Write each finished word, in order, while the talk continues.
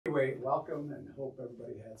anyway, welcome and hope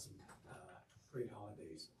everybody had some great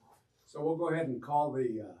holidays. So we'll go ahead and call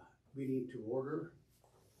the meeting to order.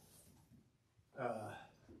 I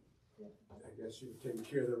guess you're taking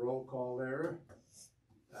care of the roll call there.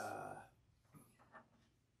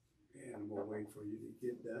 And we'll wait for you to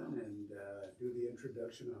get done and do the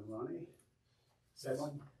introduction on Ronnie.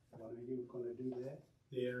 One of you going to do that?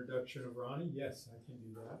 The introduction of Ronnie? Yes, I can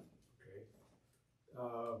do that.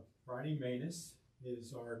 Okay. Ronnie Manus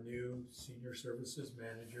is our new Senior Services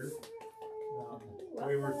Manager.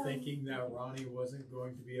 We were thinking that Ronnie wasn't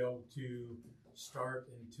going to be able to start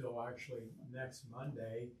until actually next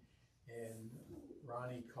Monday. And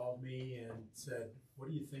Ronnie called me and said, what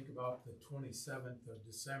do you think about the 27th of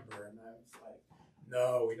December? And I was like,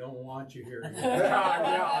 no, we don't want you here.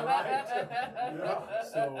 Yeah, right.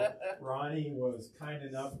 So Ronnie was kind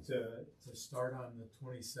enough to start on the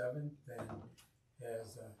 27th and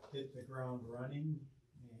has hit the ground running.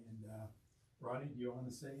 And Ronnie, do you want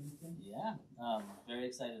to say anything? Yeah, very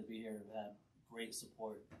excited to be here. We've had great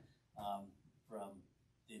support from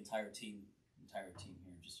the entire team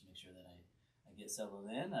here, just to make sure that I get settled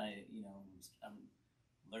in. I'm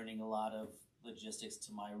learning a lot of logistics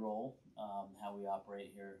to my role, how we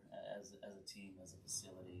operate here as a team, as a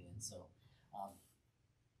facility, and so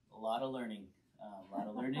a lot of learning,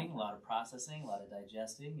 a lot of processing, a lot of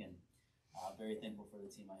digesting, and very thankful for the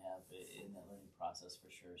team I have in that learning process for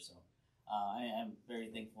sure. So I am very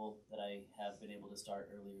thankful that I have been able to start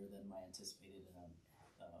earlier than my anticipated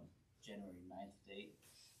January 9th date.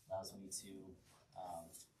 Allows me to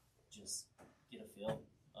just get a feel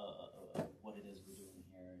of what it is we're doing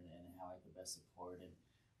here and how I could best support. And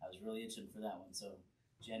I was really itching for that one. So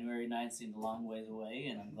January 9th seemed a long ways away,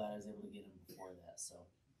 and I'm glad I was able to get him before that. So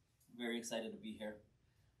very excited to be here.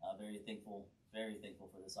 Very thankful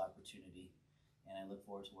for this opportunity, and I look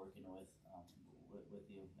forward to working with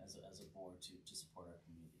you as a board to support our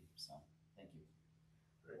community. So thank you.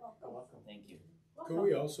 Great. Welcome. Thank you. Could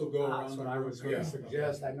we also go around? That's what I was going to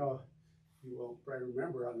suggest. I know you won't probably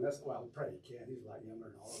remember on this. Well, probably can't. He's a lot younger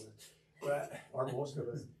than all of us, or most of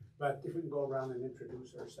us. But if we can go around and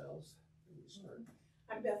introduce ourselves, and we start.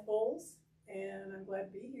 I'm Beth Bowles, and I'm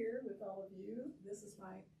glad to be here with all of you. This is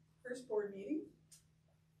my first board meeting,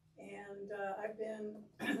 and I've been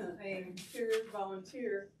a peer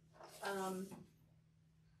volunteer.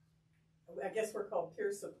 I guess we're called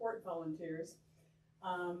peer support volunteers.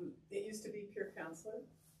 It used to be peer counselor,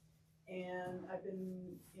 and I've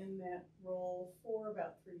been in that role for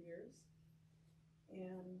about 3 years.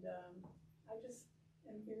 And I just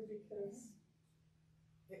am here because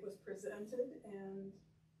it was presented, and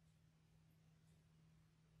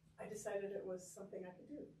I decided it was something I could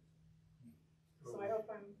do. So I hope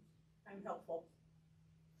I'm helpful.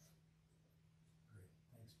 Great,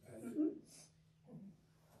 thanks, Beth.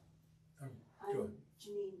 I'm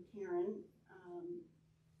Janine Perrin.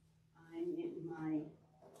 I'm in my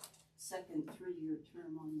second 3-year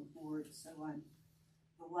term on the board, so I'm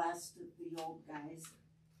the last of the old guys.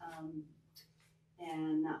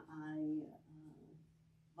 And I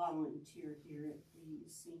volunteer here at the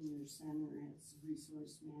Senior Center as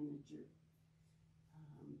resource manager.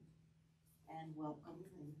 And welcome,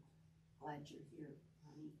 and glad you're here,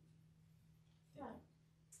 honey. Yeah.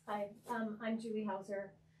 Hi, I'm Julie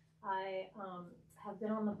Hauser. I have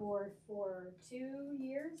been on the board for 2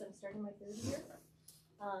 years. I'm starting my 3rd year.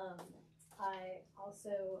 I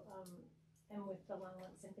also am with the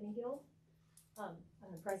Longmont Symphony Guild. I'm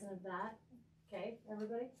the president of that. Okay,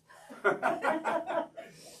 everybody?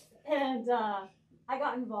 And I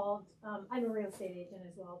got involved. I'm a real estate agent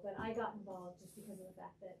as well, but I got involved just because of the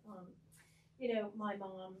fact that, my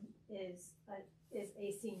mom is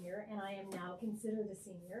a senior, and I am now considered a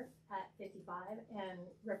senior at 55 and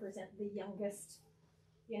represent the youngest,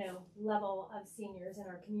 level of seniors in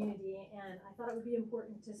our community. And I thought it would be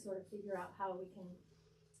important to sort of figure out how we can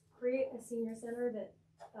create a senior center that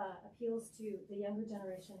appeals to the younger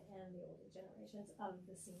generation and the older generations of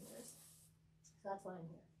the seniors. So that's why I'm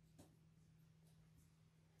here.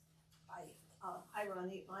 Hi,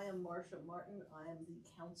 Ronnie. I am Marsha Martin. I am the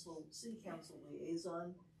city council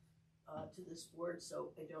liaison to this board,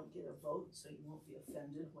 so I don't get a vote, so you won't be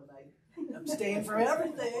offended when I abstain from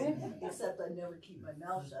everything, except I never keep my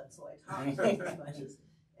mouth shut, so I talk just as much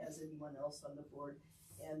as anyone else on the board.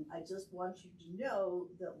 And I just want you to know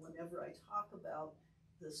that whenever I talk about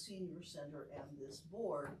the senior center and this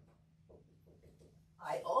board,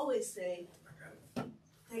 I always say,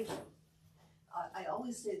 thank you. I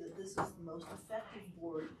always say that this is the most effective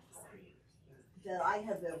board that I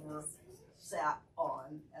have ever sat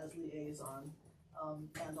on as liaison,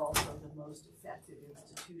 and also the most effective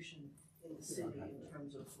institution in the city in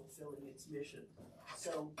terms of fulfilling its mission.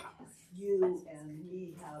 So you and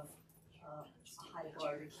me have a high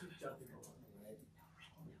bar to keep jumping over.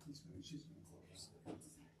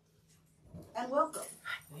 And welcome.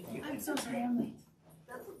 Thank you. I'm so sorry I'm late.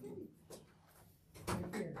 That's okay.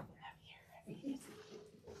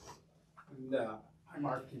 And I'm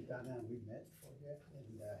Mark Quintana, and we met before yet,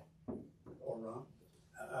 and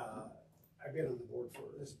I've been on the board for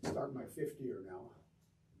this starting my 5th year now,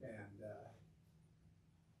 and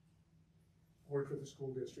worked with the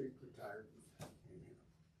school district, retired, and came here.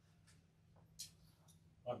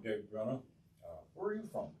 I'm Dave Brunner. Where are you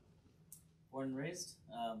from? Born and raised,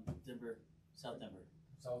 Denver, South Denver.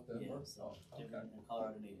 South Denver? Yeah, so Oh, okay. Denver and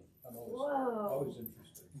Colorado native. I'm Whoa. always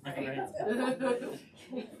interested.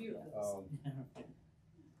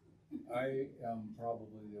 I am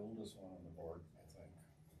probably the oldest one on the board, I think.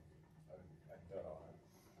 I bet on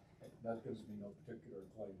it. That gives me no particular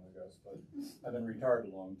claim, I guess, but I've been retired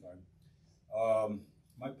a long time.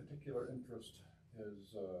 My particular interest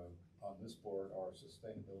is on this board are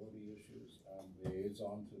sustainability issues. I'm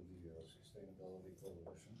liaison to the Sustainability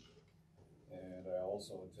Coalition. And I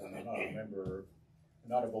also attend, I'm not a member,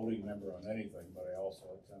 not a voting member on anything, but I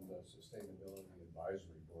also attend the Sustainability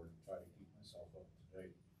Advisory Board to try to keep myself up to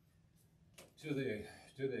date. To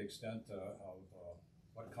the extent of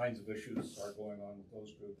what kinds of issues are going on with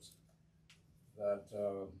those groups that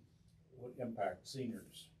would impact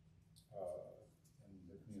seniors in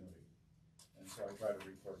the community. And so I try to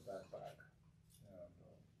report that back. And so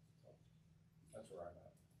that's where I'm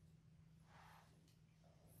at.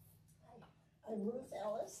 I'm Ruth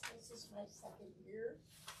Ellis. This is my 2nd year,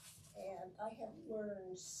 and I have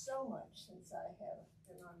learned so much since I have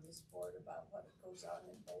been on this board about what goes on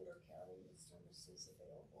in Boulder County with services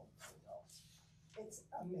available to adults. It's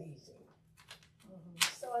amazing.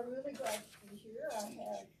 So I'm really glad to be here. I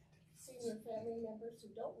have senior family members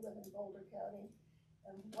who don't live in Boulder County,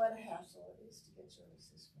 and what a hassle it is to get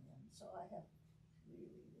services for them. So I have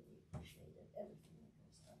really, really appreciated everything that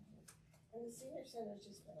goes on here. And the senior center has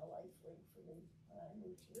just been a life link for me when I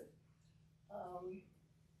moved here.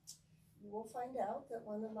 You will find out that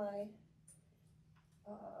one of my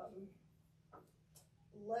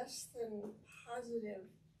less than positive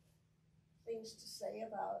things to say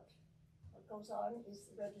about what goes on is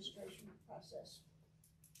the registration process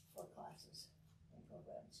for classes and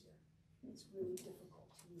programs here. It's really difficult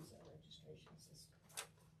to use our registration system.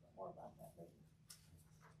 More about that later.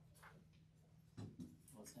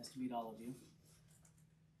 Well, it's nice to meet all of you.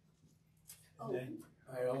 And then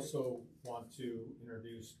I also want to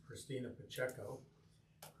introduce Christina Pacheco.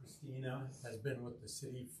 Christina has been with the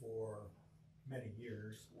city for many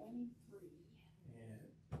years. 23.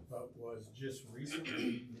 But was just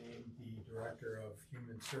recently named the Director of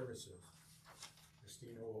Human Services.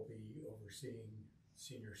 Christina will be overseeing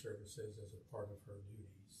senior services as a part of her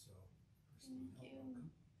duties, so. Christina, Thank you.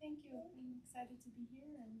 welcome. Thank you. I'm excited to be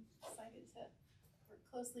here and excited to work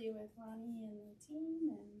closely with Ronnie and the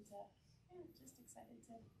team, and yeah, just excited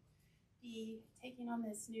to be taking on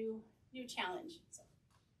this new challenge. So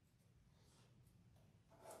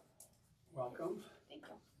Welcome, thank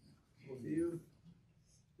you. both of you.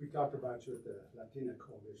 We talked about you at the Latina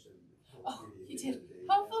Coalition. Oh, meeting you the did. other day.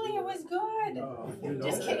 Hopefully it was good. Oh, you know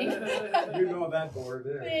Just that. kidding. You know that board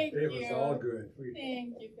there. Thank It was you. all good. We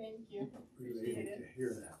Thank you. Thank you. really Appreciate needed it. to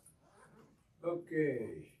hear that.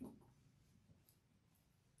 Okay.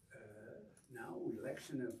 Now,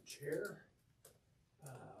 election of chair.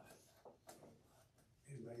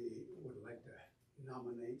 Anybody would like to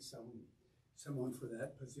nominate someone for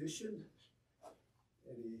that position?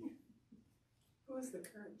 Any? Who is the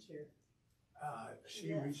current chair?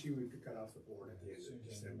 She would cut off the board at the end of Susan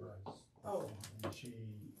December. was, Oh. and she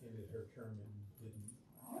ended her term and didn't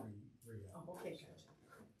re-up. Oh, okay, gotcha.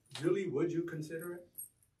 Julie, would you consider it?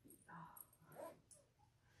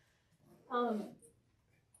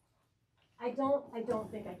 I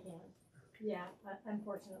don't think I can. Yeah,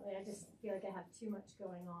 unfortunately, I just feel like I have too much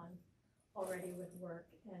going on already with work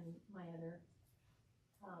and my other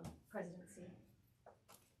presidency.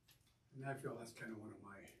 And I feel that's kind of one of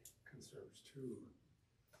my concerns too.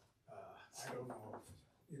 I don't know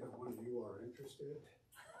if either one of you are interested.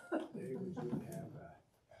 Dave, would you have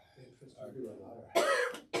interest? You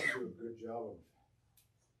do a good job of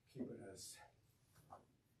keeping us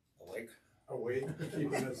Awake? awake,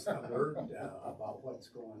 keeping us alert about what's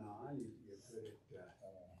going on. You're good at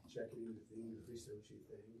checking into things, researching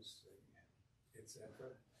things,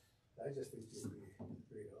 etc. I just think you'd be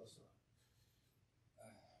great also.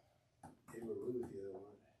 Dave or Ruth, either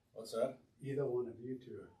one. What's that? Either one of you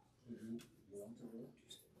two. You want to do it?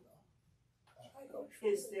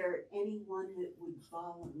 is there anyone that would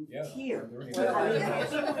Yeah. volunteer? Are there any- Well, I mean,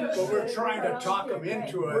 yeah. But we're trying to talk them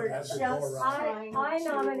into We're it as we just go around. I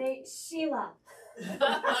nominate Sheila.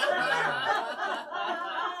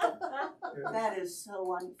 That is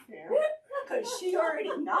so unfair, because she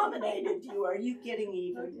already nominated you. Are you getting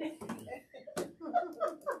even?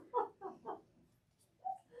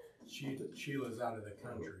 Sheila's out of the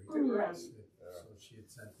country. Right. So she had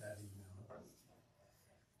sent that email.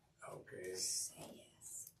 Okay.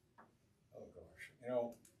 Oh, gosh, you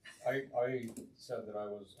know, I said that I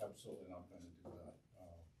was absolutely not gonna do that.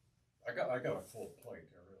 I got a full plate,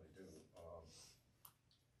 I really do.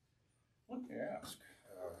 Let me ask,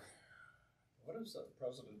 what does the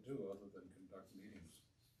president do other than conduct meetings?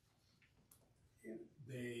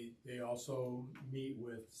 They also meet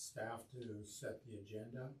with staff to set the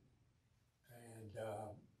agenda. And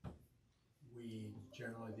we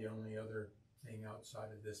generally, the only other thing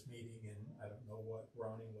outside of this meeting, and I don't know what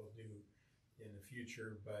Ronnie will do in the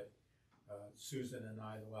future, but Susan and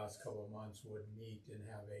I, the last couple of months, would meet and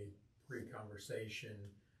have a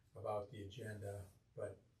pre-conversation about the agenda.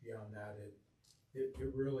 But beyond that, it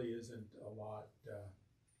really isn't a lot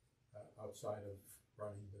outside of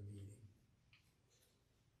running the meeting.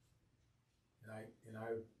 And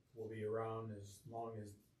I will be around as long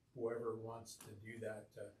as whoever wants to do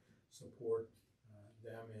that to support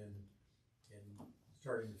them in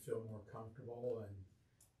starting to feel more comfortable, and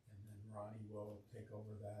then Ronnie will take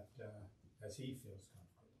over that as he feels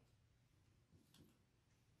comfortable.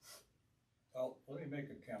 Well, let me make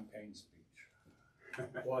a campaign speech.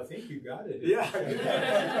 Well, I think you got it. Yeah. We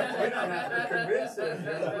don't have to convince him.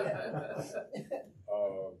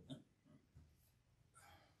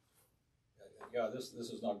 Yeah, this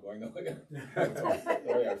is not going the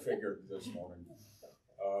way I figured this morning.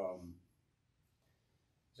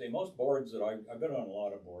 See, most boards that I've been on a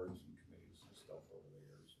lot of boards and committees and stuff over the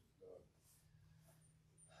years.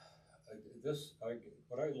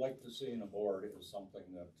 What I'd like to see in a board is something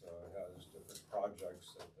that has different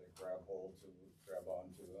projects that they grab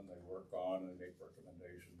onto, and they work on, and they make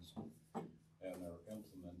recommendations, and they're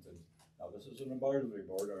implemented. Now, this is an advisory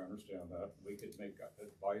board, I understand that. We could make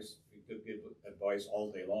advice, we could give advice all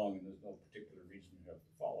day long, and there's no particular reason you have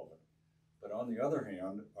to follow it. But on the other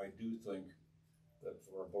hand, I do think that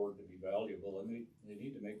for a board to be valuable, they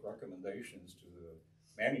need to make recommendations to the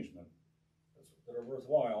management that are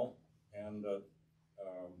worthwhile and that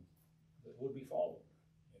would be followed,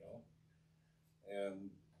 you know.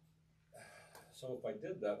 And so if I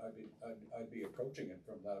did that, I'd be approaching it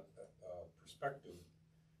from that perspective,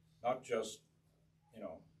 not just, you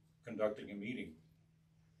know, conducting a meeting.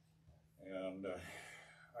 And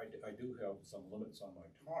I do have some limits on my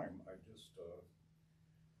time.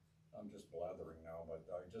 I'm just blathering now, but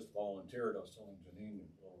I just volunteered. I was telling Janine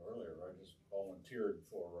a little earlier, I just volunteered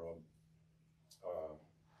for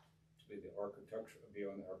to be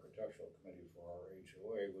on the architectural committee for our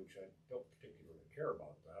HOA, which I don't particularly care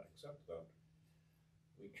about that, except that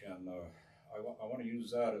we can, I want to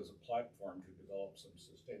use that as a platform to develop some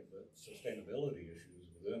sustainability issues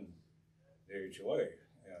within the HOA,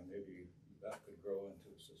 and maybe that could grow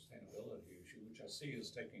into a sustainability issue, which I see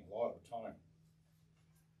is taking a lot of time.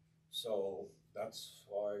 So that's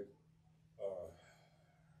why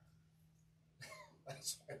I'm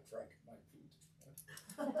dragging my feet.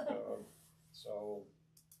 So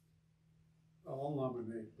I'll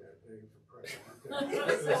nominate Dave for president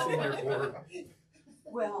of the senior board.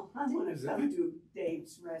 Well, I'm gonna come to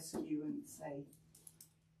Dave's rescue and say,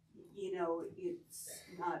 you know, it's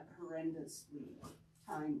not horrendously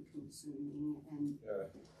time consuming, and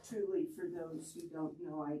truly, for those who don't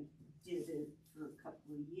know, I did it for a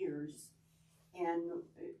couple of years, and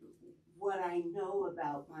what I know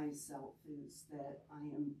about myself is that I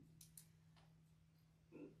am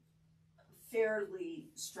fairly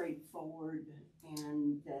straightforward,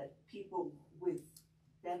 and that people with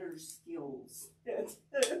better skills,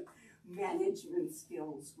 management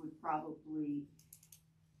skills, would probably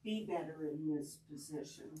be better in this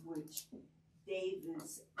position, which Dave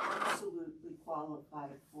is absolutely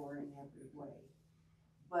qualified for in every way.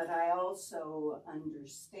 But I also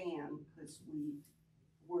understand, because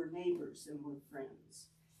we're neighbors and we're friends,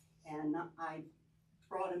 and I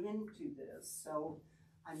brought him into this, so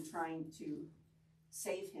I'm trying to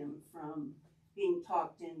save him from being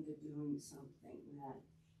talked into doing something that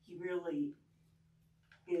he really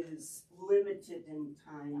is limited in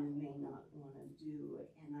time and may not want to do.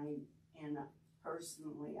 And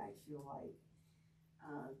personally, I feel like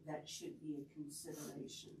that should be a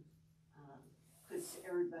consideration, because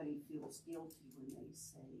everybody feels guilty when they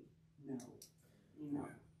say no, you know.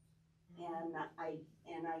 And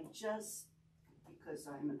I just because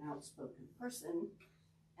I'm an outspoken person,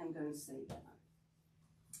 am gonna say that.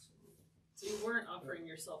 So you weren't offering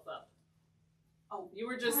yourself up. Oh, You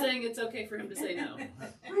were just saying it's okay for him to say no.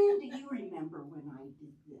 Randy, you remember when I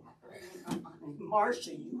did that.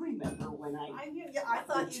 Marcia, you remember when I I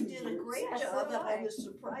thought you For 2 did a years. great Yes, job, so and did I I. was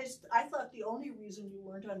surprised. I thought the only reason you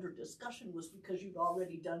weren't under discussion was because you'd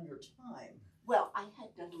already done your time. Well, I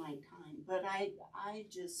had done my time, but I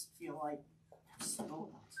just feel like I'm so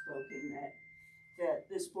outspoken that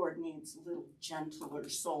this board needs a little gentler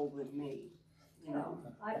soul than me, you know.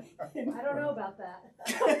 I don't know about that.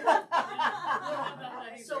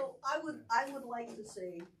 So I would like to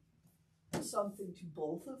say something to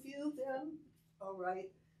both of you then, all right?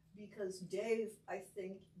 Because Dave, I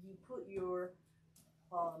think you put your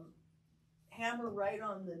hammer right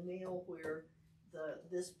on the nail where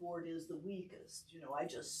this board is the weakest. You know, I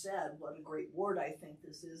just said what a great board I think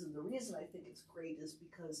this is, and the reason I think it's great is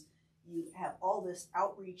because you have all this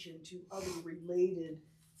outreach into other related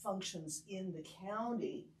functions in the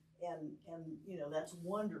county, and you know, that's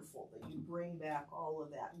wonderful that you bring back all of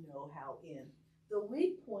that know-how in. The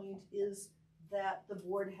weak point is that the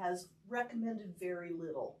board has recommended very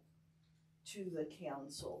little to the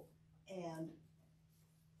council, and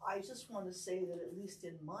I just want to say that at least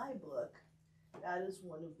in my book, that is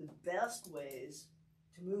one of the best ways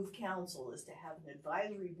to move council, is to have an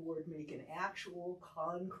advisory board make an actual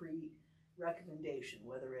concrete recommendation,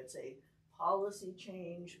 whether it's a policy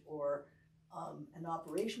change or an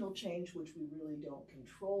operational change, which we really don't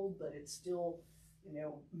control, but it still, you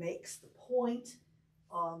know, makes the point.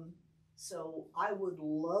 So I would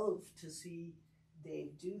love to see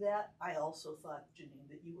Dave do that. I also thought, Janine,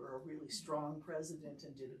 that you were a really strong president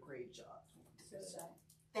and did a great job.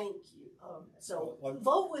 Thank you. So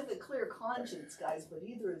vote with a clear conscience, guys, but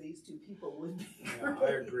either of these two people would be Yeah, great. I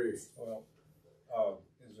agree. Well,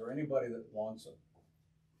 is there anybody that wants it?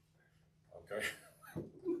 Okay.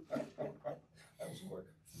 That was quick.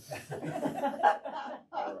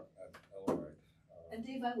 All right. And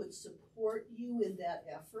Dave, I would support you in that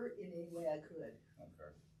effort in any way I could.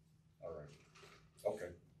 Okay. All right.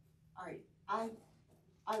 Okay. All right,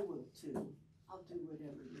 I will too. I'll do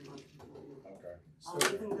whatever you want to do. Okay.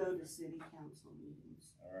 I'll even go to city council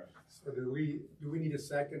meetings. All right. So do we need a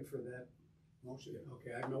second for that motion?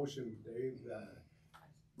 Okay, I motion Dave,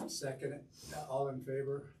 second it. All in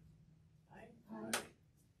favor? Aye.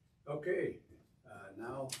 Okay,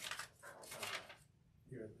 now,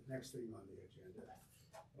 here, the next thing on the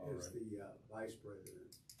agenda is the vice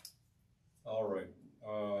president. All right.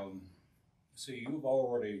 See, you've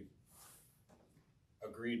already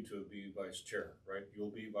agreed to be vice chair, right? You'll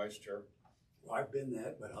be vice chair? Well, I've been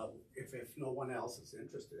that, but if no one else is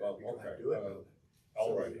interested, Well, I'd be glad okay. to do it. All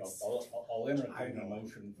So right. it's- I'll entertain I a know.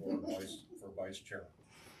 motion for vice chair.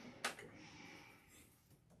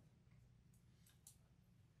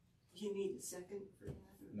 Do you need a second for that?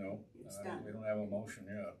 or- No, It's done. we don't have a motion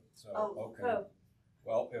yet. So, Oh. okay. Oh.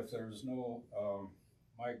 Well, if there's no,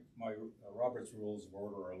 my Robert's rules of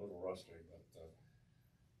order are a little rusty, but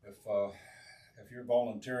if you're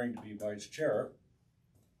volunteering to be vice chair,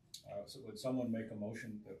 so would someone make a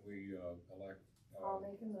motion that we elect? I'll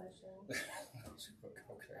make a motion.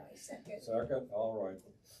 Okay. Second. Second, all right.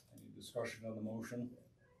 Any discussion on the motion?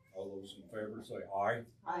 All those in favor say aye.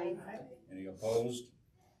 I Any opposed?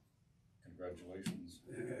 Congratulations.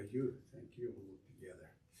 Thank you, we'll work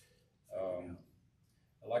together.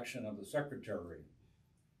 Election of the secretary.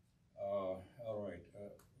 All right,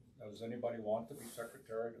 does anybody want to be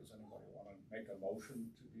secretary? Does anybody want to make a motion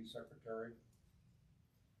to be secretary?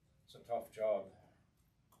 It's a tough job.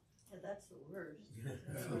 Yeah, that's the worst.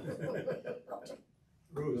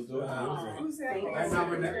 Ruth, We'll do it. Who's that?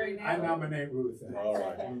 I nominate Ruth. All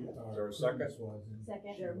right, is there a second?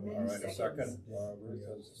 Second. There are All many right, a second, seconds. Ruth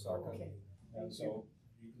has a second. Okay. And so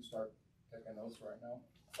you can start taking notes right now.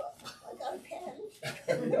 I got a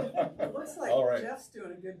pen. Looks All right. like Jeff's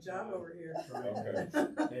doing a good job over here.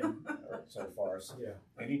 Okay. All right, so far, so Yeah.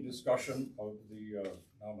 any discussion of the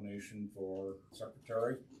nomination for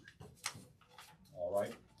secretary? All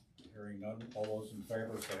right, hearing none, all those in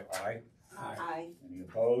favor say aye. I Any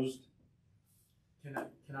opposed? Can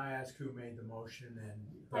I ask who made the motion and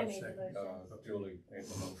who I made the seconded? motion. Julie made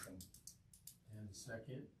the motion, And the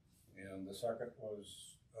second? and the second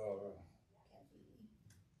was,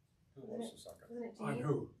 who was the second? Wasn't it On Janine?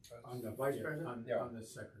 who? On the vice Yeah, president? Yeah. On the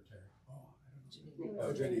secretary. Oh, I It don't know. Oh,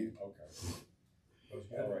 was Jenny. Okay, I was All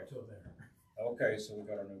good right. until there. okay, so we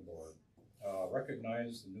got our new board.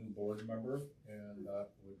 Recognize the new board member, and that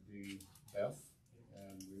would be Beth.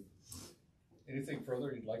 And anything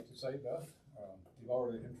further you'd like to say, Beth? You've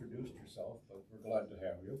already introduced yourself, but we're glad to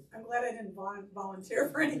have you. I'm glad I didn't volunteer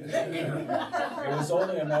for anything. It was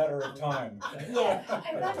only a matter of time. Yeah.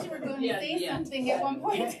 I thought you were going to Yeah, say yeah. something at one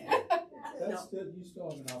point. That's good, you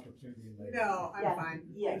still have an opportunity later. No, I'm Yeah. fine,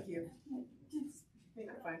 Yeah. thank you. I'm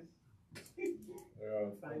fine.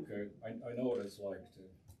 Fine. Okay, I know what it's like to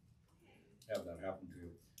have that happen to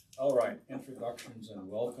you. All right, introductions and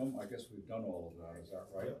welcome. I guess we've done all of that, is that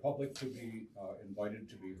right? Public to be invited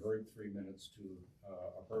to be heard, 3 minutes to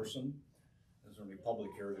a person. Is there any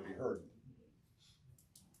public here to be heard?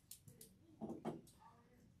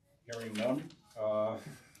 Hearing none,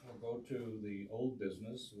 we'll go to the old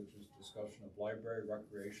business, which is discussion of library,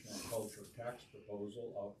 recreation, and culture tax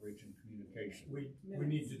proposal, outreach and communication. We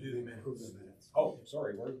need to do the Approve minutes. the minutes. Oh,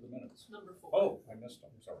 sorry, where are the minutes? Number 4. Oh, I missed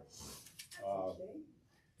them, sorry. Okay.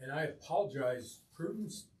 And I apologize,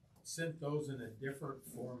 Prudence sent those in a different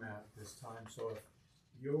format this time, so if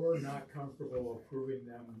you're not comfortable approving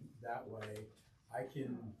them that way, I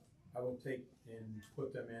will take and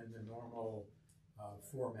put them in the normal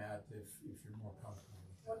format if you're more comfortable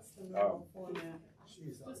with that. What's the normal format?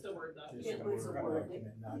 Just a Word document. Just It a was a Word Word.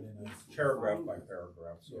 document, not in a. Paragraph by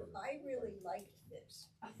paragraph, so. I really liked this.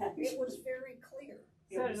 It was very clear.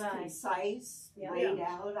 It So was did I. concise, Yeah. laid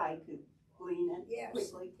out, I could glean it Yes,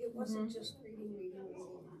 quickly. it wasn't just reading.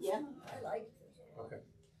 Yeah. I liked it. Okay.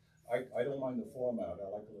 I don't mind the format, I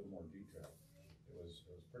like a little more detail. It was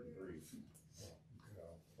pretty brief,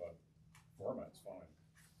 but format's fine.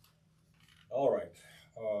 All right,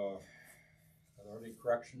 are there any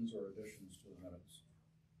corrections or additions to the minutes?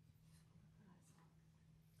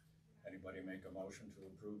 Anybody make a motion to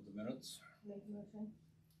approve the minutes? Make a motion.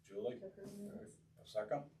 Julie? Okay. A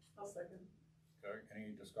second? I'll second. Okay,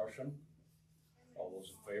 any discussion? All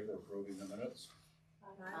those in favor of approving the minutes?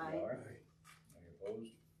 Aye. Any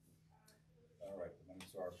opposed? All right, the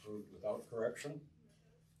minutes are approved without correction.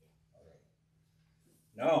 All right.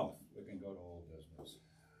 Now, we can go to old business.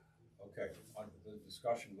 Okay, on to the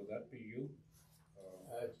discussion, would that be you?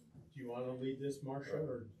 Do you wanna lead this, Marcia,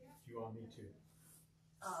 or do you want me to?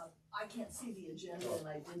 I can't see the agenda and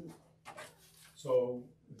I didn't, So,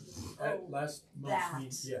 Oh, at last month's meeting,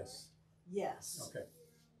 that. yes, yes. okay.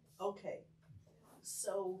 Okay,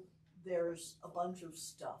 so there's a bunch of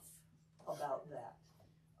stuff about that.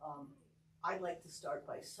 I'd like to start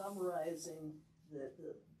by summarizing the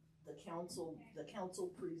council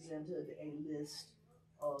presented a list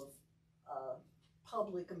of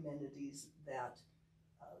public amenities that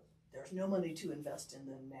there's no money to invest in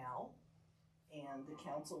them now. And the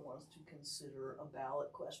council wants to consider a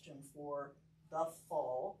ballot question for the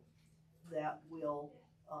fall that will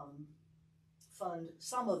fund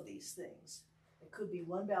some of these things. It could be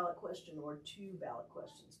one ballot question or 2 ballot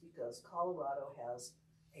questions because Colorado has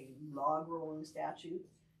a log rolling statute,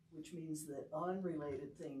 which means that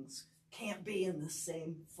unrelated things can't be in the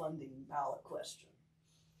same funding ballot question.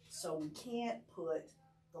 So we can't put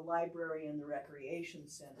the library and the recreation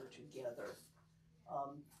center together.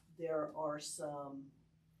 There are some,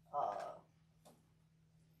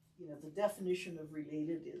 the definition of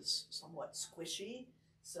related is somewhat squishy.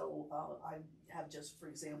 So I have just, for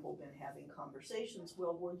example, been having conversations.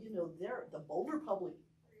 Well, the Boulder Public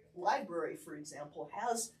Library, for example,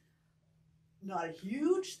 has not a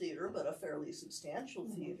huge theater, but a fairly substantial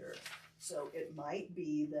theater. So it might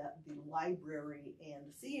be that the library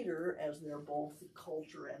and theater, as they're both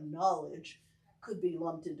culture and knowledge, could be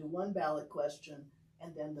lumped into one ballot question,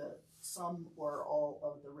 and then some or all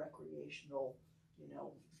of the recreational,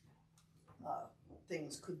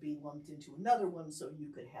 things could be lumped into another one, so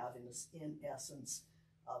you could have, in essence,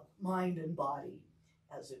 mind and body,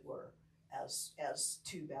 as it were, as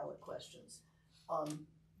 2 ballot questions.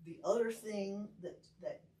 The other thing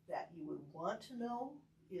that you would want to know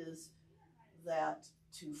is that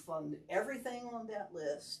to fund everything on that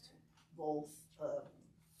list, both a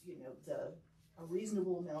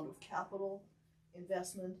reasonable amount of capital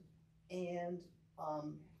investment and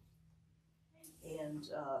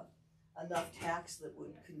enough tax that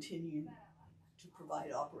would continue to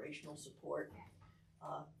provide operational support,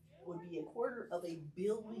 would be $250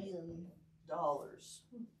 million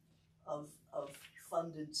of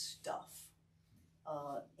funded stuff.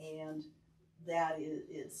 And that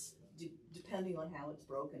is depending on how it's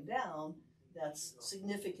broken down, that's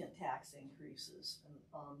significant tax increases.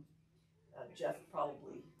 And Jeff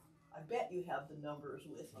probably, I bet you have the numbers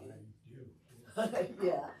with you. I do.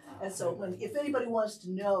 Yeah, and so if anybody wants to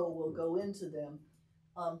know, we'll go into them.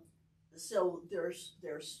 So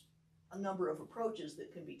there's a number of approaches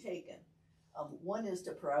that can be taken. One is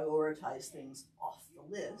to prioritize things off the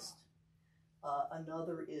list.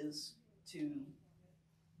 Another is to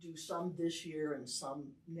do some this year and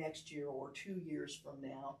some next year or 2 years from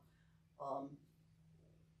now.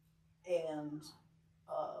 And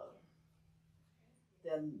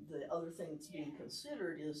then the other thing that's being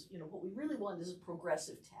considered is, what we really want is a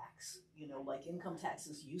progressive tax, like income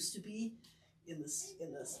taxes used to be in this,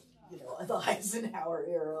 the Eisenhower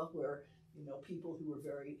era, where, people who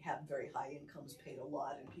had very high incomes paid a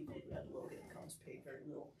lot and people who had low incomes paid very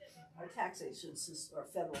little. Our taxation system, our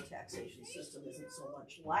federal taxation system isn't so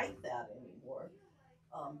much like that anymore.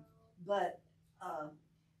 But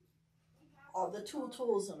all the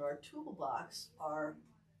tools in our toolbox are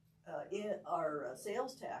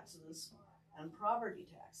sales taxes and property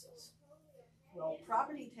taxes. Well,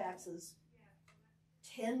 property taxes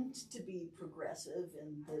tend to be progressive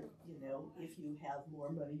in that, if you have more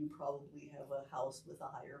money, you probably have a house with a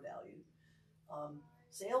higher value.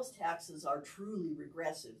 Sales taxes are truly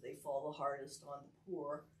regressive. They fall the hardest on the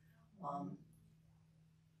poor.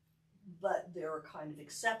 But there are kind of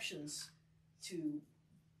exceptions to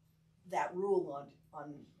that rule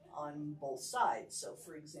on both sides. So,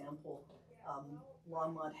 for example,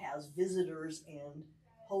 Longmont has visitors and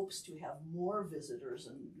hopes to have more visitors,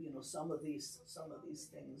 and some of these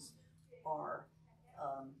things are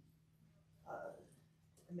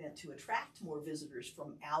meant to attract more visitors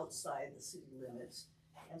from outside the city limits.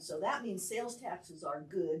 And so that means sales taxes are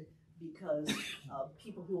good because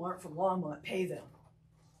people who aren't from Longmont pay them.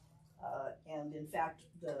 And in fact,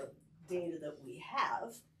 the data that we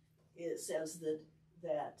have, it says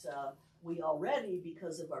that we already,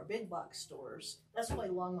 because of our big box stores, that's why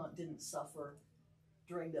Longmont didn't suffer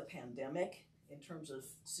during the pandemic in terms of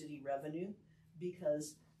city revenue,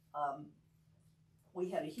 because we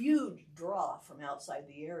had a huge draw from outside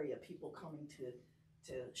the area, people coming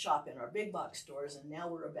to shop in our big box stores, and now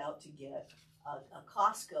we're about to get a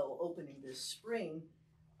Costco opening this spring,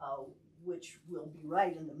 which will be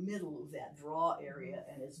right in the middle of that draw area,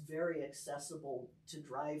 and it's very accessible to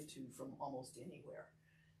drive to from almost anywhere.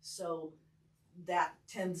 So that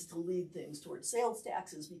tends to lead things towards sales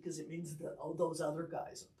taxes because it means that those other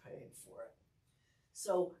guys are paying for it.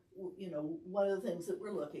 So, one of the things that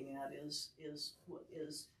we're looking at is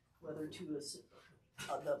whether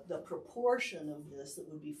the proportion of this that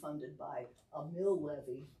would be funded by a mill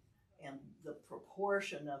levy and the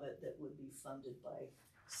proportion of it that would be funded by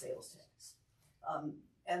sales tax.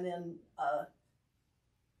 And then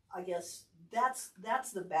I guess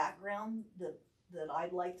that's the background that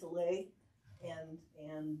I'd like to lay,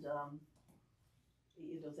 and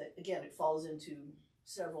that again, it falls into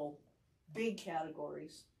several big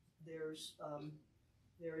categories. There is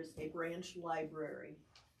a branch library.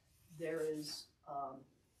 There is a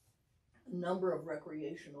number of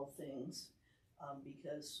recreational things,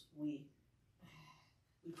 because we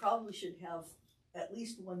probably should have at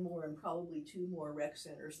least one more and probably two more rec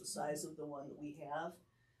centers the size of the one that we have.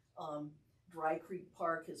 Dry Creek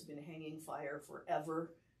Park has been hanging fire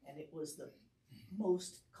forever, and it was the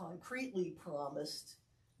most concretely promised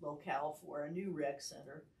locale for a new rec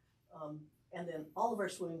center. And then all of our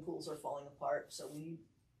swimming pools are falling apart, so we need,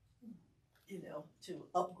 to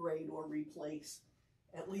upgrade or replace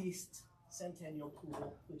at least Centennial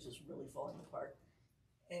Pool, which is really falling apart.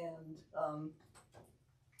 And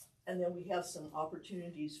then we have some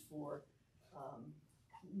opportunities for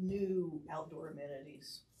new outdoor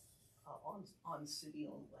amenities on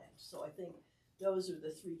city-owned land. So I think those are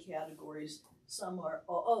the three categories. Some are,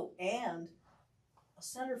 and a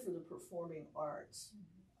Center for the Performing Arts,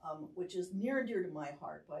 which is near and dear to my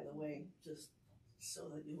heart, by the way, just so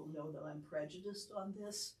that you will know that I'm prejudiced on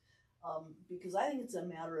this, because I think it's a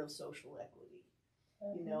matter of social equity.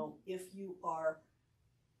 If you are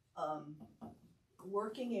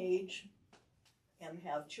working age and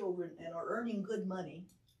have children and are earning good money,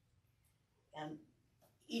 and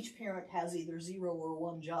each parent has either 0 or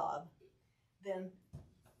 1 job, then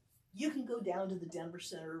you can go down to the Denver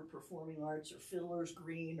Center of Performing Arts or Fiddler's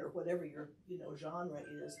Green or whatever your genre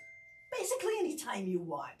is, basically anytime you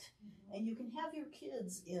want. And you can have your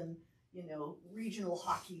kids in regional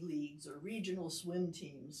hockey leagues or regional swim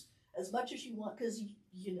teams as much as you want, because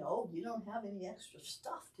you don't have any extra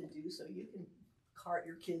stuff to do, so you can cart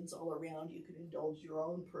your kids all around. You can indulge your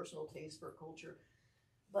own personal taste for culture.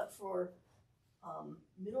 But for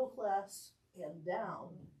middle class and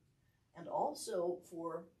down, and also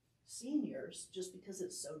for seniors, just because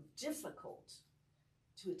it's so difficult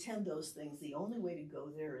to attend those things, the only way to go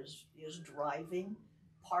there is driving.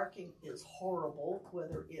 Parking is horrible,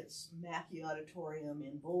 whether it's Mackey Auditorium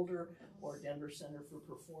in Boulder or Denver Center for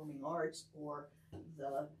Performing Arts or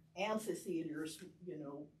the amphitheaters,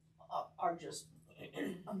 are just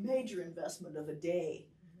a major investment of a day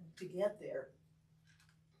to get there.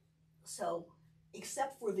 So,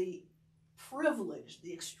 except for the privileged,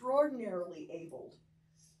 the extraordinarily abled,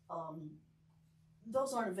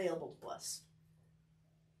 those aren't available to us.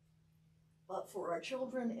 But for our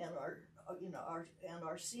children and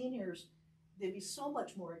our seniors, they'd be so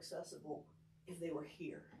much more accessible if they were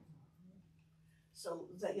here. So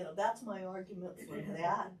that, that's my argument for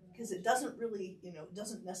that, because it doesn't really, it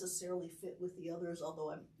doesn't necessarily fit with the others,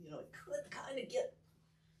 although it could kind of get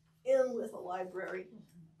in with a library.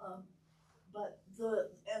 But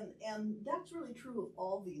and that's really true of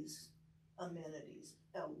all these amenities.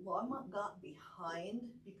 Longmont got behind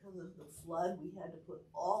because of the flood. We had to put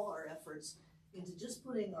all our efforts into just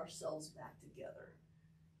putting ourselves back together.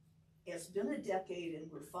 It's been a decade,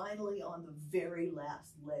 and we're finally on the very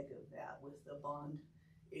last leg of that with the bond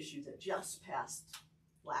issue that just passed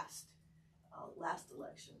last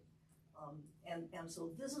election. And so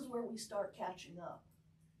this is where we start catching up.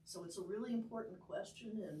 So it's a really important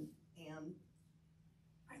question, and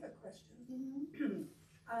I have a question.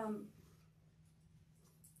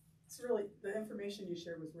 It's really, the information you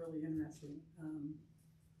shared was really interesting.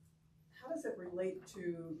 How does it relate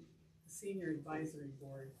to the Senior Advisory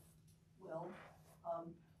Board? Well,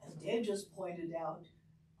 as Dave just pointed out,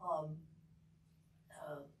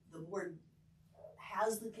 the board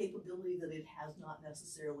has the capability that it has not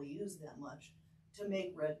necessarily used that much to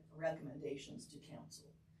make recommendations to council.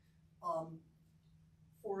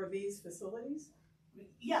 For these facilities?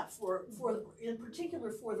 Yeah, for in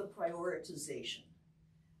particular for the prioritization.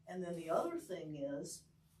 And then the other thing is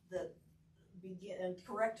that, and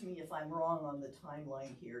correct me if I'm wrong on the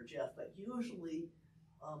timeline here, Jeff, but usually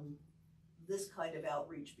this kind of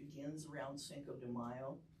outreach begins around Cinco de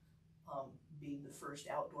Mayo, being the first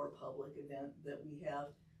outdoor public event that we have.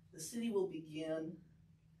 The city will begin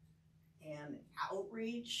an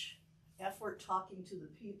outreach effort, talking to the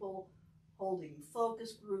people, holding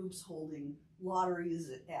focus groups, holding lotteries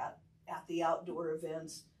at the outdoor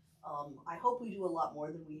events. I hope we do a lot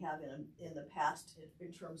more than we have in the past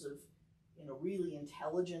in terms of really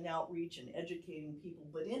intelligent outreach and educating people.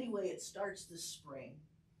 But anyway, it starts this spring.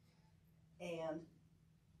 And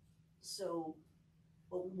so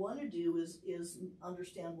what we want to do is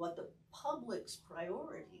understand what the public's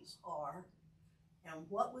priorities are and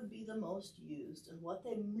what would be the most used and what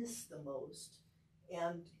they miss the most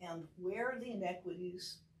and where the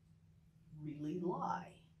inequities really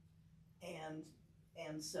lie.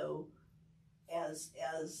 And so as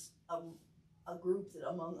a group that,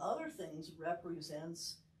 among other things,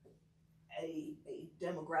 represents a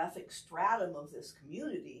demographic stratum of this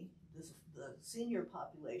community, the senior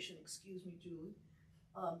population, excuse me, Julie,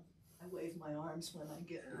 I wave my arms when I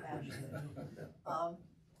get agitated.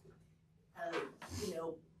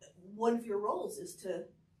 One of your roles is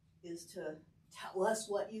to tell us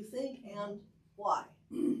what you think and why.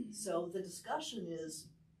 So the discussion is,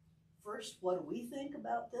 first, what do we think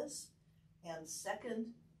about this? And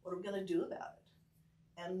second, what are we going to do about it?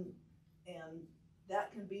 And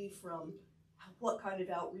that can be from what kind of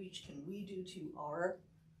outreach can we do to our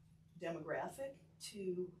demographic,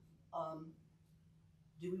 to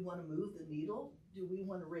do we want to move the needle? Do we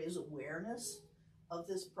want to raise awareness of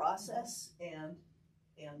this process and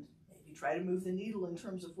maybe try to move the needle in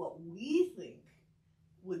terms of what we think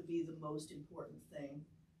would be the most important thing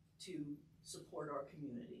to support our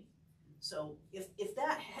community? So if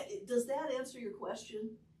that, does that answer your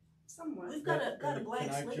question? Somewhat. We've got a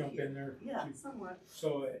blank slate here. Can I jump in there? Yeah. Somewhat.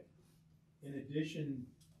 So in addition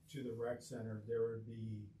to the rec center, there would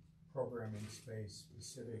be programming space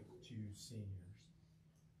specific to seniors.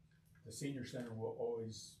 The senior center will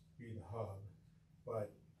always be the hub,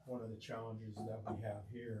 but one of the challenges that we have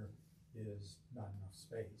here is not enough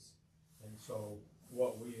space. And so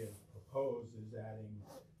what we have proposed is adding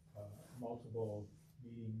multiple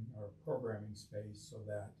meeting or programming space so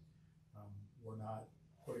that we're not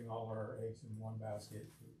putting all our eggs in one basket.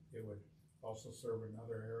 It would also serve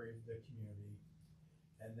another area of the community.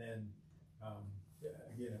 And then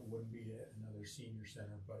again, it wouldn't be another senior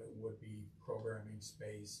center, but it would be programming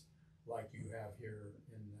space like you have here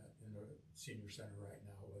in the senior center right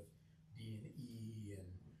now with D&E and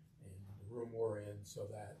the room we're in, so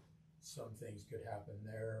that some things could happen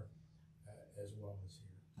there as well as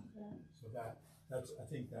here. Okay. So that's I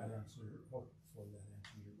think that hopefully that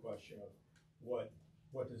answers your question of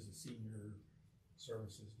what does the senior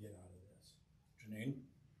services get out of this? Janine?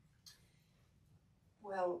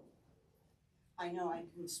 Well, I know I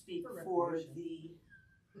can speak for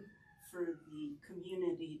the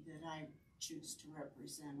community that I choose to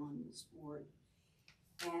represent on this board.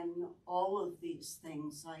 And all of these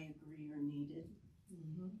things I agree are needed.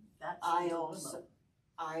 Mm-hmm.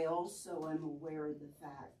 I also am aware of the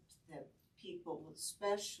fact that people,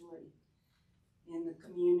 especially in the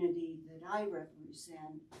community that I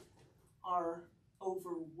represent, are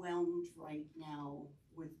overwhelmed right now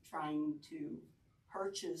with trying to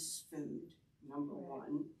purchase food, number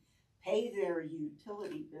one, pay their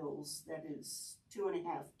utility bills, that is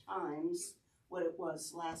 2.5 times what it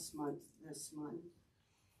was last month, this month,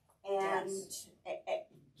 and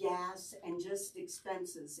gas and just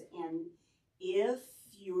expenses. And if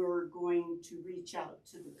you're going to reach out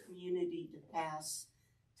to the community to pass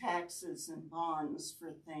taxes and bonds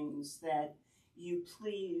for things, that you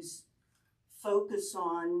please focus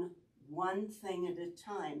on one thing at a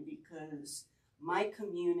time, because my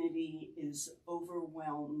community is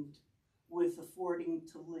overwhelmed with affording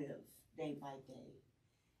to live day by day.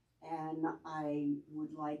 And I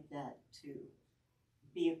would like that to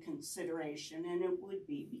be a consideration, and it would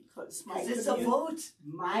be, because It's a vote.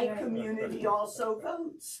 my community also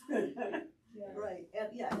votes. Right,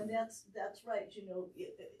 and that's right, you know,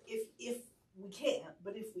 if we can't,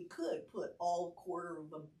 but if we could put all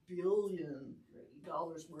 $250 million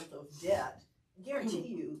worth of debt, I guarantee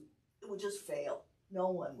you, it would just fail. No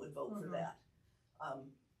one would vote for that.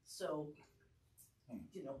 So,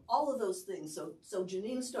 you know, all of those things. So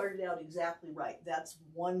Janine started out exactly right. That's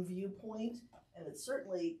one viewpoint, and it's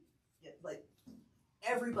certainly, like,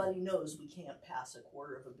 everybody knows we can't pass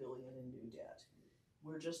 $250 million in new debt.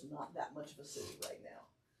 We're just not that much of a city right now.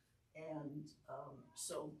 And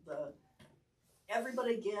so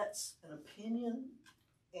everybody gets an opinion,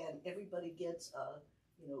 and everybody gets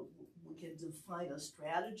you know, we can define a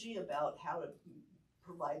strategy about how to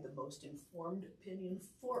provide the most informed opinion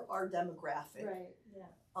for our demographic. Right, yeah.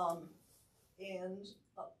 And,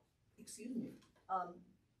 excuse me.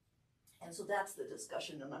 And so that's the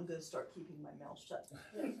discussion, and I'm gonna start keeping my mouth shut.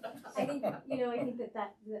 I think, you know, I think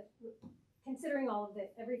that considering all of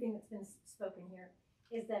everything that's been spoken here,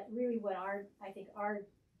 is that really what I think our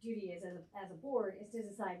duty is as a board is to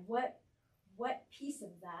decide what piece of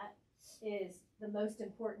that is the most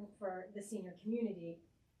important for the senior community,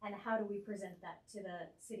 and how do we present that to the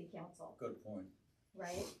city council, Good point.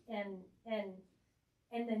 right? And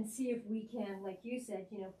then see if we can, like you said,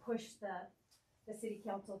 you know, push the city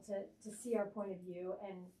council to see our point of view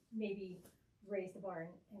and maybe raise the bar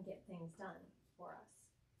and get things done for us.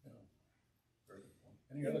 Yeah. Very good point.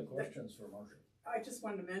 Any other questions for Marcia? I just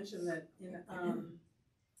wanted to mention that in,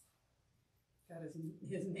 got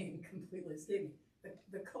his name completely escaped me.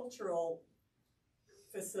 The cultural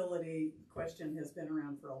facility question has been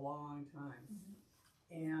around for a long time.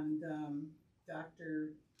 And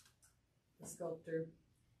Dr. the sculptor,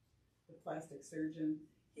 the plastic surgeon,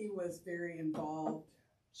 he was very involved.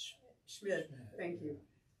 Schmidt, thank you.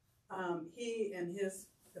 He and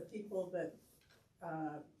the people that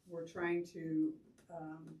were trying to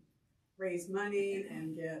raise money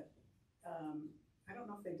and get, I don't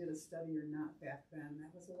know if they did a study or not back then.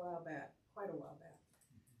 That was a while back, quite a while back.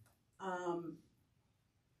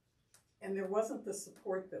 And there wasn't the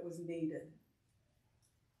support that was needed.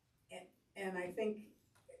 And I think,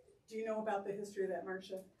 do you know about the history of that,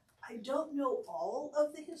 Marcia? I don't know all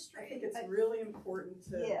of the history. I think it's really important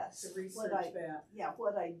to research that. Yeah,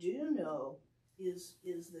 what I do know is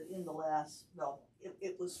that in the last, well,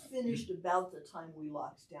 it was finished about the time we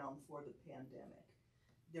locked down for the pandemic.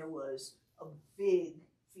 There was a big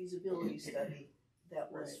feasibility study that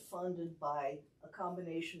was funded by a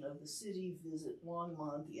combination of the city, Visit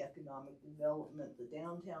Longmont, the economic development, the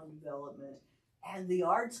downtown development, and the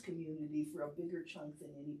arts community for a bigger chunk than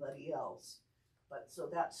anybody else. But so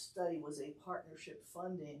that study was a partnership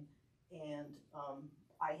funding, and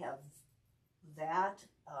I have that.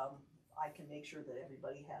 I can make sure that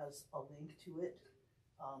everybody has a link to it.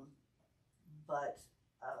 But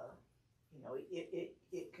you know,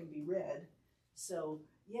 it can be read. So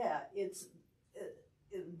yeah,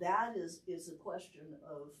 that is a question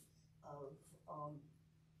of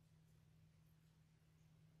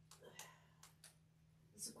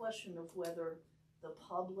it's a question of whether the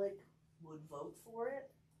public would vote for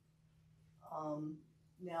it.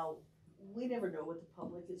 Now, we never know what the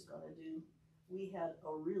public is going to do. We had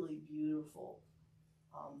a really beautiful,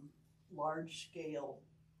 large-scale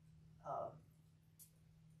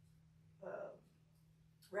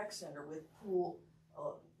rec center with pool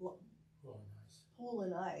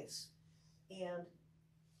and ice, and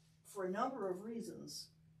for a number of reasons,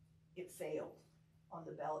 it failed on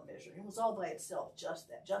the ballot measure. It was all by itself,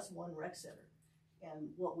 just one rec center.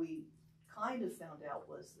 And what we kind of found out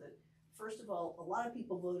was that, first of all, a lot of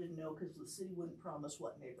people voted no because the city wouldn't promise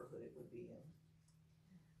what neighborhood it would be in.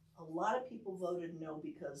 A lot of people voted no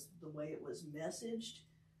because the way it was messaged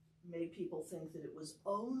made people think that it was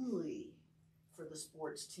only for the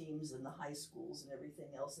sports teams and the high schools and everything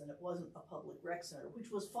else, and it wasn't a public rec center, which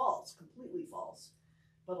was false, completely false.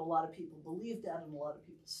 But a lot of people believed that, and a lot of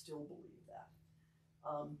people still believe that.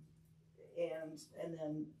 And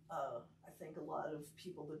then I think a lot of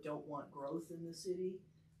people that don't want growth in the city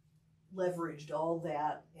leveraged all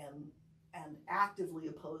that and actively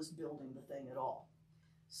opposed building the thing at all.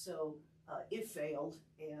 So it failed,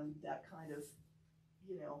 and that kind of,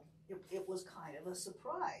 it was kind of a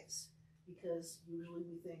surprise, because usually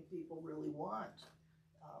we think people really want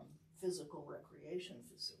physical recreation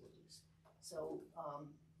facilities. So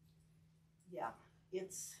yeah,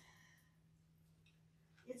 it's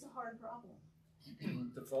a hard problem.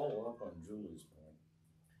 To follow up on Julie's point,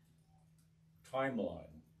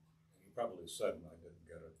 timeline, you probably said, and I didn't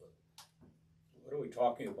get it, but what are we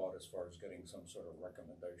talking about as far as getting some sort of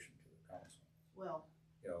recommendation to the council? Well,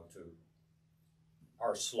 To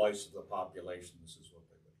our slice of the population, this is what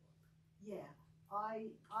they would like. yeah,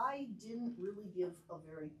 I didn't really give a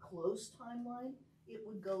very close timeline. It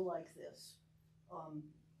would go like this.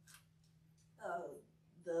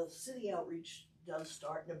 The city outreach does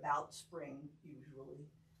start in about spring usually,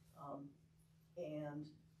 and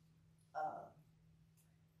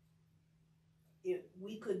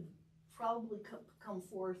we could probably come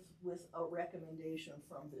forth with a recommendation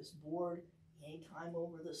from this board anytime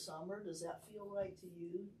over the summer. Does that feel right to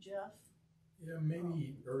you, Jeff? Yeah,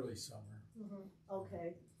 maybe early summer.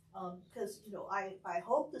 Okay, because I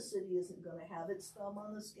hope the city isn't going to have its thumb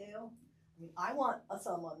on the scale. I mean, I want a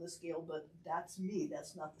thumb on the scale, but that's me.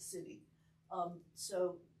 That's not the city.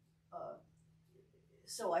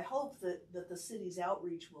 So I hope that the city's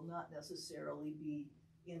outreach will not necessarily be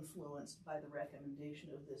influenced by the recommendation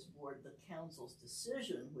of this board. The council's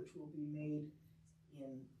decision, which will be made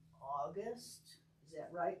in August, is that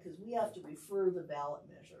right? Because we have to refer the ballot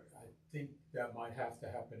measure. I think that might have to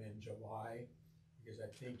happen in July, because I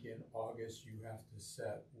think in August you have to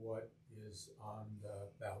set what is on the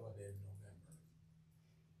ballot in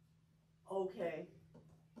November. Okay.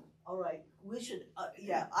 All right. We should.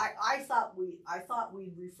 Yeah. I thought we'd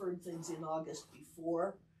referred things in August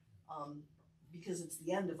before, because it's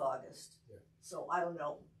the end of August. Yeah. So I don't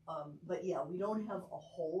know. But yeah, we don't have a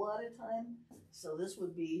whole lot of time. So this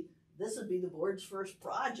would be the board's first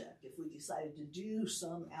project if we decided to do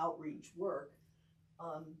some outreach work.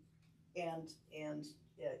 And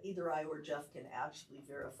either I or Jeff can actually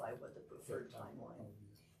verify what the preferred timeline.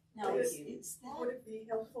 Now, Would it's that. Would it be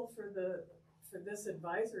helpful for this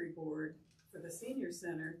advisory board for the senior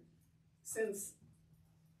center, since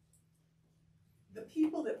the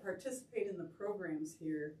people that participate in the programs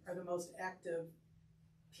here are the most active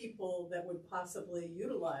people that would possibly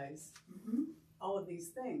utilize all of these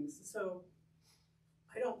things. So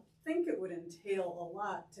I don't think it would entail a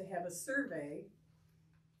lot to have a survey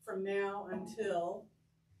from now until,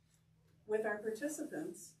 with our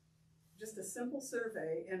participants, just a simple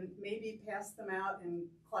survey, and maybe pass them out in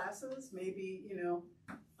classes, maybe,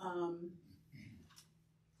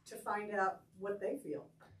 to find out what they feel.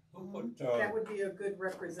 Who put, That would be a good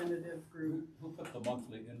representative group. who put the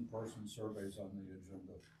monthly in-person surveys on the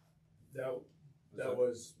agenda? That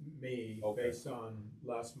was me, Okay. based on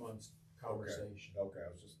last month's conversation. Okay, I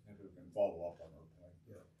was just thinking we can follow up on her point.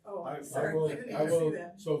 Oh, I I'm sorry, will, I didn't I even see will,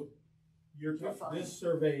 that. so You're fine. this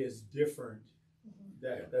survey is different,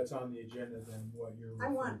 Yeah. that's on the agenda than what you're I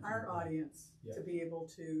want referring to. our audience Yeah. to be able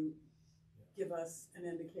to give us an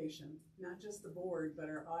indication, not just the board, but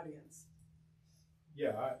our audience.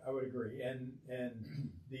 Yeah, I would agree, and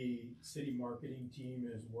the city marketing team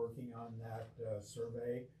is working on that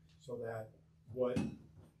survey, so that what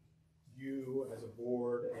you as a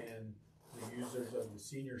board and the users of the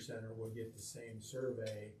senior center will get the same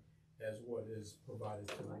survey as what is provided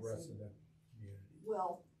to the rest of the community.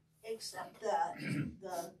 Well, except that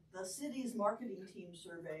the city's marketing team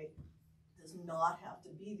survey does not have to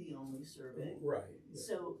be the only survey. Right. Yeah.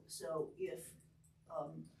 So if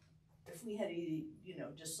we had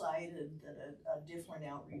decided that a different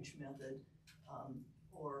outreach method,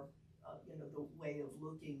 or the way of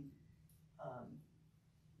looking,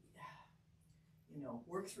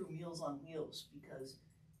 work through Meals on Wheels, because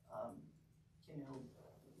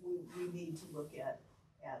we need to look at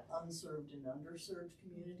unserved and underserved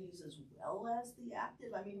communities as well as the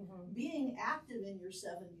active. I mean, being active in your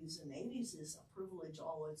 70s and 80s is a privilege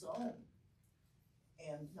all its own.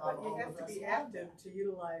 And not But you all have of to us be have active that. to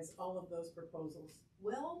utilize all of those proposals.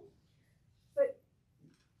 Well, but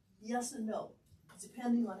yes and no,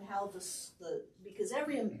 depending on how because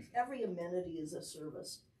every amenity is a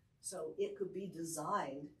service, so it could be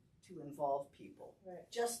designed to involve people, Right.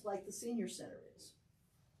 just like the senior center is.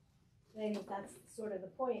 And I think that's sort of the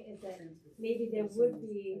point, is that maybe there would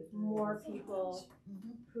be more people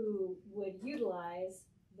who would utilize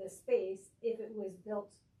the space if it was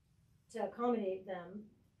built to accommodate them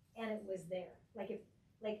and it was there. Like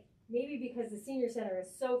maybe because the senior center is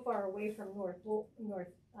so far away from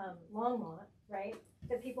Longmont, right,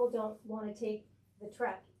 that people don't want to take the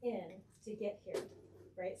trek in to get here,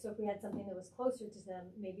 right? So if we had something that was closer to them,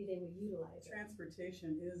 maybe they would utilize it.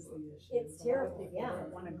 Transportation is the issue. It's A lot of terrible, people yeah.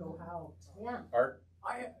 don't wanna go out. Yeah. Art,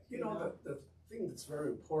 The thing that's very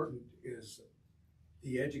important is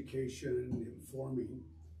the education, informing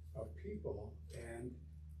of people, and,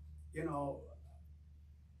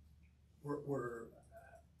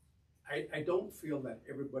 I don't feel that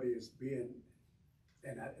everybody is being,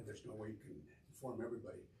 and there's no way you can inform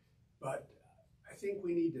everybody, but I think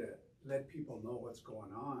we need to let people know what's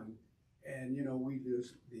going on, and, we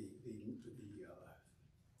use the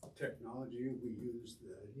technology, we use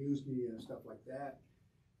the news media and stuff like that,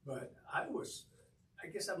 but I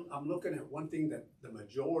guess I'm looking at one thing that the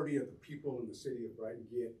majority of the people in the city of Brighton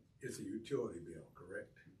get is a utility bill,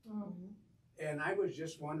 correct? And I was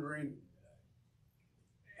just wondering,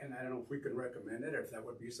 and I don't know if we can recommend it, or if that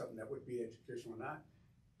would be something that would be educational or not,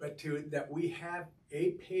 but that we have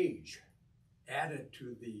a page added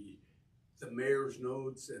to the mayor's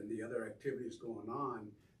notes and the other activities going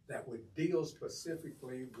on that would deal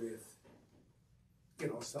specifically with,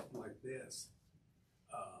 something like this.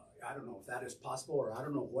 I don't know if that is possible, or I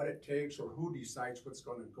don't know what it takes, or who decides what's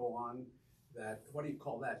going to go on. What do you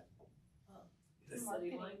call that? The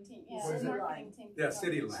marketing team, yeah, What is the it? marketing team. Yeah,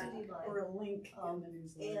 city line. City line. Or a link in the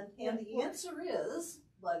newsletter. And the answer is,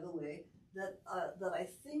 by the way, that I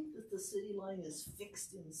think that the city line is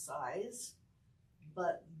fixed in size,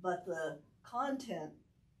 but the content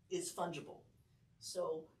is fungible.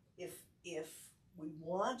 So if we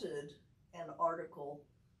wanted an article,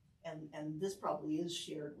 and this probably is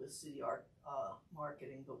shared with city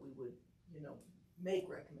marketing, but we would, make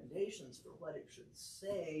recommendations for what it should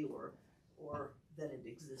say, or that it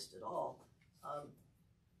exists at all.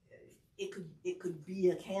 It could be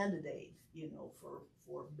a candidate,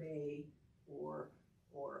 for May or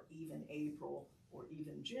even April or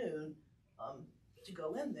even June, to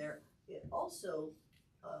go in there. It also,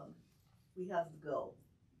 we have the Go.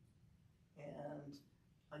 And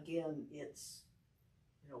again, it's,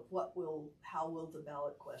 how will the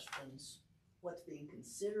ballot questions, what's being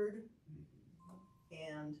considered,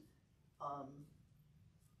 and,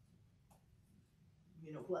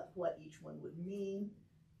 what each one would mean.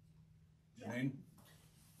 Janine?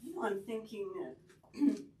 I'm thinking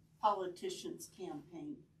that politicians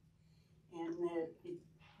campaign, and that it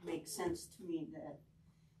makes sense to me that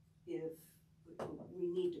if we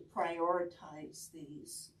need to prioritize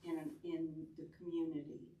these in the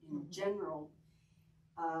community in general,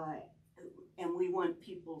 and we want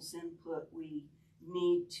people's input, we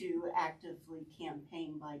need to actively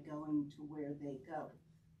campaign by going to where they go,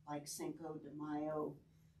 like Cinco de Mayo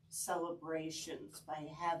celebrations, by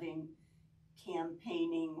having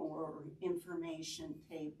campaigning or information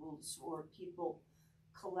tables, or people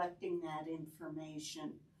collecting that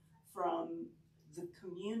information from the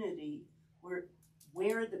community,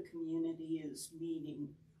 where the community is meeting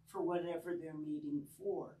for whatever they're meeting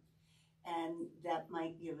for. And that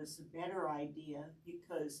might give us a better idea,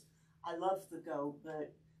 because I love the Go,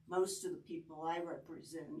 but most of the people I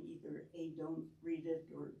represent either don't read it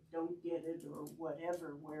or don't get it or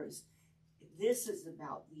whatever, whereas this is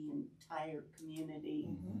about the entire community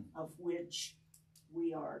of which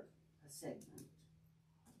we are a segment.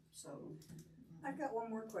 So I've got one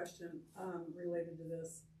more question related to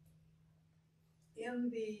this. In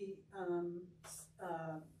the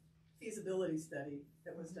feasibility study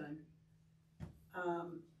that was done,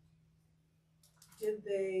 did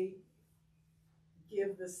they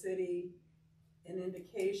give the city an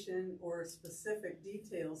indication or specific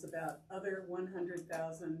details about other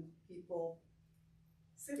 100,000 people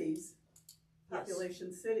cities,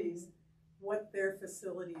 population cities, what their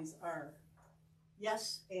facilities are?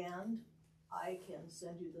 Yes, and I can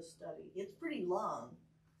send you the study. It's pretty long.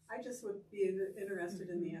 I just would be interested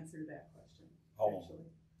in the answer to that question. How long? Actually.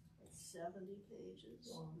 It's 70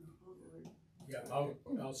 pages. Yeah,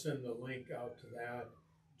 I'll send the link out to that,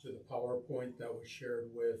 to the PowerPoint that was shared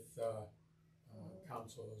with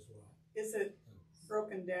council as well. Is it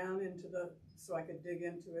broken down into so I could dig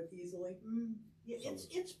into it easily? Yeah,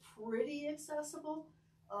 it's pretty accessible.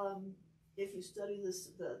 If you study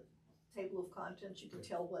the table of contents, you can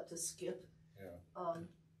tell what to skip.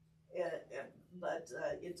 Yeah. But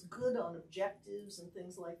it's good on objectives and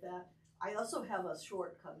things like that. I also have a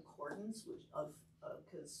short concordance,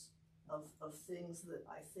 because of things that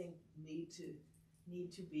I think need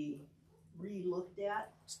to be re-looked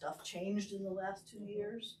at. Stuff changed in the last 2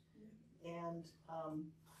 years, and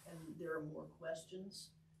there are more questions.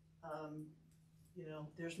 You know,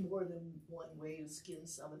 there's more than one way to skin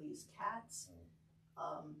some of these cats.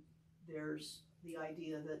 There's the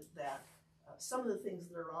idea that some of the things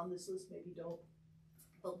that are on this list maybe don't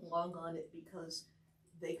belong on it because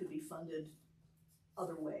they could be funded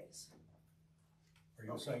other ways. Are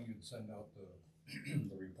you saying you'd send out the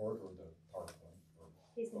the report or the PowerPoint? Or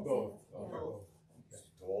He's gonna Both. say that, yeah. Both.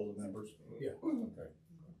 to all the members? Yeah. Okay.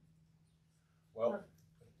 Well,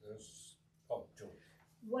 this, oh, Julie.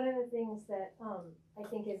 One of the things that I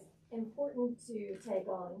think is important to tag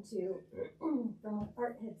on to from what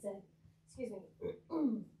Art had said, excuse me,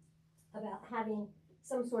 about having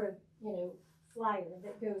some sort of, you know, flyer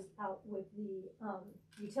that goes out with the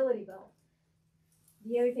utility bill.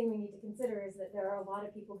 The other thing we need to consider is that there are a lot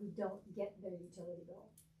of people who don't get their utility bill,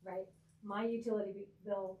 right? My utility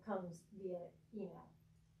bill comes via email,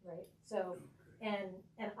 right? So, and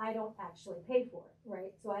I don't actually pay for it,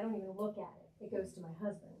 right? So I don't even look at it. It goes to my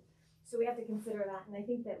husband. So we have to consider that. And I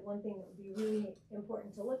think that one thing that would be really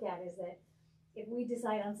important to look at is that if we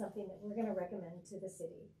decide on something that we're gonna recommend to the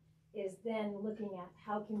city, is then looking at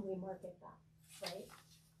how can we market that, right?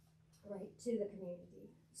 Right, to the community,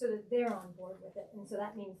 so that they're on board with it. And so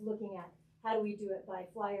that means looking at how do we do it by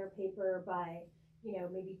flyer, paper, by, you know,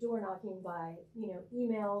 maybe door knocking, by, you know,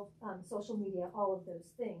 email, social media, all of those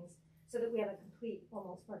things, so that we have a complete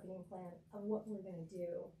almost marketing plan of what we're gonna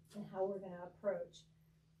do and how we're gonna approach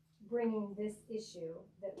bringing this issue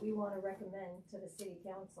that we wanna recommend to the city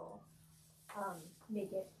council,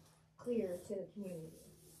 make it clear to the community.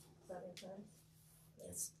 Does that make sense?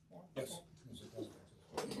 Yes. Yeah. Yes. Okay. Yes, it does.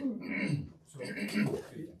 So,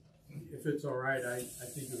 if it's all right, I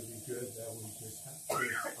think it would be good that we just have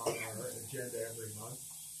this on our agenda every month.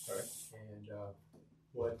 Okay. And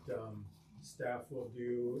what staff will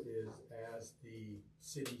do is, as the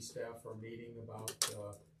city staff are meeting about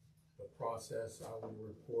the process, I will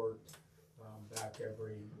report back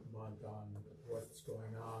every month on what's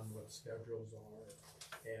going on, what schedules are,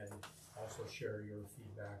 and also share your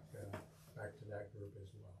feedback back to that group as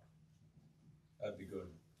well. That'd be good.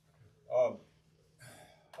 How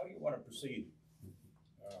do you want to proceed?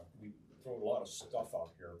 We throw a lot of stuff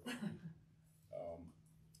out here. And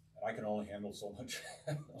I can only handle so much,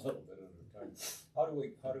 a little bit at a time. How do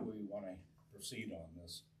we want to proceed on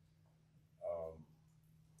this?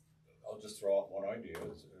 I'll just throw out one idea.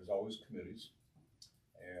 There's always committees.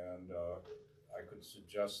 And I could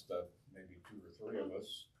suggest that maybe 2 or 3 of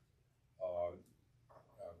us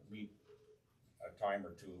meet a time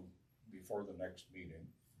or two before the next meeting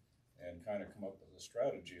and kind of come up with a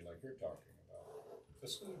strategy like you're talking about.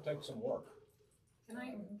 This is going to take some work. Can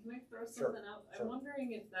I throw Sure, something out? sure. I'm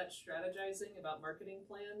wondering if that strategizing about marketing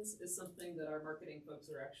plans is something that our marketing folks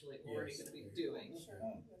are actually already Yes. going to be doing.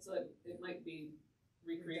 So it might be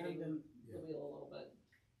recreating the wheel a little bit.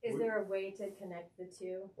 Is there a way to connect the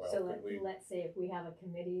two? Well, So could we- let's say if we have a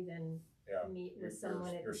committee, then Yeah. meet Your- with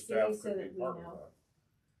someone at your the staff city so could be that we part of know. that.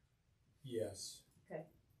 Yes.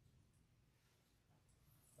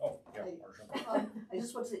 Oh, yeah, Hey, Marcia. I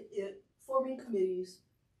just want to say, forming committees,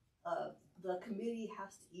 the committee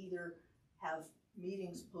has to either have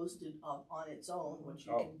meetings posted on its own, which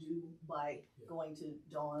you Oh. can do by Yeah. going to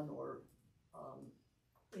Dawn or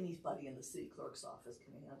anybody in the city clerk's office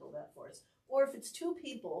can handle that for us. Or if it's 2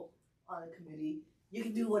 people on a committee, you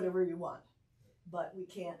can do whatever you want. But we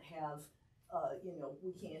can't have,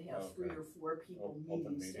 we can't have 3 or 4 people Open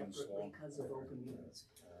meeting meetings, separately so- because of open meetings.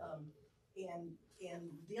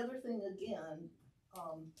 And the other thing again,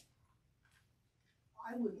 I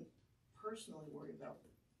wouldn't personally worry about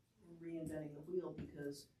reinventing the wheel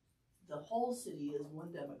because the whole city is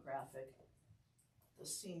one demographic. The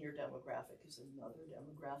senior demographic is another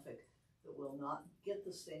demographic that will not get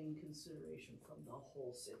the same consideration from the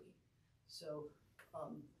whole city. So,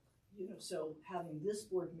 so having this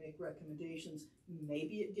board make recommendations,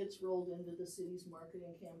 maybe it gets rolled into the city's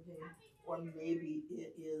marketing campaign, or maybe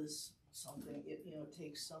it is something, it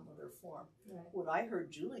takes some other form. Right. What I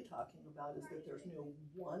heard Julie talking about is that there's no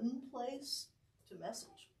one place to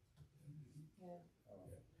message.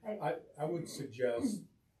 I would suggest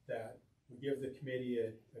that we give the committee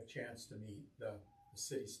a chance to meet, the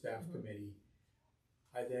city staff committee.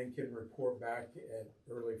 I then can report back at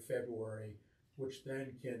early February, which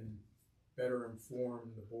then can better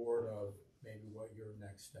inform the board of maybe what your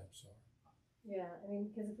next steps are. Yeah, I mean,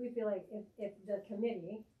 because if we feel like if the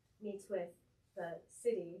committee meets with the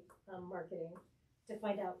city marketing to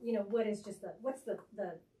find out, what is just what's the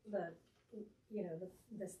you know,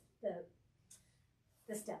 the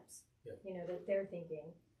steps, Yeah. you know, that they're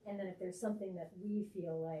thinking. And then if there's something that we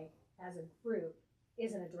feel like as a group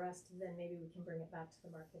isn't addressed, then maybe we can bring it back to the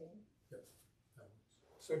marketing.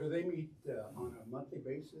 So do they meet on a monthly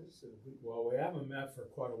basis? Well, we haven't met for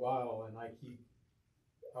quite a while, and I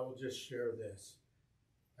will just share this.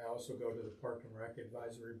 I also go to the Park and Rec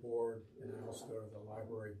Advisory Board, and I also go to the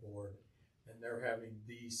Library Board, and they're having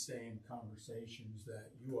these same conversations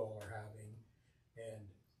that you all are having, and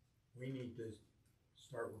we need to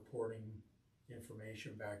start reporting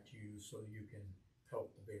information back to you so you can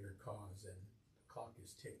help the bigger cause, and the clock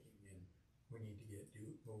is ticking, and we need to get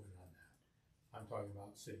moving on that. I'm talking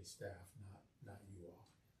about city staff, not you all.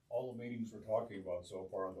 All the meetings we're talking about so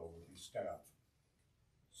far though with these staff.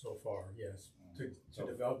 So far, yes, to So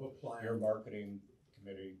develop a plan. Your marketing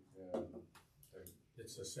committee,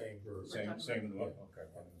 It's the same group. same, Yeah. okay,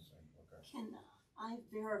 okay. Can I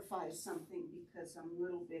verify something because I'm a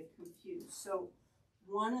little bit confused? So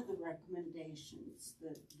one of the recommendations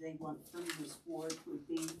that they want from this board would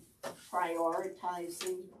be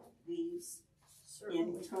prioritizing these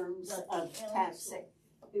in terms of taxing.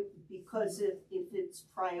 Because if it's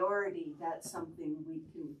priority, that's something we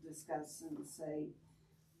can discuss and say,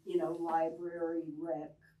 you know, library,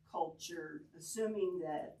 rec, culture, assuming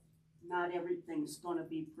that not everything's gonna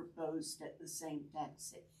be proposed at the same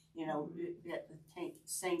tax, you know, at the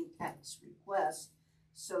same tax request.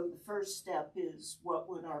 So the first step is, what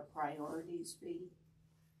would our priorities be?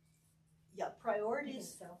 Yeah,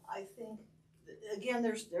 priorities, I think, again,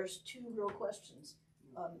 there's two real questions.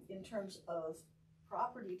 In terms of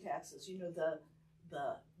property taxes, you know,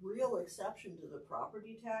 the real exception to the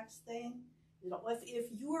property tax thing, you know,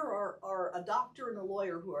 if you are a doctor and a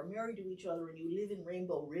lawyer who are married to each other and you live in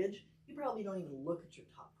Rainbow Ridge, you probably don't even look at your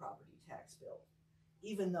top property tax bill,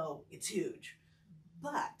 even though it's huge.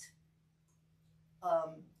 But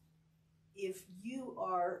if you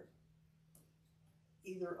are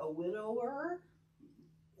either a widower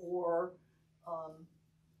or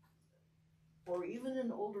even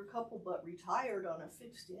an older couple but retired on a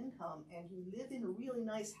fixed income and you live in a really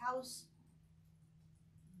nice house,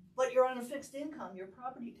 but you're on a fixed income, your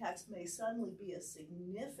property tax may suddenly be a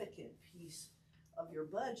significant piece of your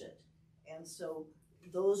budget. And so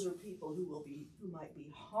those are people who might be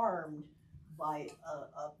harmed by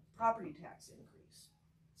a property tax increase.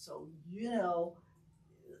 So, you know,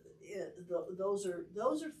 those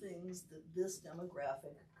are things that this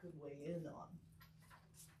demographic could weigh in on.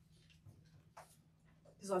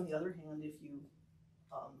 Because on the other hand, if you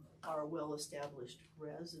are a well-established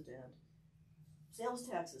resident, sales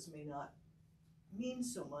taxes may not mean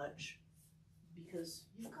so much because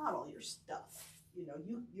you've got all your stuff. You know,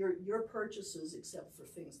 your purchases, except for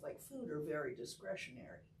things like food, are very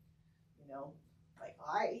discretionary. You know, like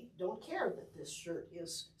I don't care that this shirt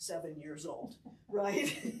is 7 years old,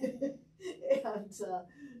 right? And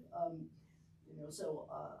you know, so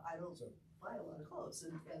I don't buy a lot of clothes,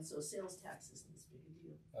 and so sales tax isn't as big a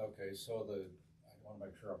deal. Okay, so I want to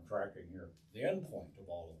make sure I'm tracking here. The end point of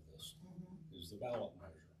all of this is the ballot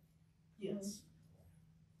measure. Yes.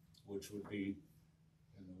 Which would be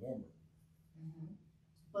in November.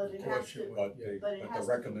 But it has to, But the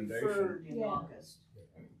recommendation. referred in August.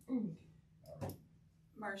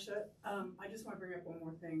 Marcia, I just want to bring up one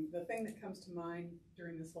more thing. The thing that comes to mind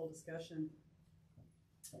during this whole discussion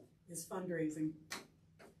is fundraising.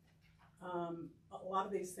 A lot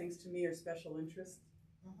of these things to me are special interest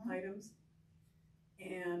items.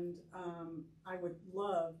 And I would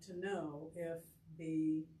love to know if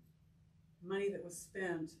the money that was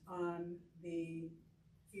spent on the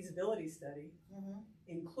feasibility study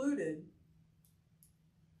included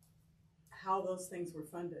how those things were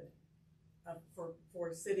funded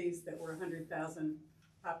for cities that were 100,000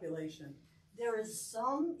 population. There is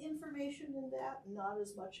some information in that, not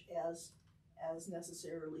as much as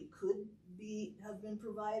necessarily could have been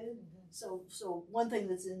provided. So one thing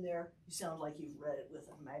that's in there, you sound like you've read it with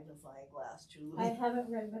a magnifying glass, Julie. I haven't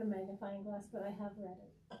read it with a magnifying glass, but I have read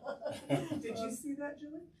it. Did you see that,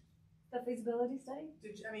 Julie? The feasibility study?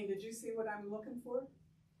 Did you see what I'm looking for?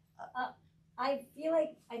 I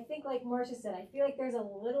think like Marcia said, I feel like there's a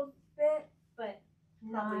little bit, but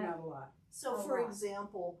Probably not a lot. So for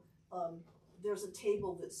example, there's a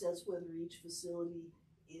table that says whether each facility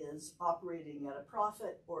is operating at a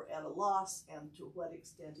profit or at a loss, and to what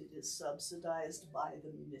extent it is subsidized by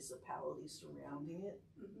the municipality surrounding it.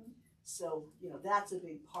 So, you know, that's a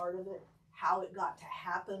big part of it. How it got to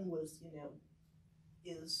happen was, you know,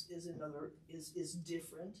 is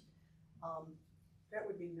different. That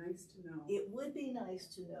would be nice to know. It would be nice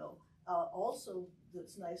to know. Also,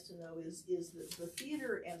 that's nice to know is that the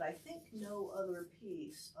theater, and I think no other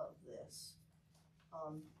piece of this,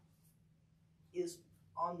 is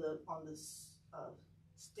on the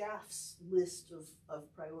staff's list of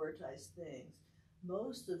prioritized things.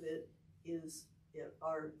 Most of it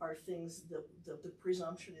are things that the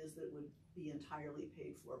presumption is that would be entirely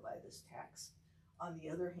paid for by this tax. On the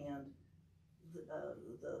other hand,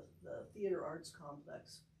 the theater arts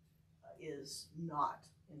complex is not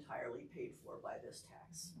entirely paid for by this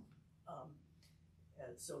tax.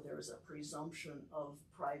 And so there is a presumption of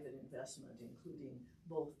private investment, including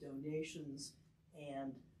both donations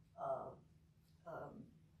and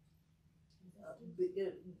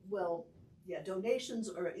donations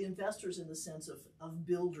or investors in the sense of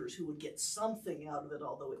builders who would get something out of it,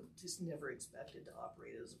 although it just never expected to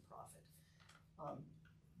operate as a profit.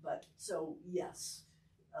 But so yes,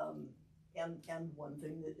 and one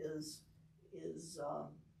thing that is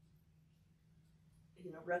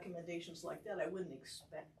recommendations like that, I wouldn't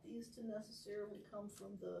expect these to necessarily come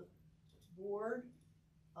from the board.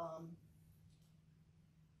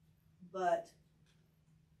 But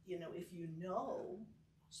if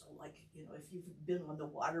so like, if you've been on the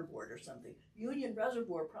water board or something, Union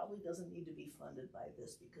Reservoir probably doesn't need to be funded by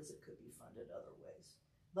this because it could be funded other ways,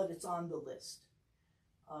 but it's on the list.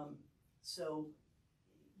 So,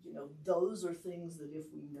 those are things that if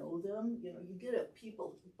we know them, you get a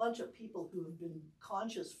bunch of people who have been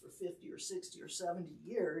conscious for 50 or 60 or 70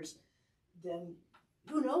 years, then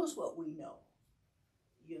who knows what we know,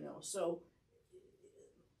 so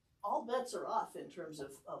all bets are off in terms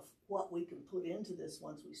of what we can put into this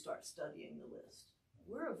once we start studying the list.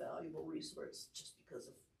 We're a valuable resource just because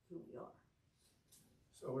of who we are.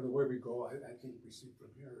 So the way we go, I think we see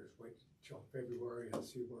from here is wait till February and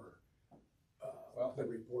see where the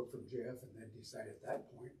report from Jeff, and then decide at that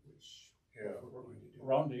point what we're going to do.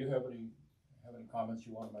 Ron, do you have any comments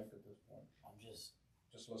you want to make at this point? I'm just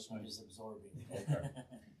listening. I'm just absorbing. Okay.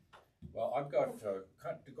 Well, I've got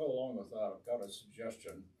to go along with that. I've got a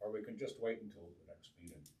suggestion, or we can just wait until the next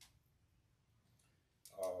meeting.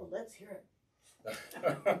 Well, let's hear it.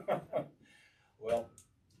 Well,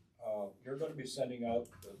 you're going to be sending out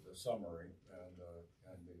the summary and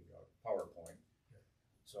the PowerPoint.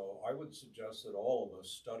 So I would suggest that all of us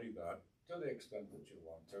study that to the extent that you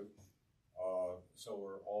want to. So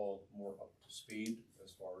we're all more up to speed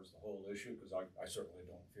as far as the whole issue, because I certainly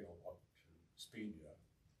don't feel up to speed yet.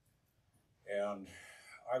 And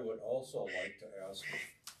I would also like to ask,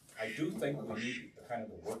 I do think we need a kind of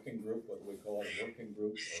a working group, whether we call it a working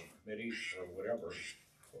group or committee or whatever,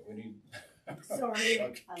 but we need. Sorry.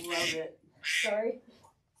 Okay. I love it. Sorry.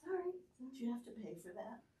 Don't you have to pay for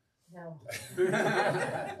that? No.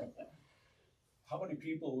 How many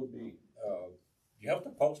people would be, do you have to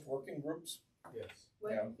post working groups? Yes.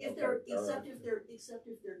 Well, Yeah, if okay, they're, all right. except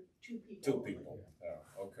if they're two people. Two people,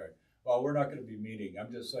 yeah, okay. Well, we're not gonna be meeting,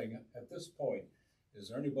 I'm just saying, at this point, is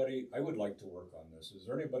there anybody, I would like to work on this, is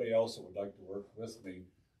there anybody else that would like to work with me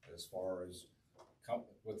as far as come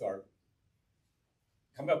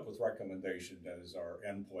up with recommendation as our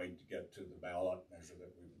endpoint to get to the ballot measure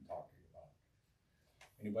that we've been talking about?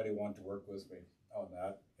 Anybody want to work with me on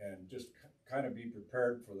that? And just kind of be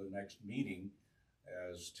prepared for the next meeting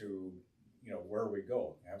as to, where we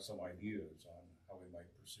go, have some ideas on how we might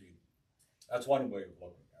proceed. That's one way of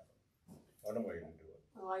looking at it, one way to do it.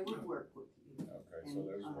 Well, I would work with you. Okay, so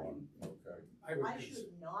there's one, okay. I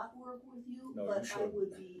should not work with you, No, you but I shouldn't.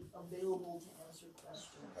 would be available to answer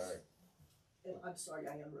questions. Okay, And I'm sorry,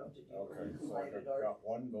 I interrupted you. okay, You so I've lighted our- got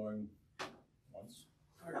one going once.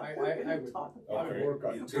 I We're gonna would talk Okay. work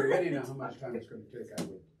on it, depending on how much time it's going to take. I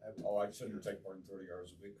would. Oh, I shouldn't take more than 30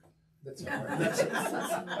 hours a week. That's all right.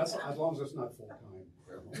 That's as long as it's not full time.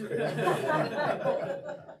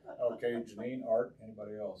 Okay, Janine, Art,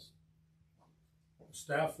 anybody else?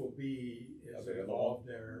 Staff will be as Okay, involved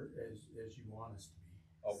there as you want us to be.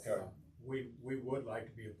 Okay. We would like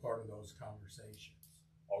to be a part of those conversations.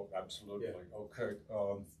 Oh, absolutely, okay.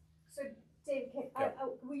 So, Dave,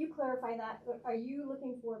 will you clarify that? Are you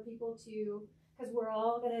looking for people to, because we're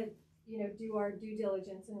all gonna, do our due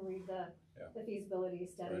diligence and read the feasibility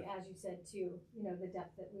study, Right. as you said, to, the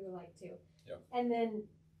depth that we would like to. Yeah. And then,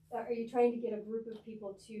 are you trying to get a group of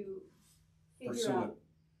people to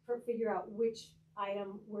figure out which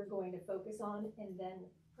item we're going to focus on and then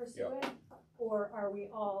pursue it? Or are we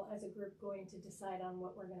all, as a group, going to decide on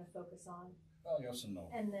what we're gonna focus on? Well, yes and no.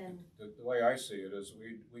 And then, The way I see it is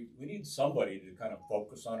we need somebody to kind of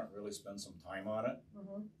focus on it, really spend some time on it.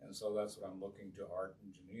 And so that's what I'm looking to Art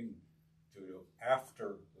and Janine to do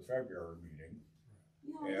after the February meeting.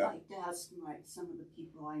 I'd like to ask some of the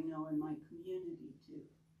people I know in my community too.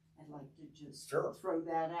 I'd like to just Sure. throw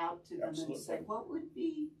that out to them and say,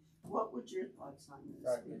 Absolutely. what would your thoughts on this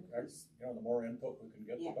Right, be? you know, the more input we can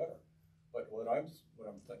get, the Yeah. better. But what I'm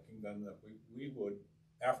thinking then, that we would,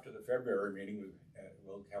 after the February meeting,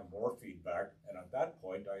 we'll have more feedback, and at that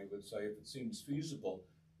point, I would say, if it seems feasible,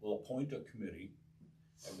 we'll appoint a committee,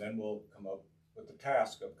 and then we'll come up with the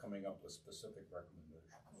task of coming up with specific recommendations.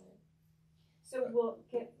 So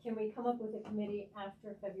can we come up with a committee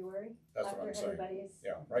after February? That's what After I'm saying. everybody's,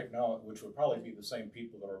 Yeah, right now, which would probably be the same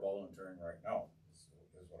people that are volunteering right now,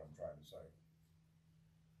 is what I'm trying to say.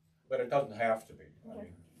 But it doesn't have to be. I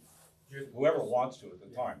Okay. mean, whoever wants to at the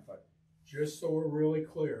time, but Just so we're really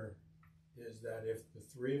clear, is that if the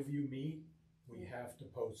three of you meet, we have to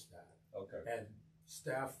post that. okay. And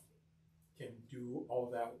staff can do all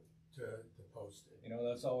that to post it. You know,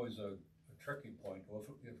 that's always a tricky point. Well,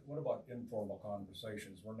 what about informal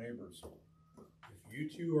conversations? We're neighbors. If you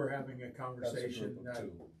two are having a That's a conversation, group of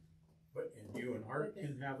two. and you and Art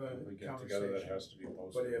can have a If we get together, that conversation. has to be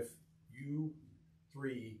posted. But if you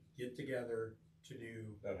three get together to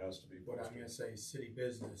do That has to be what I'm gonna posted. say, city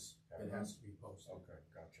business, it has to be posted. Okay,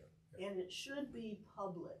 gotcha. And it should be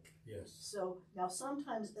public. Yes. So now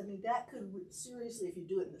sometimes, I mean, that could, seriously, if you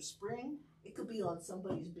do it in the spring, it could be on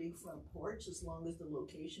somebody's big front porch, as long as the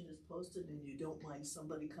location is posted and you don't mind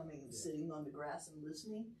somebody coming and Yeah. sitting on the grass and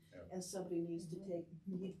listening. Yeah. And somebody needs to take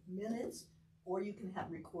minutes, or you can have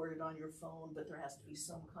recorded on your phone, but there has to be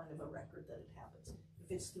some kind of a record that it happens, if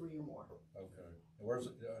it's three or more. Okay. And where's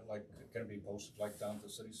it, like, can it be posted like down to the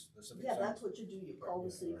city Yeah, center? that's what you do, you call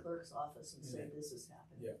the city Yeah. clerk's office and say, Yeah. this is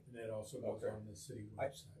happening. Yeah, and it also goes Okay. on the city I-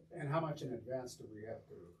 website. And how much in advance do we have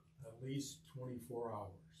to? At least 24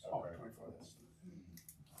 hours. Oh, Okay. 24, that's.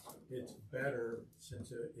 It's better,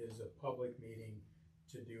 since it is a public meeting,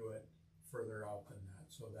 to do it further out than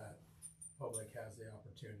that, so that public has the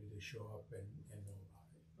opportunity to show up and know about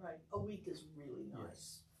it. Right, a week is really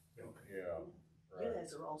nice. Yeah, You right.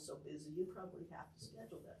 guys are all so busy, you probably have to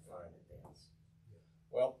schedule that far in advance.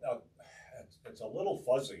 Well, it's a little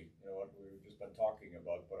fuzzy, you know, what we've just been talking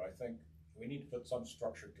about, but I think we need to put some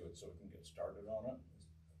structure to it so we can get started on it.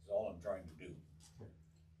 That's all I'm trying to do.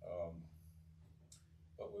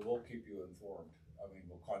 But we will keep you informed. I mean,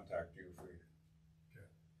 we'll contact you if we. Okay.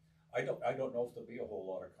 I don't know if there'll be a whole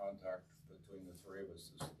lot of contact between the three of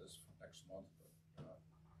us this next month, but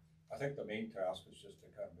I think the main task is just to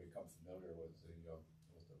kind of become familiar with the report.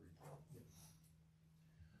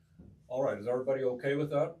 All right, is everybody okay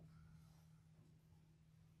with that?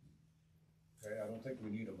 Okay, I don't think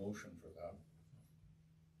we need a motion for that.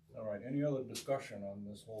 All right, any other discussion on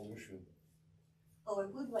this whole issue? Oh, I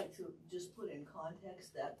would like to just put in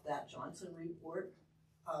context that Johnson report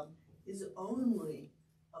is only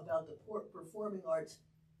about the performing arts,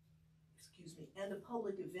 and a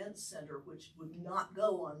public events center, which would not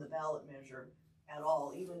go on the ballot measure at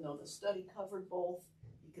all, even though the study covered both,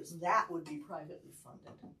 because that would be privately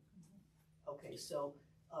funded. Okay, so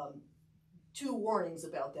 2 warnings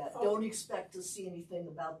about that. Oh. Don't expect to see anything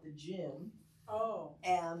about the gym, Oh,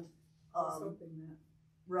 and I was hoping that.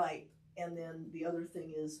 right. And then the other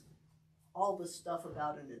thing is, all the stuff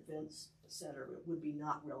about an events center would be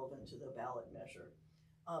not relevant to the ballot measure.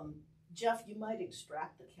 Jeff, you might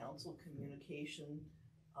extract the council communication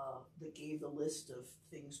that gave the list of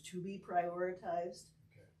things to be prioritized.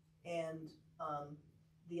 Okay. And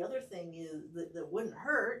the other thing is that wouldn't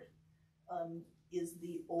hurt is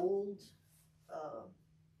the old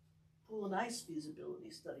pool and ice feasibility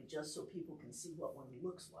study, just so people can see what one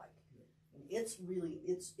looks like. And it's really,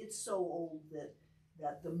 it's so old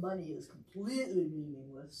that the money is completely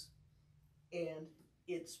meaningless, and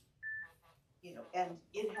it's, you know, and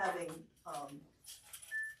it having,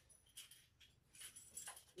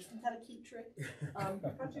 isn't that a cute trick?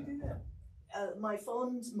 How'd you do that? My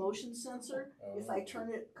phone's motion sensor, if I turn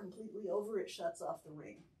it completely over, it shuts off the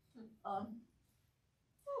ring.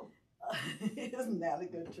 Isn't that a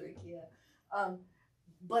good trick? Yeah.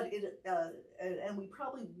 But it, and we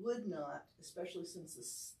probably would not, especially since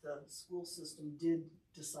the school system did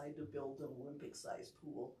decide to build an Olympic-sized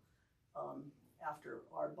pool after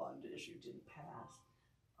our bond issue didn't pass.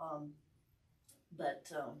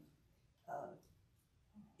 But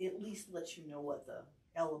at least lets you know what the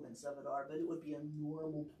elements of it are. But it would be a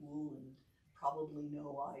normal pool and probably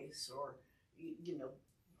no ice, or, you know,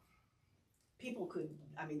 people could,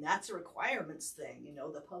 I mean, that's a requirements thing, you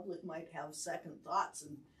know, the public might have second thoughts,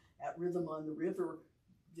 and at Rhythm on the River,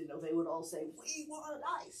 you know, they would all say, we want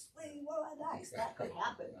ice, we want ice, that could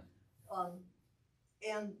happen.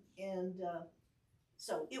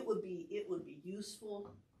 So it would be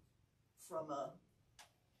useful from a,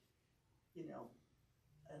 you know,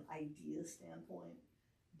 an idea standpoint,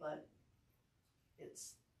 but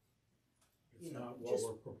it's, It's you know, not what just-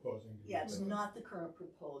 we're proposing to do. yeah, it's not the current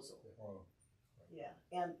proposal. Well, Yeah,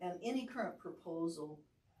 and any current proposal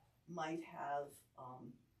might have,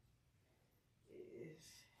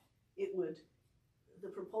 the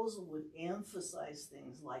proposal would emphasize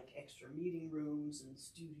things like extra meeting rooms and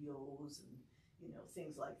studios and, you know,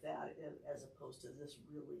 things like that, as opposed to this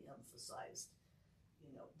really emphasized,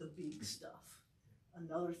 you know, the big stuff.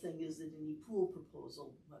 Another thing is that any pool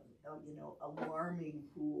proposal, you know, alarming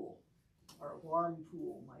pool or alarm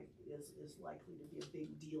pool is likely to be a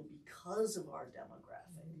big deal because of our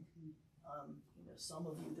demographic. You know, some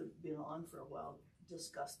of you that have been on for a while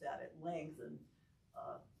discussed that at length, and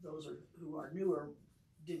those who are newer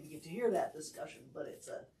didn't get to hear that discussion, but it's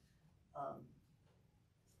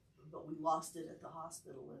but we lost it at the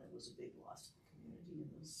hospital, and it was a big loss to the community in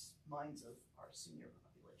the minds of our senior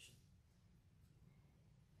population.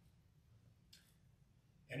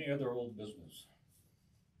 any other old business?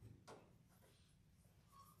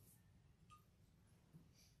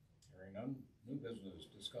 Hearing none, new business,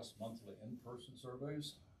 discuss monthly in-person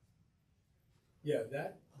surveys. Yeah,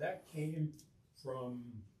 that came from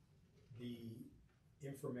the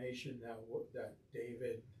information that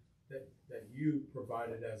David, that you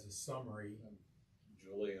provided as a summary.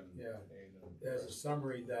 Julie and Yeah. Dana. As a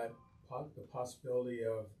summary, that the possibility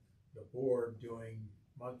of the board doing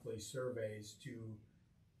monthly surveys to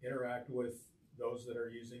interact with those that are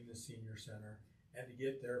using the senior center and to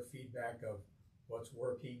get their feedback of what's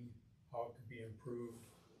working, how it could be improved,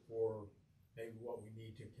 or maybe what we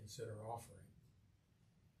need to consider offering.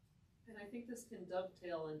 And I think this can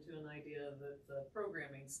dovetail into an idea that the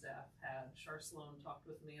programming staff had. Char Sloan talked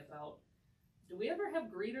with me about, do we ever have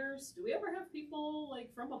greeters? Do we ever have people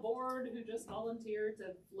like from a board who just volunteer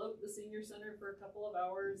to float the senior center for a couple of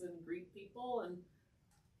hours and greet people? And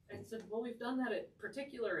I said, well, we've done that at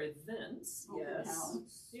particular events, Open yes.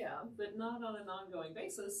 house. Yeah, but not on an ongoing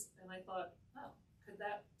basis. And I thought, oh, could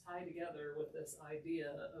that tie together with this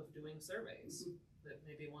idea of doing surveys? That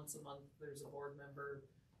maybe once a month there's a board member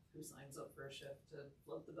who signs up for a shift to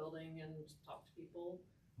float the building and talk to people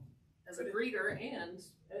as a greeter, and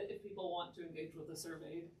if people want to engage with the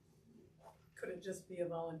survey. Could it just be a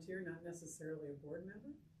volunteer, not necessarily a board member?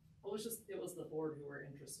 Well, it was the board who were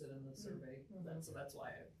interested in the survey, so that's why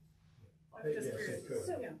I'm just Yes, curious. it could.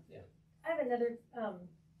 So- Yeah. I have another,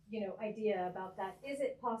 idea about that. Is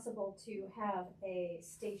it possible to have a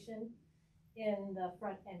station in the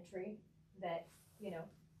front entry that,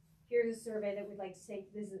 here's a survey that we'd like to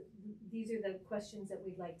take, these are the questions that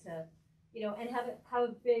we'd like to, and have a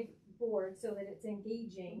big board so that it's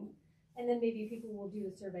engaging, and then maybe people will do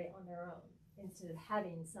the survey on their own instead of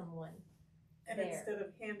having someone And there. instead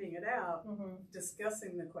of handing it out, Mm-hmm.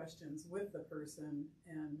 discussing the questions with the person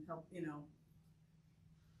and help,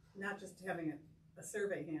 not just having a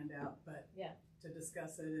survey handout, but Yeah. to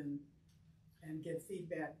discuss it and give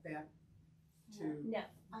feedback back to. No,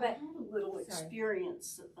 I but had a little sorry.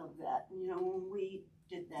 experience of that, when we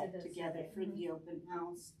did that Did the together survey, for the open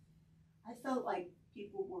house. I felt like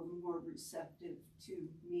people were more receptive to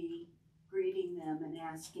me greeting them and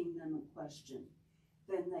asking them a question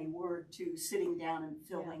than they were to sitting down and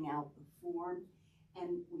filling out the form.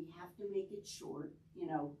 And we have to make it short,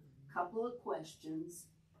 couple of questions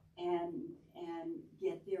and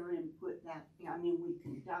get their input that, we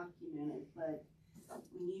can document it, but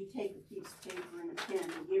when you take a piece of paper and a pen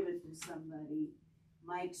and give it to somebody,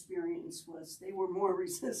 my experience was they were more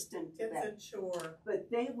resistant to that. It's a chore. But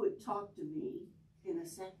they would talk to me in a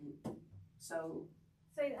second. So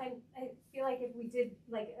I feel like if we did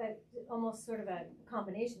like almost sort of a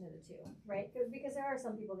combination of the two, right? Because there are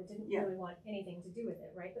some people that didn't Yeah. really want anything to do with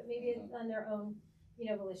it, right? But maybe on their own,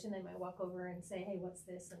 volition, they might walk over and say, hey, what's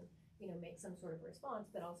this? And, make some sort of response,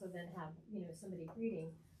 but also then have, somebody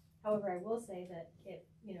greeting. However, I will say that it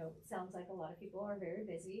sounds like a lot of people are very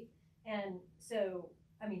busy. And so,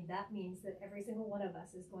 that means that every single one of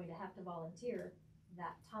us is going to have to volunteer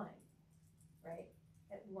that time, right?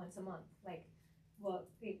 Once a month. Like, well,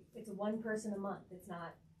 it's one person a month. It's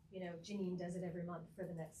not, Janine does it every month for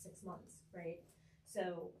the next 6 months, right?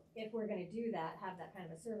 So if we're gonna do that, have that kind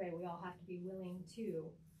of a survey, we all have to be willing to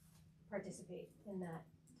participate in that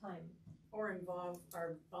time. Or involve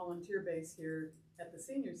our volunteer base here at the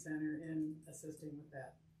senior center in assisting with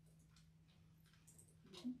that.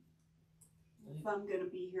 if I'm gonna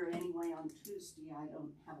be here anyway on Tuesday, I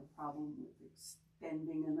don't have a problem with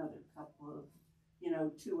extending another couple of,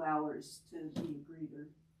 2 hours to be a greeter.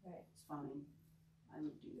 Right. It's fine. I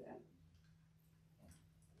would do that.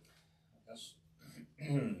 Yes.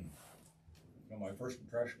 My first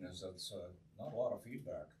impression is that's not a lot of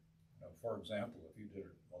feedback. Now, for example, if you did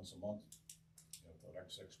it once a month, you know, for the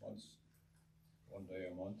next 6 months, 1 day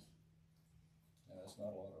a month, yeah, that's not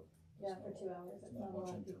a lot of. Yeah, for 2 hours, It's it's not not a much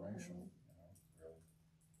lot of people information, coming in. you know, really.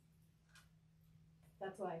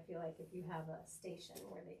 That's why I feel like if you have a station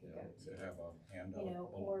where they can Yeah, go you to, could have a handout. you know,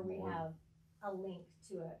 or we bulletin board, have a link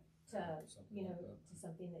to it, to, something you know, like that. to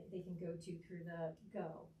something that they can go to through the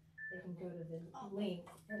Go. They can go to the link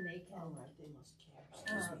and they All can, right, they must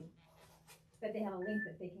care. but they have a link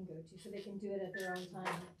that they can go to, so they can do it at their own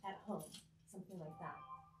time at home, something like that.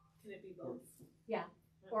 Can it be both?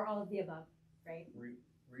 Or all of the above, right?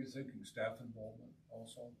 Were you thinking staff involvement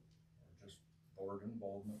also, or just board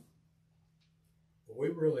involvement? But we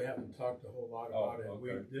really haven't talked a whole lot Oh, about it.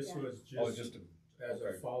 okay. This Yeah. was Oh, just just a, as a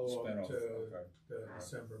okay, follow-up spin-off, to okay. the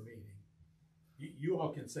December meeting. You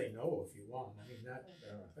all can say no if you want, I mean, that,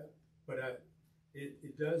 Yeah. but it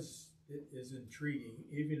is intriguing,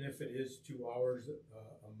 even if it is 2 hours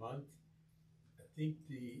a month. I think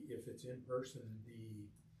if it's in person, the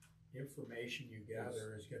information you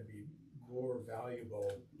gather is gonna be more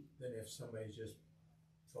valuable than if somebody's just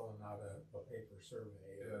filling out a paper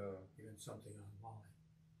survey or even something online.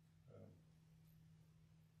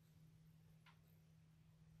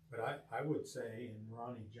 But I would say, and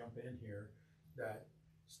Ronnie, jump in here, that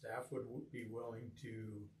staff would be willing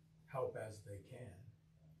to help as they can.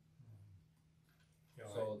 You know,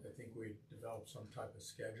 So- I think we develop some type of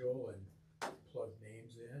schedule and plug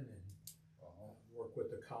names in and work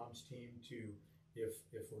with the comms team to,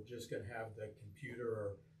 if we're just gonna have the computer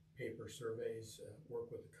or paper surveys,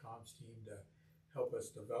 work with the comms team to help us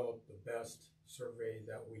develop the best survey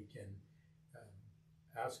that we can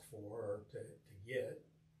ask for or to get.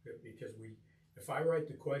 Because if I write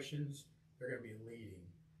the questions, they're gonna be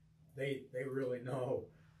leading. They really know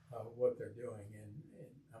what they're doing, and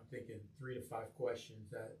I'm thinking 3 to 5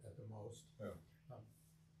 questions at the most. Yeah.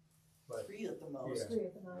 But 3 at the most. Yeah. 3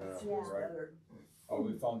 at the most, Yeah. yeah. It's better. Oh,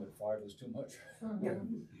 we found that 5 is too much Mhm.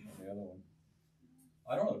 on the other one.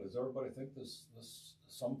 I don't know, does everybody think this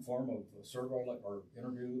some form of survey like, or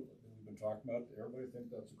interview that we've been talking about, everybody think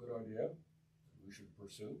that's a good idea? We should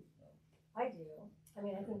pursue? I do. I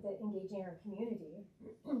mean, I think that engaging our community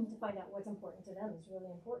to find out what's important to them is really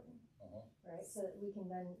important, Uh-huh. right? So that we can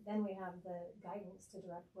then we have the guidance to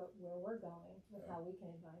direct where we're going with how we can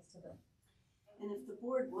advise to them. And if the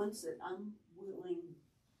board wants it, I'm willing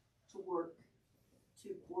to work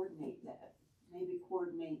to coordinate that. Maybe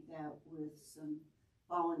coordinate that with some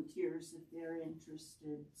volunteers if they're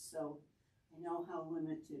interested. So I know how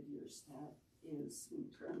limited your staff is in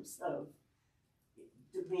terms of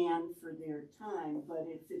demand for their time, but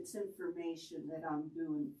if it's information that I'm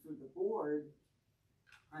doing for the board,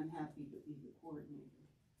 I'm happy to be the coordinator.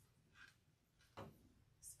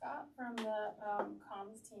 Scott from the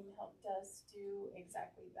comms team helped us do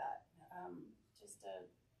exactly that.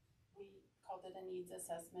 We called it a needs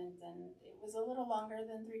assessment, and it was a little longer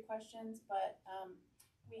than 3 questions, but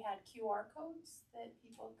we had QR codes that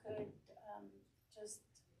people could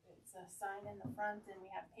it's a sign in the front, and we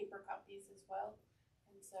had paper copies as well.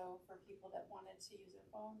 And so for people that wanted to use their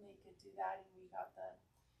phone, they could do that, and we got the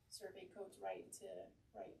survey codes right to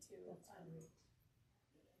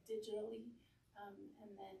digitally.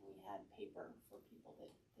 And then we had paper for people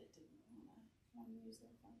that didn't want to use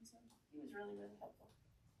their phone. So he was really, really helpful.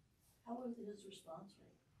 How was his response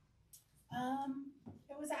rate?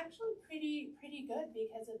 It was actually pretty good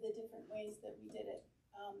because of the different ways that we did it.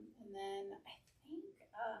 And then I think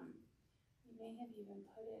we may have even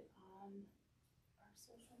put it on our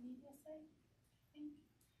social media site, I think.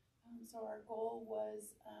 So our goal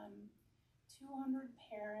was 200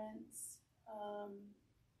 parents,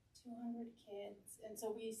 200 kids, and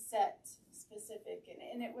so we set specific,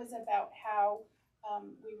 and it was about how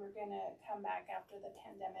we were gonna come back after the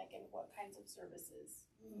pandemic and what kinds of services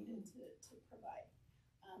we needed to provide.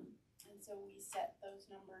 And so we set those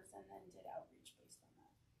numbers and then did outreach based on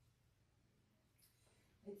that.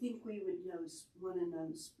 I think we would want to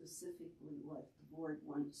know specifically what the board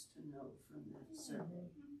wants to know from that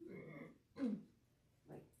survey.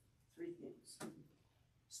 Like 3 things.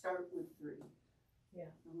 Start with 3.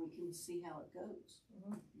 Yeah. And we can see how it goes.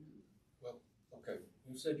 Okay,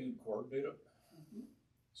 you said you'd coordinate it? Mhm.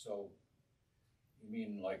 So, you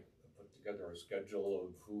mean like put together a schedule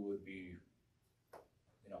of who would be,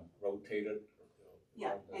 rotated?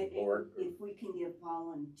 Yeah, on the and board? if we can get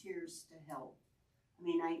volunteers to help. I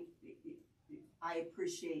mean, I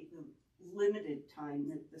appreciate the limited time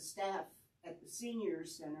that the staff at the senior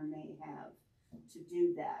center may have to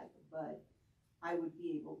do that, but I would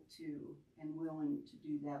be able to and willing to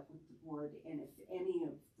do that with the board. And if any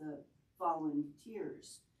of the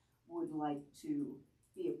volunteers would like to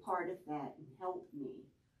be a part of that and help me,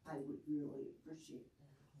 I would really appreciate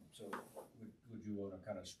that. So would you wanna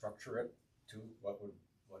kind of structure it to what would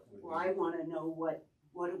Well, I wanna know what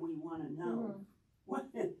do we wanna know? What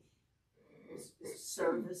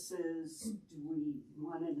services do we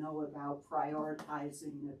wanna know about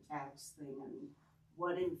prioritizing the tax thing? I mean,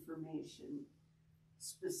 what information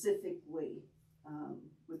specifically,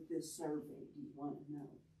 with this survey do you wanna know?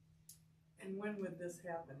 And when would this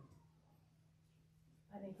happen?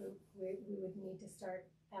 I think we would need to start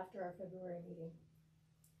after our February meeting.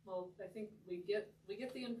 Well, I think we get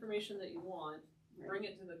the information that you want, bring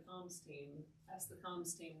it to the comms team, ask the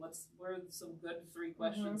comms team what are some good 3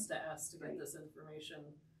 questions to ask to get this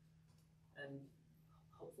information, and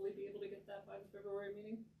hopefully be able to get that by the February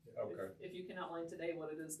meeting. Okay. If you can outline today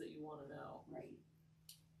what it is that you want to know. Right.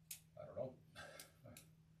 I don't know.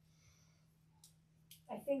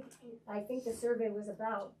 I think the survey was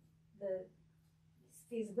about the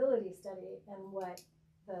feasibility study and what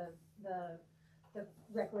the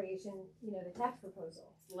recreation, the tax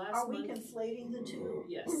proposal. Are we conflating the two?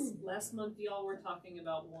 Yes. Last month y'all were talking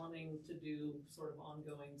about wanting to do sort of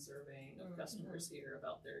ongoing surveying of customers here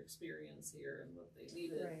about their experience here and what they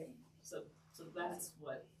needed. Right. So that's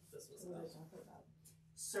what this was What we're about. talking about.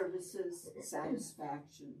 Services,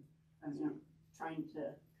 satisfaction, I'm trying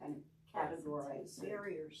to kind of categorize it.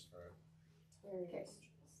 Barriers. Okay.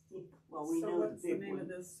 Well, we So know what's the the big name one. of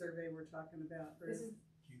this survey we're talking about? This is,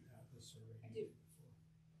 Do you have the survey? I do. before?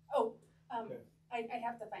 Oh, Okay. I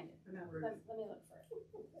have to find it. Not Let Ruth. me look for it.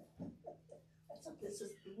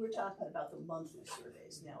 We're talking about the monthly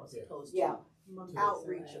surveys now as Yeah. opposed to Yeah. Monthly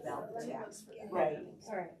outreach survey. about the Let me look tax. for it. Right.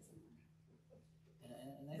 all right.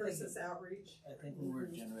 And I Versus think, outreach. I think when we're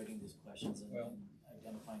generating these questions and Well-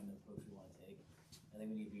 identifying the approach we want to take, I think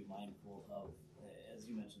we need to be mindful of, as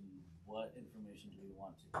you mentioned, what information do we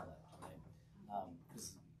want to collect, right?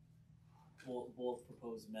 Because both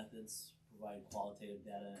proposed methods provide qualitative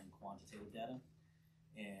data and quantitative data.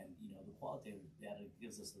 And, the qualitative data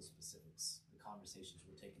gives us those specifics, the conversations,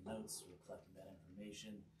 we're taking notes, we're collecting that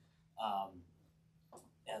information.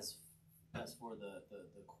 As for the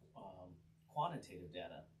quantitative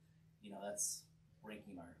data, that's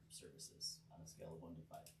ranking our services on a scale of 1 to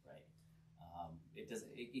 5, right?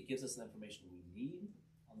 It gives us the information we need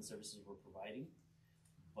on the services we're providing,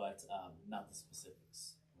 but not the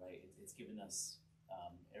specifics, right? It's given us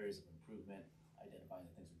areas of improvement, identifying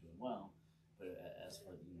the things we're doing well, but as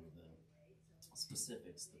for the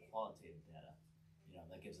specifics, the qualitative data,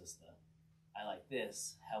 that gives us I like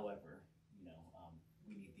this, however,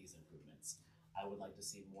 we need these improvements. I would like to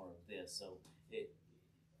see more of this. So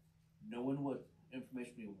knowing what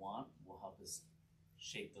information we want will help us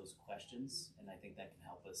shape those questions, and I think that can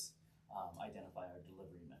help us identify our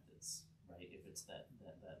delivery methods, right? If it's that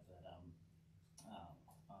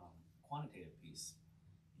quantitative piece,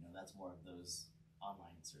 that's more of those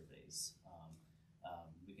online surveys.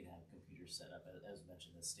 We can have computers set up, as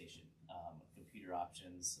mentioned, as station, computer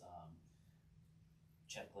options,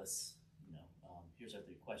 checklists. Here's our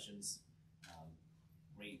 3 questions.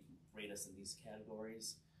 Rate us in these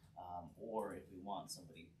categories, or if we want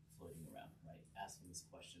somebody floating around, right, asking these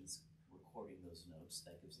questions, recording those notes.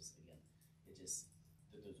 That gives us, again,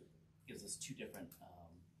 gives us 2 different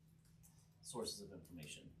sources of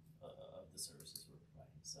information of the services we're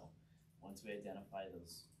providing. So once we identify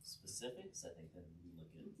those specifics, I think then we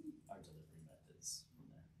look at our delivery methods from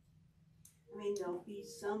there. I mean, there'll be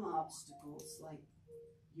some obstacles, like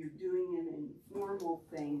you're doing an informal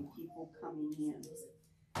thing, people coming in.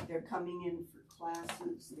 They're coming in for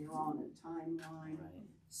classes, they're on a timeline. Right.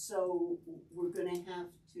 So we're gonna have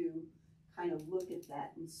to kind of look at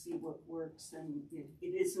that and see what works, and it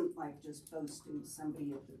isn't like just posting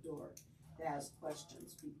somebody at the door to ask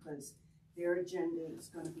questions, because their agenda is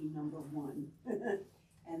gonna be number 1.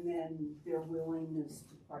 And then their willingness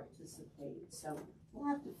to participate. So we'll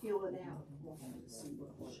have to feel it out, we'll have to see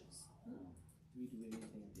what works. Do we do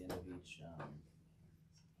anything at the end of each?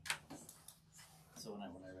 So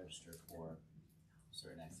when I register for a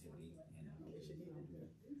certain activity,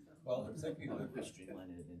 Well, I'm thinking we that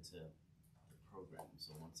streamline it into the program.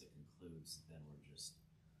 So once it concludes, then we're just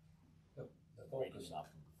the rating focus, it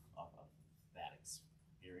off of that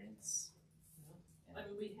experience. And I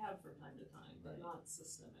mean, we have from time to time, but Right. not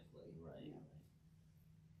systemically. right.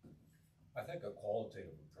 I think a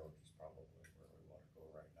qualitative approach is probably where we want to go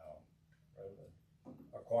right now, rather than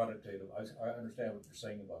a quantitative. I understand what you're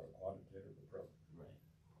saying about a quantitative approach, Right.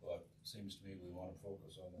 but it seems to me we want to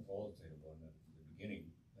focus on the qualitative one at the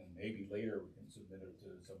beginning, and maybe later we can submit it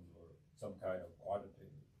to some kind of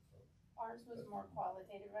quantitative approach. Ours was more more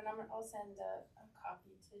qualitative, and I'll send a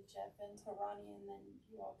copy to Jeff and to Ronnie, and then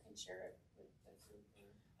you all can share it with the group.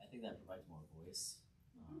 I think that provides more voice,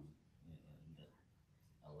 and that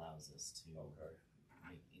allows us to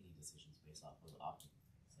make any decisions based off of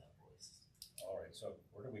that voice. All right, so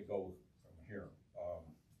where do we go from here?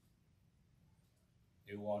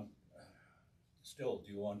 Do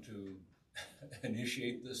you want to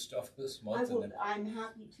initiate this stuff this month? I'm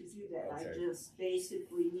happy to do that. I Okay. just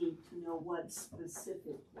basically need to know what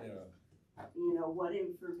specifically, what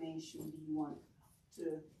information do you want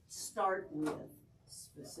to start with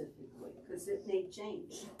specifically? Because it may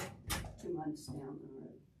change 2 months down the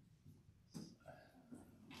road.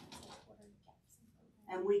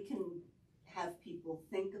 And we can have people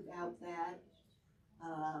think about that,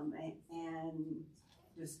 and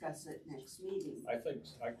discuss it next meeting. I think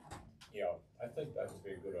that would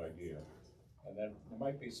be a good idea. And then there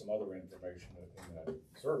might be some other information in that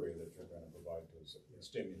survey that you're gonna provide to us that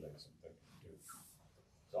stimulate some thinking too.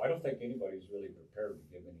 So I don't think anybody's really prepared to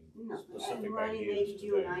give any No, specific and Ronnie, ideas maybe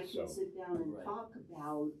you and I today, can so. sit down and Right. talk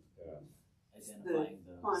about Identifying those and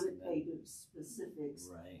then, quantitative specifics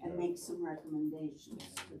right, and make some recommendations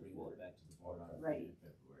and to then the bring board. that back to the board on Right. in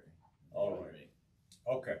February. All right. Great.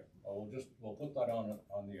 Okay, well, we'll put that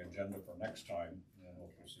on the agenda for next time, and then we'll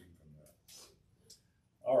proceed from there.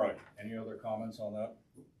 All right, any other comments on that?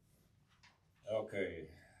 Okay,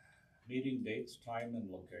 meeting dates, time, and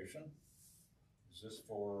location. Is this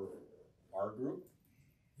for our group?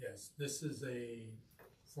 Yes, this is a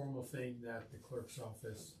formal thing that the clerk's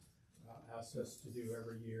office asks us to do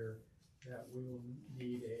every year, that we will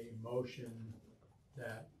need a motion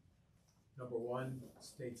that, number one,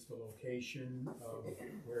 states the location of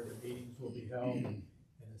where the meetings will be held, and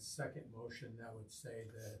a second motion that would say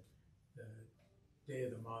the day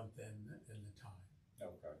of the month and the time.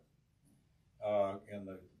 Okay.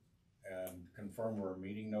 And confirm where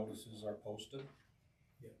meeting notices are posted?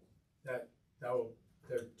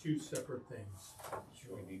 They're two separate things.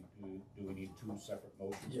 Do we need two separate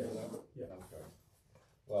motions Yes. for that? Yeah. Okay.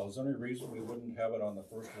 Well, is there any reason we wouldn't have it on the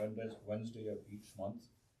first Wednesday of each month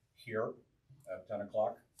here at 10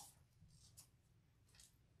 o'clock?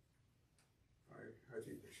 I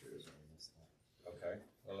think there should. Okay,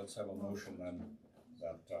 well, let's have a motion then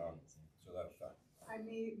that, so that's that. I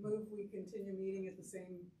move we continue meeting at the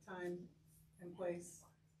same time and place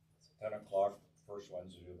 10 o'clock, first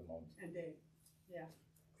Wednesday of the month, and date.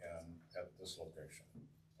 and at this location.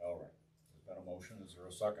 All right, there's been a motion, is there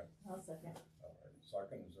a second? I'll second. All right,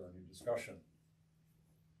 second, is there any discussion?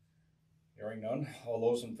 Hearing none, all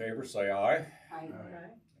those in favor say aye. Okay.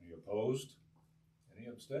 Any opposed? Any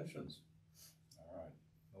abstentions? All right,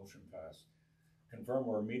 motion passed. Confirm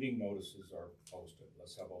where meeting notices are posted.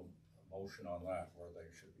 Let's have a motion on that, where they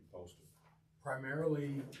should be posted.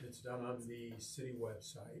 Primarily, it's done on the city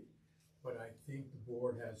website, but I think the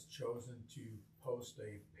board has chosen to post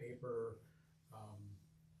a paper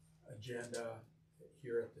agenda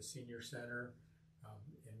here at the senior center,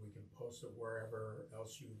 and we can post it wherever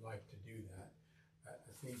else you'd like to do that.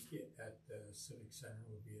 I think at the civic center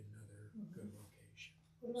would be another good location.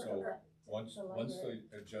 So, once the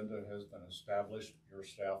agenda has been established, your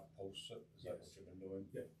staff posts it, is that what Yes. you've been doing?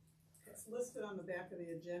 Yeah. It's listed on the back of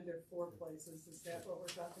the agenda 4 places. Is that what we're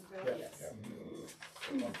talking about? Yeah.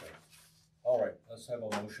 Yeah. Okay. All right, let's have a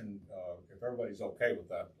motion, if everybody's okay with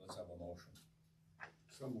that, let's have a motion.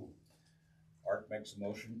 So moved. Art makes a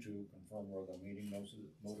motion to confirm where the meeting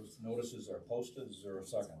notices are posted, is there a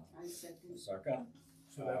second? I second. A second?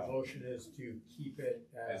 So that motion is to keep it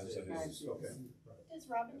as As it it is. is. Okay, right, Does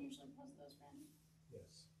Robin usually post those, Randy?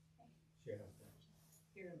 yes. She has that.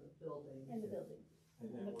 Here in the building. In the building, And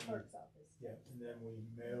in then the we- clerk's office. Yeah, and then we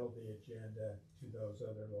mail the agenda to those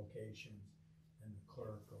other locations, and the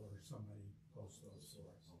clerk or somebody posts those for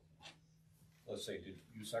us. Let's see, did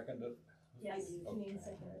you second it? Yes, Okay. Janine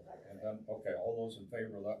seconded that. And then, okay, all those in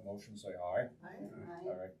favor of that motion say aye. Aye.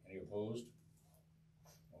 All right, any opposed?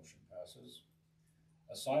 Motion passes.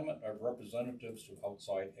 Assignment of representatives to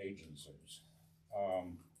outside agencies.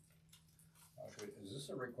 Actually, is this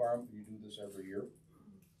a requirement, you do this every year?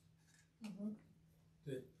 Mhm.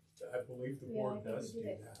 I believe the Yeah, I board think we does do do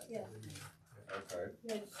that, that yeah. every year. Okay,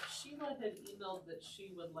 Yeah, Sheila had emailed that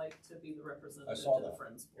she would like to be the representative saw to the that.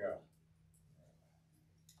 Friends yeah. Board.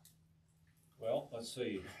 Well, let's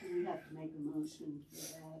see, Do we have to make a motion for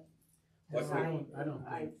that? What No, I don't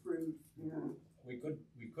I think, approve, we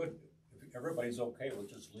could, if everybody's okay with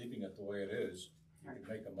just leaving it the way it is, you could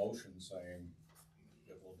make a motion saying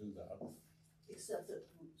that we'll do that. Except that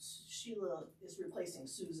Sheila is replacing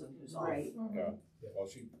Susan, who's off. Right. mhm. Yeah, well,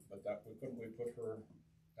 couldn't we put her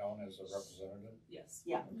down as a representative? Yes.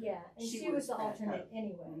 Yeah. Yeah, and She she was the was backup. alternate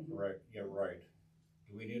anyway. Right, yeah, right.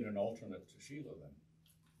 Do we need an alternate to Sheila then?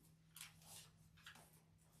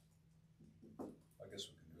 I guess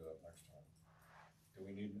we can do that next time. Do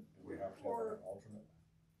we have to have an alternate?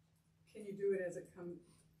 Can you do it as it comes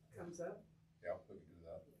up? Yeah, we can do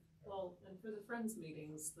that. Well, and for the Friends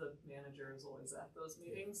meetings, the manager is always at those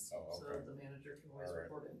meetings, Oh, so okay. the manager can always All right.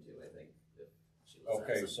 report into, I think, if she was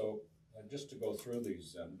Okay, absent. so just to go through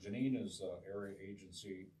these, Janine is area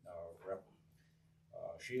agency rep.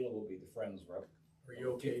 Sheila will be the Friends rep. Are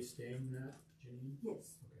you okay staying that, Janine?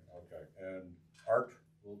 Yes. Okay, and Art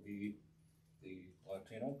will be the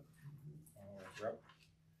Latino rep.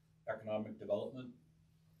 Economic development,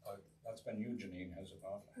 that's been you, Janine, has it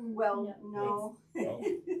not? Well, no. No?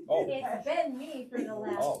 Oh, It's been me for the Oh.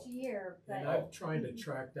 last year, And but I'm trying to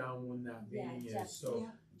track down when that Yeah, meeting Jeff, is, so,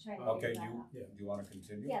 I'm trying to okay, figure that out. do you wanna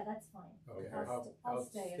continue? Yeah, that's fine. okay, I'll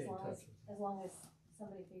stay in as long touch as, with you.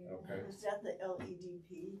 somebody figures it Okay. out. Is that the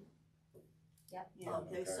LEDP? Yep. Yeah,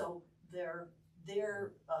 okay, so their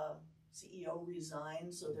CEO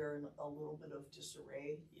resigned, so they're in a little bit of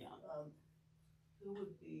disarray. Yeah. Who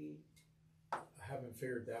would be, I haven't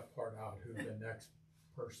figured that part out, who the next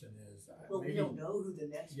person is. well, we Maybe- don't know who the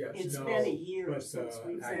next. Yes, It's no, been a year but, since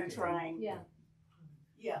we've been acting. trying. Yeah,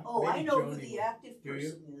 Yeah, oh, I Maybe know who Joni the would. active Do you?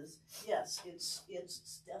 person is. Yes, it's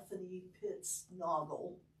Stephanie Pitts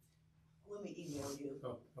Noggle. Let me email you.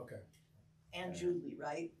 Oh, okay, And Julie,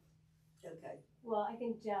 right? Okay. well, I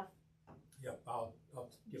think Jeff, yep, I'll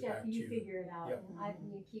get back Jeff, to you you. figure it out, Yep.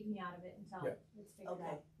 and you keep me out of it until Yep. it's figured Okay.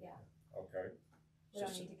 out, yeah. Okay, We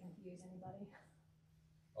don't need to confuse anybody.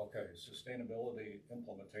 okay, sustainability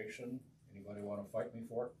implementation, anybody wanna fight me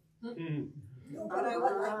for it? No, but I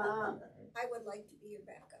would like to be your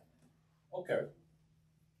backup. Okay,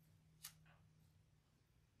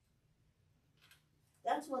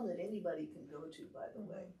 That's one that anybody can go to, by the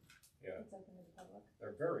way. yeah, It's open to the public.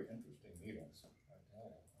 they're very interesting meetings, I tell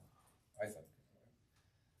you, I think.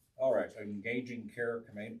 All right, engaging care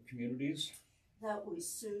communities, That was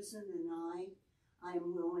Susan and I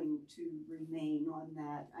am willing to remain on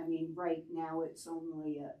that. I mean, right now it's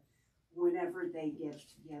only a whenever they get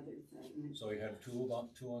together thing. so you had two on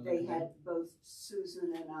the They committee? had both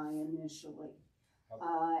Susan and I initially.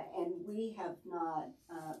 And we have not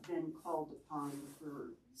been called upon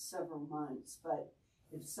for several months, but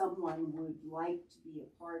if someone would like to be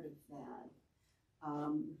a part of that,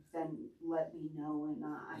 then let me know and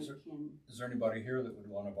I Is there- can. Is there anybody here that would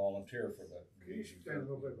wanna volunteer for the Can you engaging explain a care?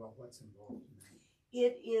 little bit about what's involved in that?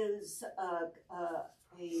 It is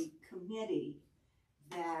a committee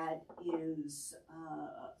that is,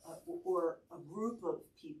 or a group of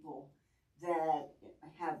people that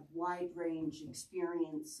have wide range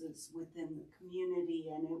experiences within the community,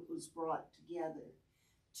 and it was brought together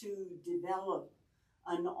to develop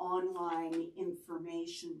an online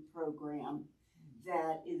information program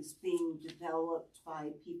that is being developed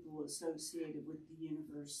by people associated with the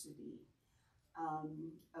University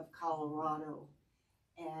of Colorado.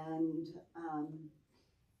 And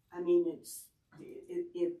I mean,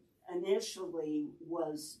 it initially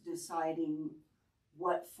was deciding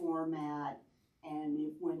what format, and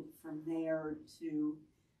it went from there to,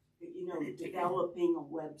 you know, developing a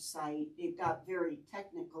website. It got very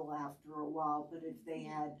technical after a while, but if they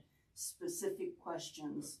had specific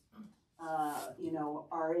questions, you know,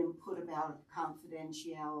 our input about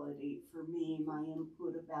confidentiality, for me, my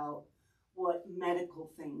input about what medical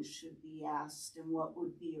things should be asked and what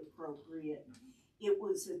would be appropriate. It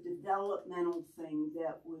was a developmental thing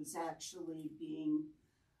that was actually being,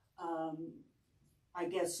 I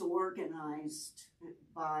guess, organized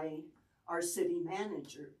by our city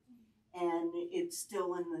manager. And it's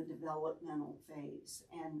still in the developmental phase.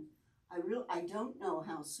 And I don't know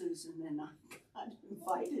how Susan and I got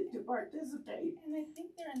invited to participate. And I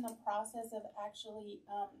think they're in the process of actually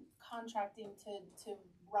contracting to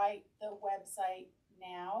write the website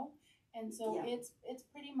now. And so Yeah. it's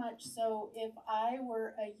pretty much, so if I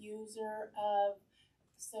were a user of,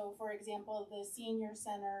 so for example, the senior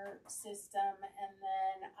center system, and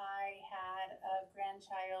then I had a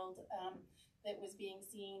grandchild that was being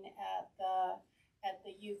seen at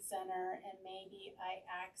the youth center, and maybe I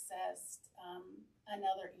accessed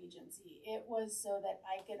another agency. It was so that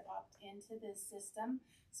I could opt into this system,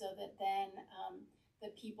 so that then the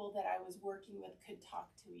people that I was working with could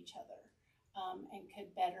talk to each other and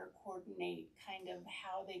could better coordinate kind of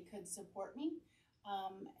how they could support me.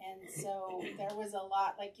 And so there was a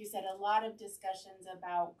lot, like you said, a lot of discussions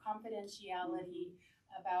about confidentiality,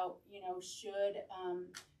 about, you know, should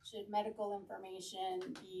medical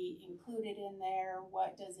information be included in there?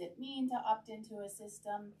 What does it mean to opt into a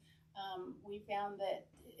system? We found that,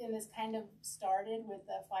 and this kind of started with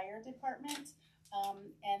the fire department,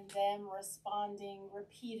 and them responding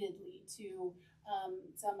repeatedly to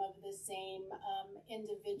some of the same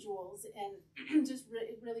individuals, and just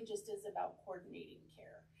it really just is about coordinating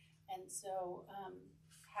care. And so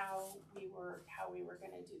how we were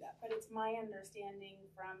going to do that. But it's my understanding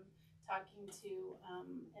from talking to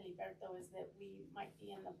Eliberto is that we might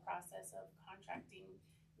be in the process of contracting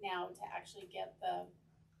now to actually get the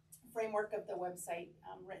framework of the website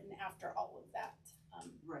written after all of that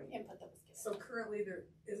Right. input that was given. So currently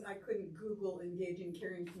I couldn't Google engaging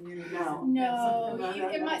caring communities. No. No, No, no,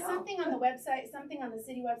 it no, might, no. something on the website, something on the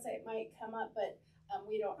city website might come up, but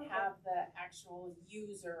we don't have the actual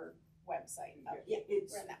user website. Yeah,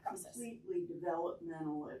 it's We're in that process. completely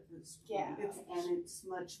developmental at this point. Yeah. And it's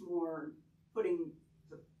much more putting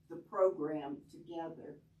the program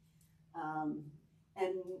together.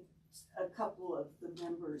 And a couple of the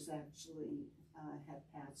members actually have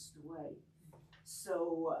passed away.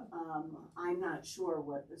 So I'm not sure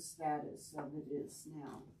what the status of it is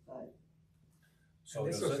now, but So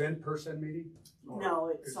This does was it, in-person meeting? Or no,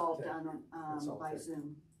 it's is all it- done it's all by there.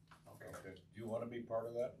 Zoom. okay, do you wanna be part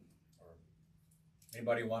of that? Or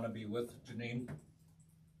anybody wanna be with Janine?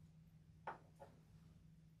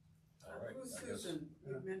 All right, Who's I guess- Susan?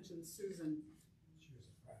 You mentioned Susan. She was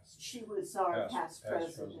a past. She was our Past past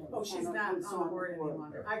president. president. Oh, she's and not was on the board any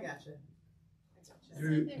longer. Yeah. I gotcha.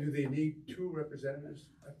 Do they need two representatives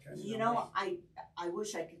attending? You know, I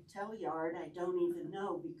wish I could tell you, Art, I don't even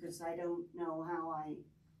know, because I don't know how I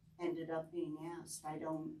ended up being asked. I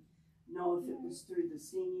don't know if it was through the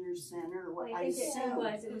senior center or what. I think it assume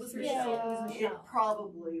was, it It was was Michelle, it was Michelle. it Michelle.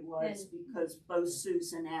 probably was, And- because both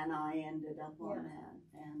Susan and I ended up on Yeah.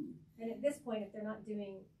 that, and And at this point, if they're not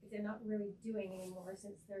really doing anymore,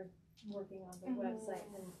 since they're working on the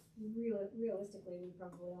website, then realistically, we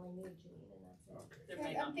probably only need Janine, and that's it. Okay. There Right, may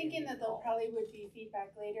I'm not be thinking any that there call. probably would be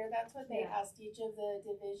feedback later. That's what they Yeah. asked each of the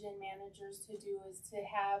division managers to do, is to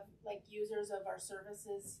have like users of our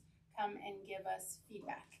services come and give us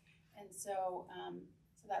feedback. And so,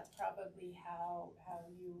 so that's probably how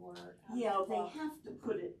you were. yeah, they involved. have to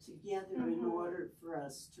put it together in Mhm. order for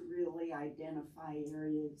us to really identify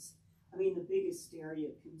areas. I mean, the biggest area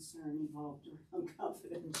of concern involved around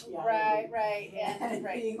confidentiality. Right, and And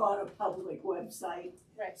right, being on a public website.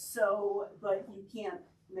 right. So, but you can't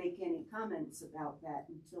make any comments about that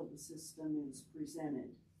until the system is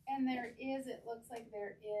presented. And it looks like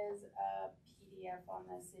there is a PDF on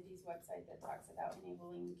the city's website that talks about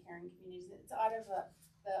enabling caring communities. It's out of the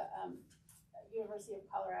University of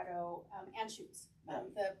Colorado, Anschutz.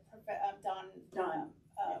 The Don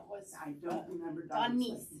was, I don't remember Don Don's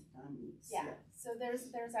Neese. name. Don Neese, yeah. So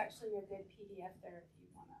there's actually a good PDF there if you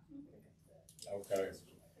wanna look at it. Okay,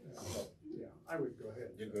 Yeah, I would go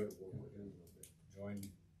ahead. you good, we'll join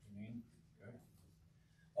Janine, okay?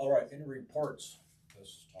 All right, any reports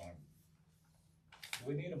this time? Do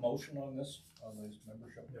we need a motion on this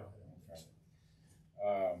membership? No.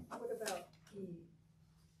 Okay. What about E?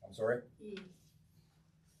 I'm sorry? E,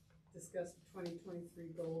 discuss 2023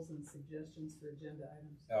 goals and suggestions for agenda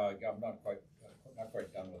items. I'm not quite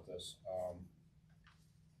done with this.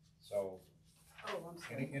 So, Oh, I'm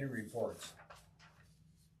sorry. any reports?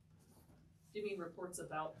 Do you mean reports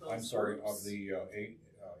about those I'm sorry, groups? of the,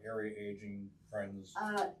 area aging friends,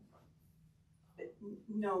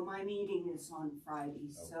 No, my meeting is on Friday,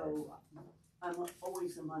 so I'm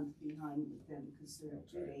always a month behind with them because they're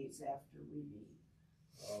 2 Okay. days after we meet.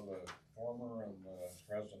 the former and the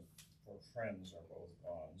present friends are both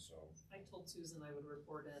gone, so. I told Susan I would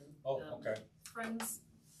report in. Oh, Um, okay, Friends,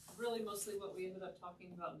 really mostly what we ended up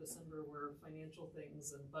talking about in December were financial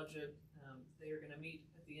things and budget. They are gonna meet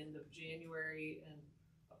at the end of January and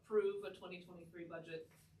approve a 2023 budget.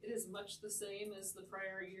 It is much the same as the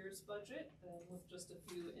prior year's budget, with just a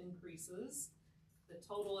few increases. The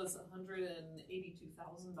total is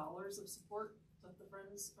 $182,000 of support that the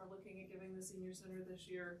Friends are looking at giving the senior center this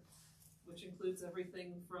year, which includes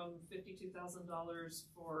everything from $52,000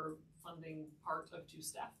 for funding part of 2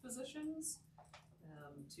 staff positions,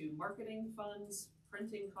 to marketing funds,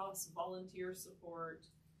 printing costs, volunteer support,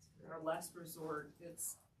 our last resort. It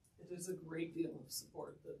is a great deal of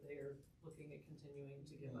support that they are looking at continuing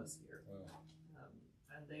to give us here. well,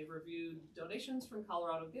 And they reviewed donations from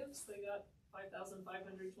Colorado Gives. They got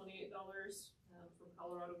 $5,528 from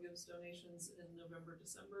Colorado Gives donations in November,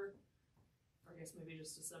 December, or I guess maybe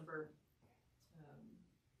just December.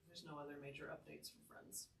 There's no other major updates from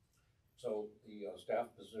Friends. so the staff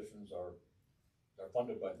positions are they're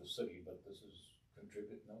funded by the city, but this is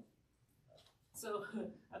no? So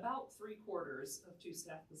about 3/4 of 2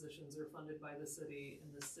 staff positions are funded by the city,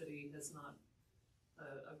 and the city has not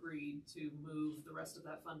agreed to move the rest of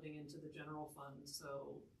that funding into the general fund.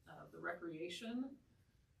 So the recreation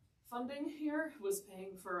funding here was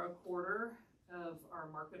paying for 1/4 of our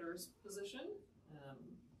marketer's position.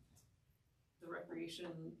 The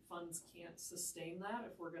recreation funds can't sustain that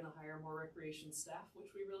if we're gonna hire more recreation staff,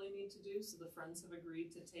 which we really need to do. So the Friends have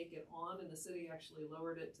agreed to take it on, and the city actually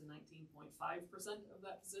lowered it to 19.5% of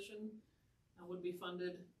that position and would be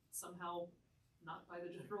funded somehow not by the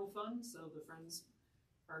general fund. So the Friends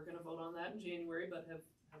are gonna vote on that in January, but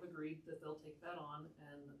have agreed that they'll take that on.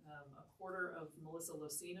 And 1/4 of Melissa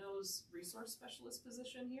Locino's resource specialist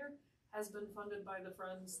position here has been funded by the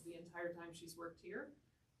Friends the entire time she's worked here.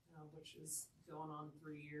 Which is going on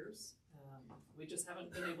 3 years. We just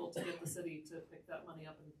haven't been able to get the city to pick that money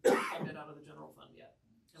up and fund it out of the general fund yet.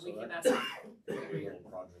 And So we keep that asking could be every a year.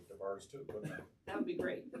 little project of ours too, couldn't it? That would be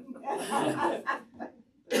great.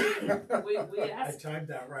 we I ask, timed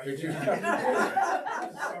that right. Did you? Sorry.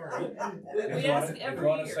 we ask every You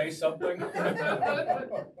wanna year. say something?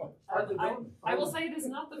 I will say it is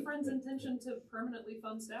not the Friends' intention to permanently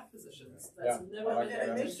fund staff positions. That's Yeah. never I been can It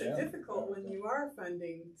their makes intention. it difficult when you are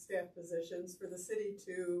funding staff positions for the city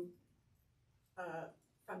to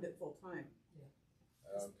fund it full-time.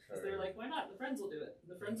 Because they're like, why not? The Friends will do it.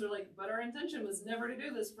 The Friends are like, but our intention was never to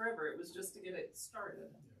do this forever. It was just to get it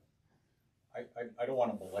started. I don't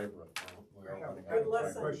wanna belabor it, we are I have running a out of Good time.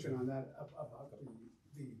 lesson. question on that, about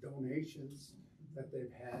the donations that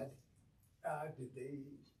they've had.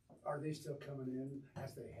 Are they still coming in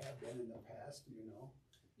as they have been in the past, do you know?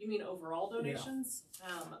 You mean overall donations?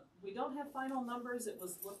 We don't have final numbers. It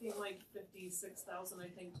was looking like 56,000, I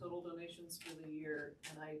think, total donations for the year.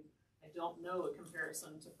 And I don't know a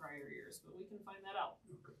comparison to prior years, but we can find that out.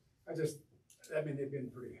 I mean, they've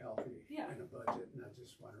been pretty healthy Yeah. in a budget, and I'm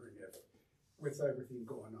just wondering if, with everything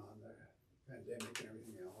going on, the pandemic and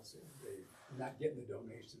everything else, if they're not getting the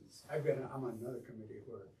donations. I'm on another committee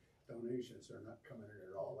where donations are not coming in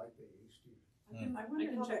at all like they used to. I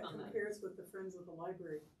wonder how check that on that. compares with the Friends of the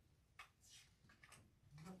Library.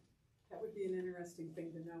 That would be an interesting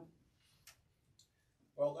thing to know.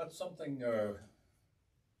 Well, that's something,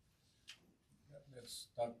 it's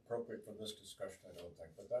not appropriate for this discussion, I don't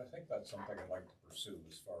think, but I think that's something I'd like to pursue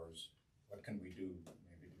as far as what can we do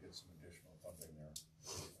maybe to get some additional funding there.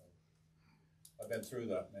 I've been through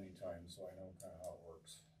that many times, so I know kind of how it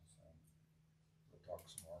works, so we'll talk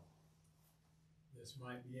some more. This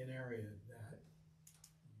might be an area that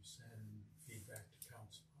you send feedback to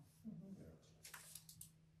council on.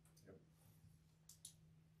 Yep.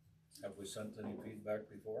 Have we sent any feedback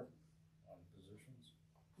before on positions?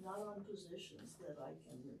 Not on positions that I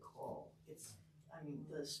can recall.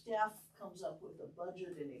 The staff comes up with a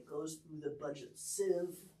budget and it goes through the budget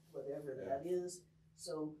sieve, whatever that is.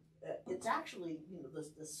 So it's actually,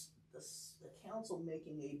 the council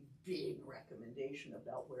making a big recommendation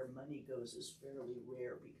about where money goes is fairly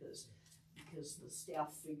rare because the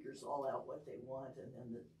staff figures all out what they want, and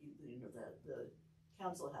then the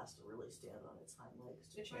council has to really stand on its hind legs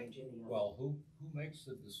to change any of it. Well, who makes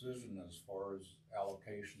the decision as far as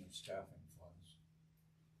allocation of staffing funds?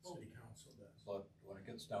 City council does. But when it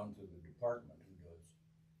gets down to the department, who does?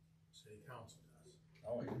 City council does.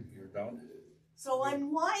 Oh, you're done? So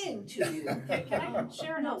I'm lying to you. Can I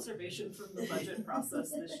share an observation from the budget process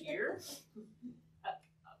this year?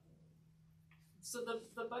 So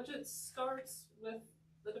the budget starts with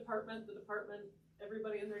the department,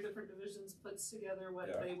 everybody in their different divisions puts together what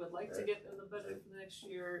they would like to get in the budget for the next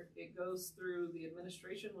year. It goes through the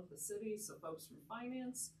administration with the city, so folks from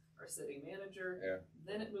finance, our city manager,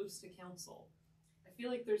 then it moves to council. I feel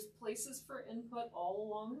like there's places for input all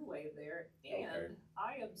along the way there, and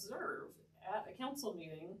I observed at a council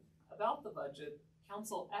meeting about the budget,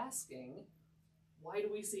 council asking, why do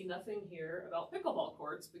we see nothing here about pickleball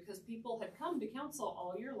courts? Because people had come to council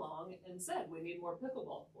all year long and said, we need more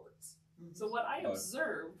pickleball courts. So what I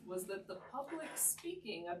observed was that the public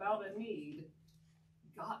speaking about a need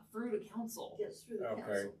got through to council. Gets through the council.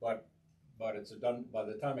 Okay, but it's by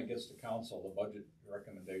the time it gets to council, the budget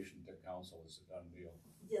recommendation to council is a done deal.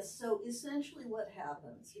 Yes, so essentially what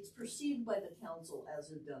happens, it's perceived by the council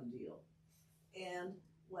as a done deal. And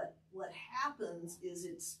what happens is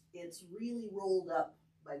it's really rolled up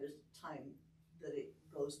by the time that it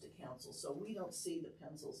goes to council. So we don't see the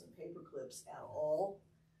pencils and paper clips at all.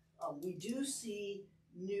 We do see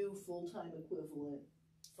new full-time equivalent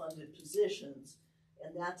funded positions,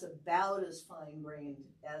 and that's about as fine-grained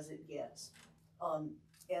as it gets. And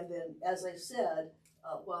then, as I said,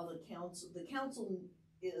 while the council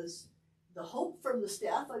is, the hope from the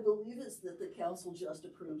staff, I believe, is that the council just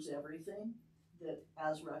approves everything that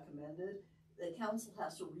as recommended. The council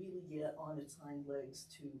has to really get on its hind legs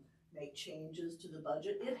to make changes to the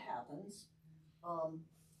budget. It happens.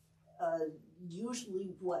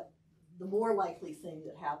 Usually the more likely thing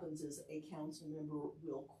that happens is a council member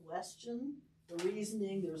will question the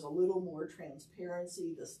reasoning. There's a little more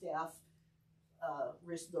transparency. The staff,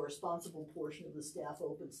 the responsible portion of the staff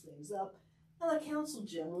opens things up, and the council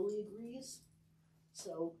generally agrees.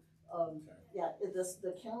 So, yeah,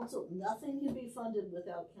 the council, nothing can be funded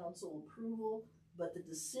without council approval, but the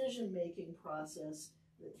decision-making process,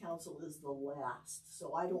 the council is the last.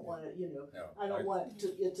 So I don't want to, I don't want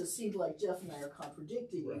it to seem like Jeff and I are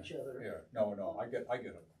contradicting each other. Yeah, no, I get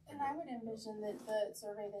it. And I would envision that the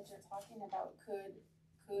survey that you're talking about could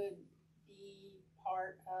be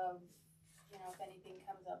part of, if anything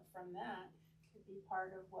comes up from that, could be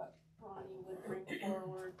part of what Ronnie would bring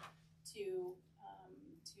forward to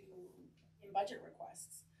in budget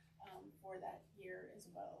requests for that year as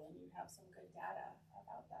well, and you have some good data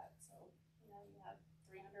about that. So you have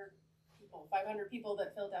 300 people, 500 people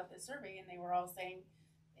that filled out this survey, and they were all saying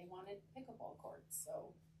they wanted pickleball courts.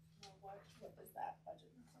 So what does that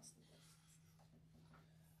budget request look like?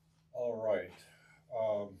 All right.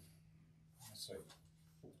 Let's see.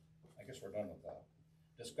 I guess we're done with that.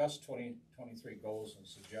 Discuss 2023 goals and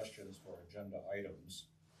suggestions for agenda items.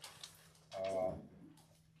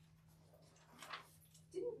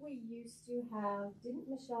 Didn't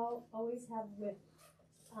Michelle always have with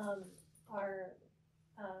our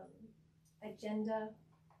agenda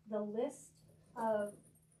the list of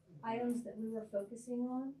items that we were focusing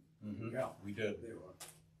on? Mm-hmm. Yeah, we did.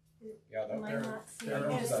 Yeah, Am I not seeing there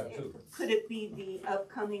it? was that too. Could it be the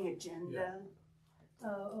upcoming agenda?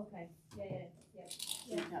 Oh, okay, yeah,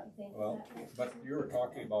 I think Well, that. but you were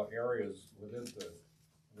talking about areas within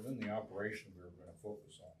the operation we were going to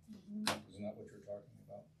focus on. Mm-hmm. Isn't that what you're talking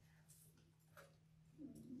about?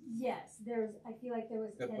 Yes, I feel like there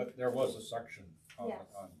was. But there was a section on, Yes,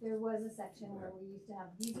 there was a section where we used to have,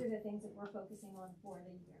 these are the things that we're focusing on for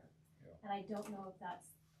the year. Yeah. And I don't know if that's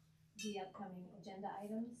the upcoming agenda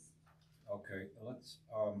items. Okay, let's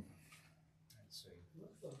see.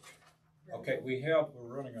 Okay,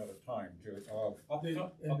 we're running out of time too.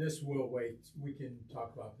 And this will wait, we can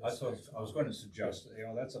talk about this. I was going to suggest,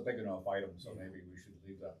 that's a big enough item, so maybe we should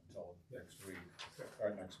leave that until next week,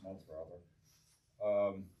 or next month rather.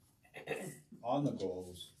 On the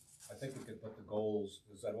goals, I think we could put the goals,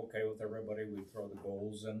 is that okay with everybody? We throw the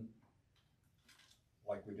goals in,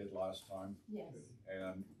 like we did last time? Yes.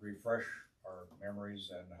 And refresh our memories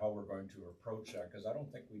and how we're going to approach that, because I don't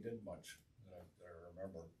think we did much that I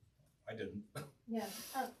remember. I didn't. Yeah.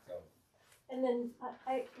 So. And then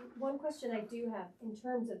one question I do have in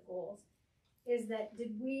terms of goals is that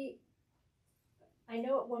I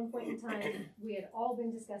know at one point in time we had all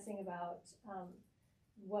been discussing about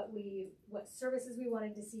what services we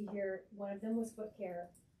wanted to see here. One of them was foot care.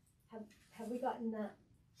 Have we gotten that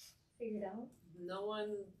figured out? No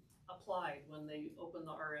one applied when they opened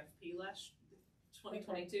the RFP last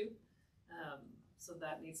 2022. So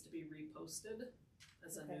that needs to be reposted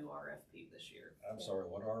as a new RFP this year. I'm sorry,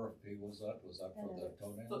 what RFP was that? Was that for the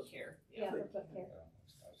toenails? Foot care. Yeah, for foot care. Yeah,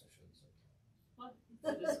 I shouldn't say. What?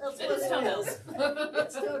 That's It what is it toenails.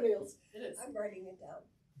 It's toenails. It is. I'm writing it down.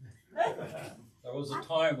 There was a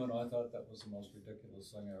time when I thought that was the most ridiculous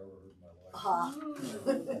thing I ever heard in my life.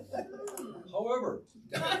 However.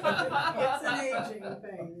 It's an aging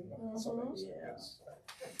thing. Yes.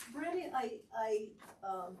 Brandy,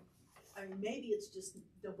 I mean, maybe it's just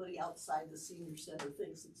nobody outside the senior center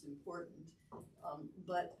thinks it's important,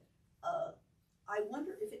 but I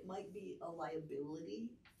wonder if it might be a liability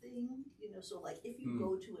thing, so like if you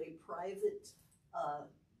go to a private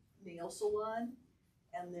nail salon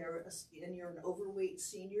and you're an overweight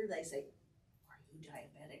senior, they say, "Are you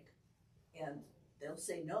diabetic?" And they'll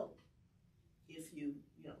say no. If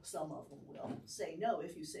some of them will say no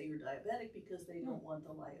if you say you're diabetic, because they don't want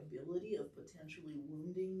the liability of potentially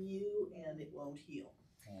wounding you and it won't heal.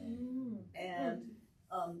 And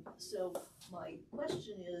so my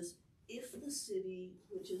question is, if the city,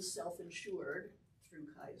 which is self-insured through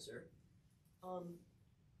Kaiser,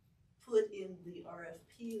 put in the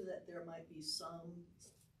RFP that there might be some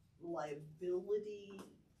liability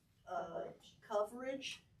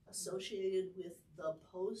coverage associated with the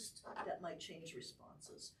post, that might change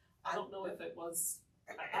responses. I don't know if it was,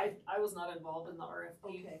 I was not involved in the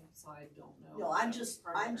RFP, so I don't know. No, I'm just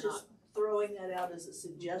throwing that out as a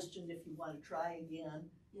suggestion if you want to try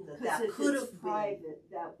again. Because if it's private,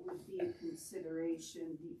 that would be into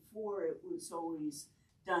consideration. Before, it was always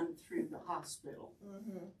done through the hospital,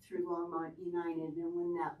 through Longmont United, and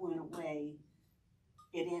when that went away,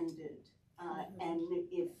 it ended. And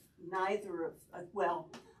if neither of, well,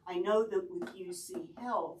 I know that with UC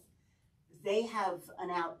Health, they have an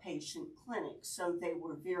outpatient clinic, so they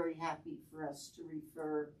were very happy for us to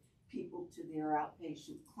refer people to their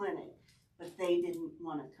outpatient clinic, but they didn't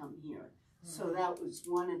want to come here. So that was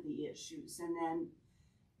one of the issues. And then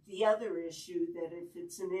the other issue, that if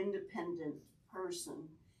it's an independent person,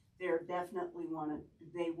 they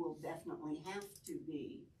will definitely have to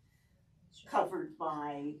be covered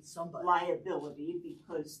by Somebody. liability,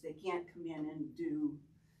 because they can't come in and do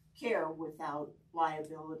care without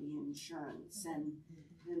liability insurance. And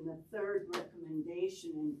then the third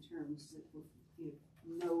recommendation, in terms of if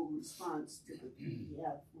no response to the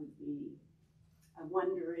PDF, would be, I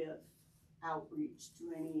wonder if outreach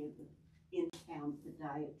to any of the in-town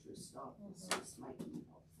podiatrist offices might be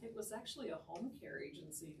helpful. It was actually a home care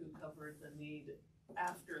agency who covered the need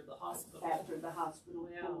after the hospital. After the hospital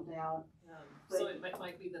pulled out. So it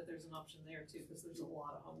might be that there's an option there too, because there's a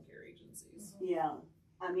lot of home care agencies. Yeah,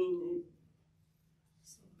 I mean,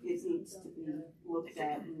 it needs to be looked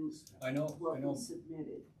at and what was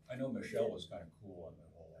submitted. I know Michelle was kind of cool on the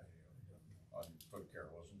whole idea, on foot care,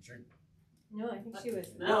 wasn't she? No, I think she was.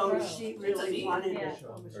 No, pro. She really wanted Yeah.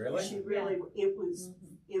 it. Really? She really, it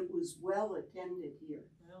was well attended here,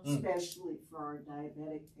 especially for our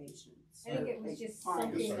diabetic patients. I think it was just Fine.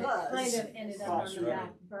 something Yes, that sir. kind of ended up on That's the right.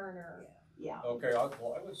 back burner. Yeah, Okay,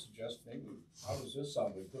 well, I would suggest maybe, how does this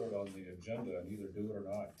sound? We put it on the agenda and either do it or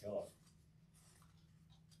not, kill it.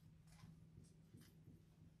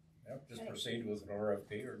 Yep, just proceed with an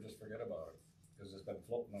RFP or just forget about it, because it's been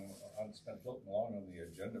floating along on the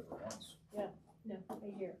agenda for months. No,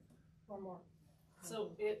 a year or more.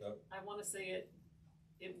 So I want to say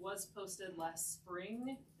it was posted last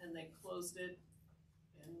spring, and they closed it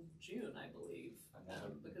in June, I believe,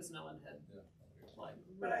 because no one had applied.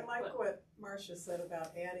 But I like what Marcia said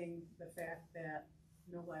about adding the fact that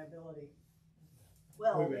no liability.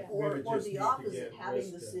 Well, We would or just the need to opposite, get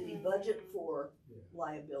having the Rista. city budget for Yeah.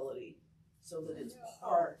 liability, so that it's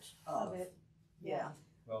part Of of, it. yeah.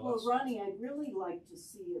 well, Ronnie, I'd really like to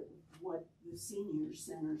see what the senior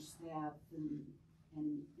center staff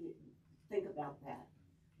and think about that.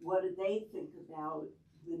 What do they think about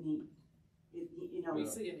the need? You know, We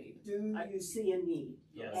see a need. do you see a need?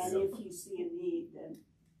 Yes. And if you see a need,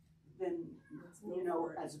 then, you know,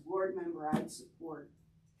 as a board member, I'd support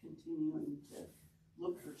continuing to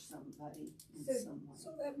look for somebody in So- some way.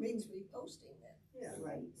 So that means reposting then. Yeah.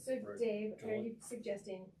 Right. So Right. Dave, are Joel? you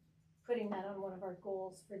suggesting putting that on one of our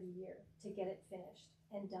goals for the year to get it finished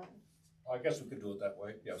and done? I guess we could do it that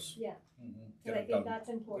way, yes. Yeah. Mhm. Because Get I it think done. that's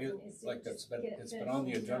important, is to Like just get it it's been finished on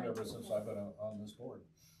the and agenda done. ever since I've been on this board.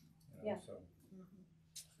 You know, Yeah. So,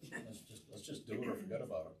 let's just do it or forget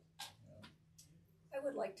about it. I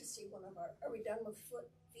would like to see one of are we done with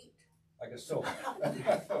feet? I guess so.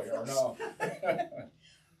 Or no.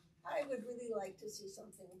 I would really like to see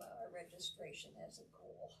something about our registration as a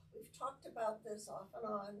goal. We've talked about this off and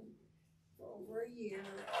on for over a year.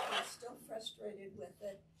 I'm still frustrated with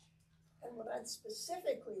it. And what I'd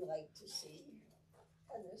specifically like to see,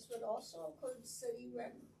 and this would also include city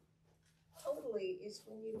rec totally, is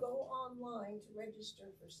when you go online to register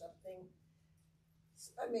for something,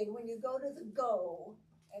 I mean, when you go to the Go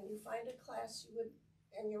and you find a class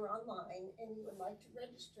and you're online and you would like to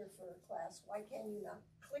register for a class, why can you not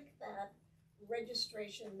click that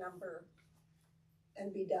registration number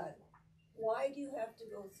and be done? Why do you have to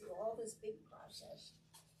go through all this big process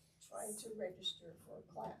trying to register for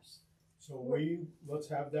a class? So let's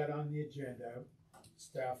have that on the agenda.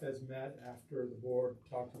 Staff has met after the board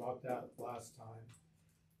talked about that last time.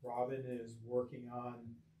 Robin is working on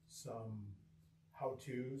some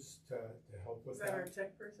how-tos to help with Is that. that our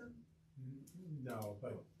tech person? No,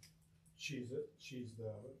 but she's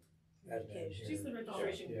the admin here. She's the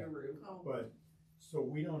registration Yeah. guru. Oh. But, so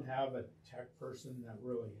we don't have a tech person that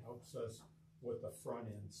really helps us with the front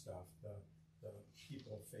end stuff, the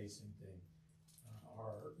people facing thing.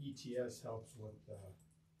 Our ETS helps with the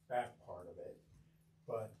back part of it,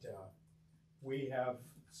 but, we have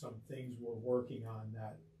some things we're working on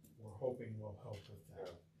that we're hoping will help with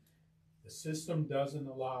that. The system doesn't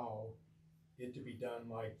allow it to be done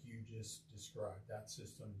like you just described. That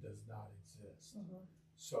system does not exist.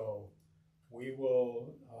 So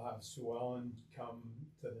I'll have Sue Ellen come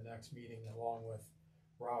to the next meeting along with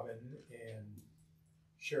Robin and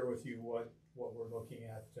share with you what we're looking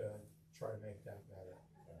at to try to make that better.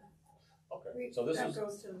 Okay, so this That is,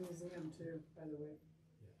 goes to the museum too, by the way.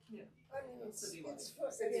 I mean, it's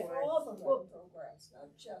Citywide. for all the Well- programs,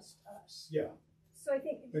 not just us. Yeah, So I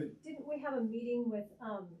think, But- didn't we have a meeting with,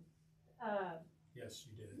 yes,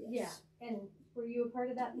 you did. yeah, and were you a part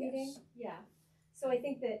of that meeting? Yes. Yeah, so I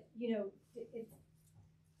think that, you know, it's,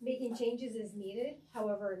 making changes is needed,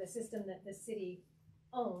 however, the system that the city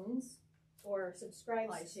owns or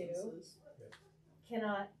subscribes to Licenses.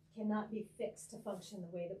 cannot be fixed to function the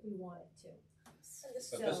way that we want it to. But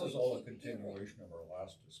this is all a continuation of our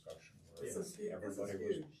last discussion, where This is everybody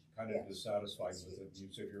was huge. kind of dissatisfied with it.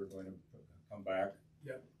 You said you were going to come back.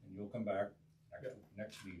 Yep. And you'll come back Yep.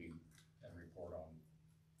 next meeting and report on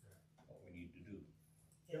what we need to do.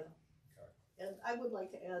 And I would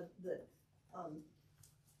like to add that,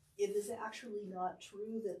 it is actually not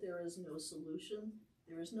true that there is no solution.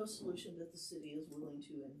 There is no solution that the city is willing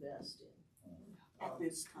to invest in. At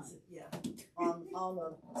this time. Yeah, on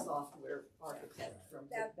a software architect from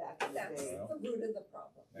back in the That's day. the root of the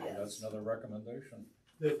problem. Maybe that's Yes. another recommendation.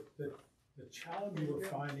 The challenge we're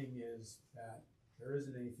finding is that there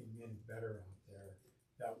isn't anything any better out there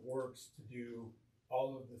that works to do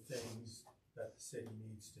all of the things that the city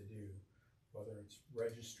needs to do, whether it's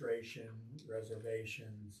registration,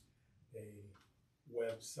 reservations, a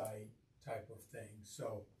website type of thing.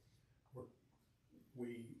 So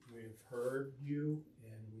we've heard you,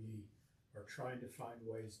 and we are trying to find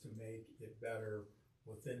ways to make it better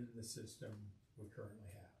within the system we currently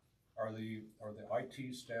have. Are the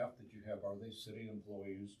IT staff that you have, are they city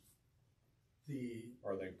employees?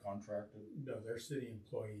 Are they contracted? No, they're city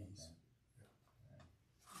employees.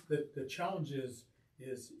 The challenge is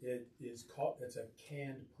it's a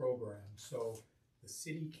canned program, so the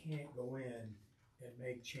city can't go in and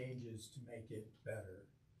make changes to make it better.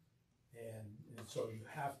 And so you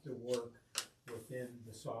have to work within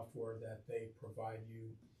the software that they provide you,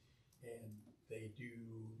 and they do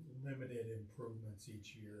limited improvements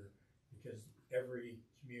each year because every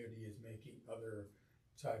community is making other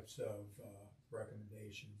types of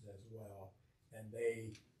recommendations as well, and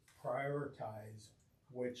they prioritize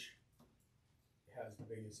which has the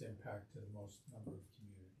biggest impact to the most number of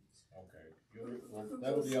communities. Okay,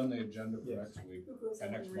 that'll be on the agenda for Yes. next week. Who goes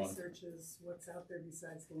And out next and month. researches what's out there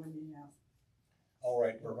besides the one you have? All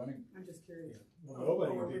right, we're running. I'm just curious. Well, Are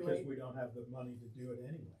nobody, we because late? we don't have the money to do it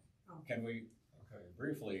anyway. Can we, okay,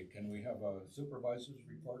 briefly, can we have a supervisor's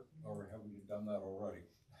report, or have we done that already?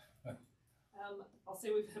 I'll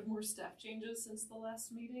say we've had more staff changes since the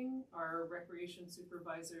last meeting. Our recreation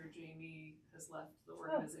supervisor, Jamie, has left the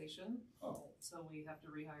organization. Oh. So we have to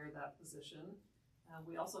rehire that position.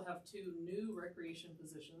 We also have 2 new recreation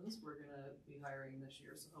positions we're gonna be hiring this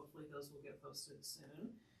year, so hopefully those will get posted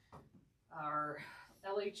soon. Our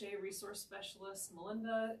LHA resource specialist,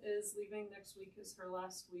 Melinda, is leaving next week, is her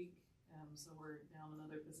last week. So we're down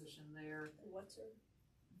another position there. And what's her?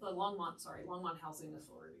 The Longmont Housing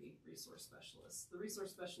Authority resource specialist. The resource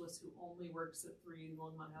specialist who only works at 3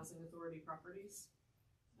 Longmont Housing Authority properties.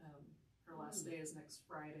 Her last day is next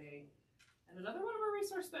Friday. And another one of our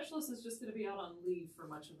resource specialists is just gonna be out on leave for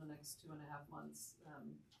much of the next 2.5 months.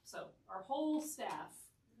 So our whole staff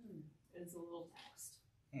is a little taxed.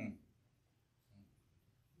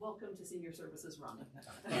 Welcome to senior services, Rhonda.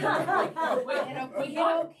 we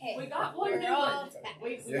got one We're new all one.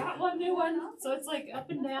 taxed. We got one new one, so it's like up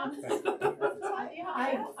and down.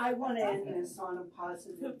 I want to end this on a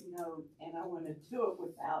positive note, and I want to do it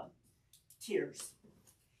without tears.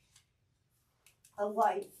 A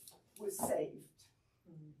life was saved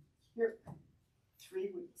here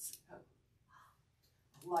 3 weeks ago.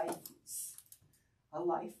 A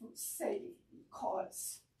life was saved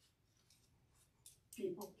because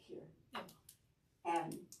people care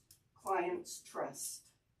and clients trust.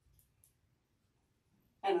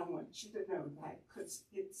 And I want you to know that because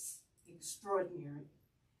it's extraordinary.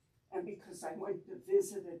 And because I went to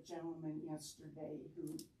visit a gentleman yesterday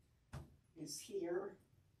who is here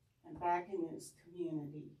and back in his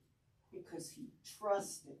community because he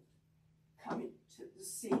trusted coming to the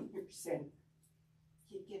senior center.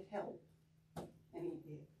 He'd get help, and he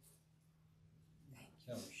did.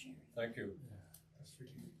 Thank you. That's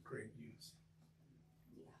really great news.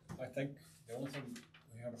 I think the only thing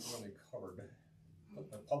we haven't really covered,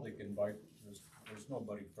 the public invite, there's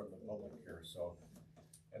nobody from the public here, so.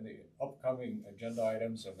 And the upcoming agenda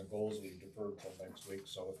items and the goals we deferred till next week,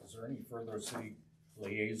 so is there any further city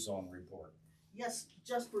liaison report? Yes,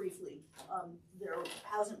 just briefly, there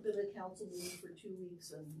hasn't been a council meeting for 2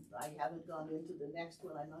 weeks, and I haven't gone into the next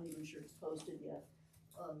one, I'm not even sure it's posted yet.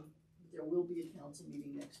 There will be a council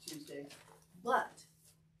meeting next Tuesday, but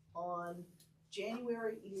on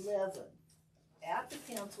January 11th, at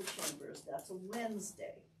the council chambers, that's a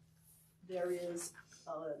Wednesday, there is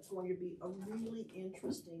It's going to be a really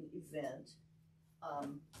interesting event.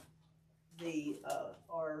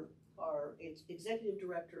 Our executive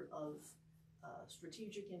director of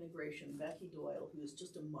strategic integration, Becky Doyle, who is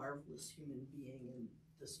just a marvelous human being and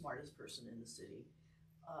the smartest person in the city,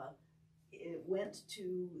 it went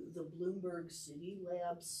to the Bloomberg City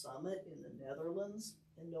Lab Summit in the Netherlands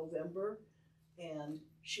in November, and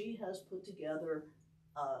she has put together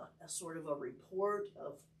a sort of a report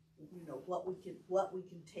of, you know, what we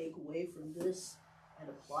can take away from this and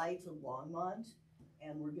apply to Longmont.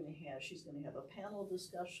 And she's gonna have a panel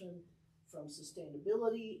discussion from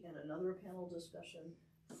sustainability and another panel discussion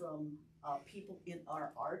from people in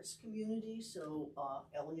our arts community. So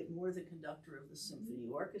Elliot Moore, the conductor of the symphony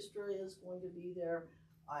orchestra, is going to be there.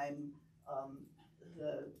 I'm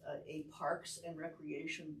a parks and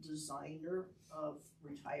recreation designer,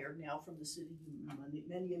 retired now from the city.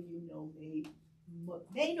 Many of you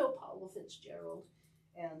may know Paula Fitzgerald,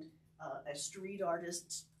 and a street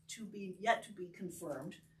artist yet to be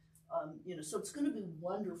confirmed. You know, so it's going to be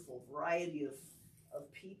wonderful variety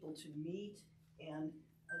of people to meet. And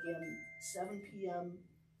again, 7 p.m.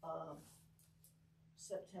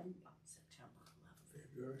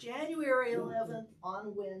 January 11th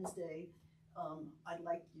on Wednesday. I'd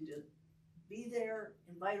like you to be there,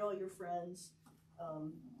 invite all your friends.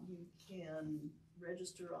 You can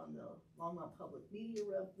register on the Longmont Public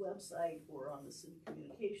Media website or on the City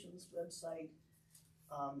Communications website.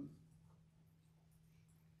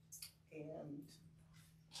 And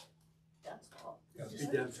that's all. Be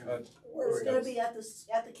downtown. It's gonna be at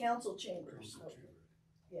the council chambers. So,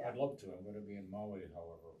 yeah. I'd love to, I'm gonna be in Maui,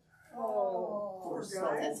 however. Oh, poor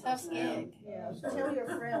guy. That's a tough gig. Yeah, tell your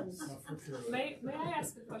friends. May I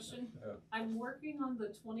ask a question? Yeah. I'm working on the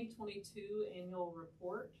 2022 annual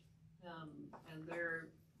report, and they're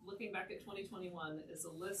looking back at 2021 is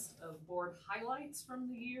a list of board highlights from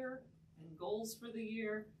the year and goals for the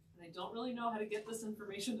year. And I don't really know how to get this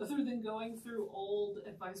information other than going through old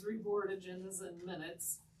advisory board agendas and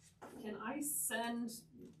minutes. Can I send,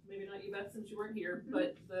 maybe not you, Beth, since you weren't here,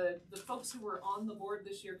 but the folks who were on the board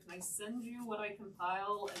this year, can I send you what I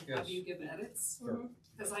compile and have Yes. you give edits? Sure.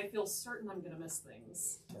 Because I feel certain I'm gonna miss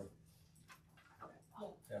things. Sure.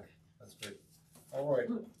 Okay. Yeah, that's great. All right,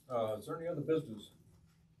 is there any other business?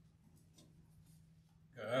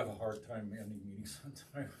 I have a hard time ending meetings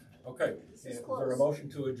sometimes. Okay, is there a close. motion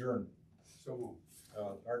to adjourn? So moved.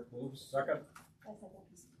 Art moves, second?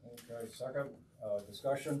 Okay, second,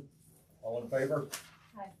 discussion, all in favor?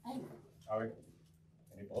 Aye. Aye.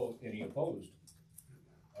 Any opposed?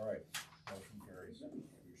 All right.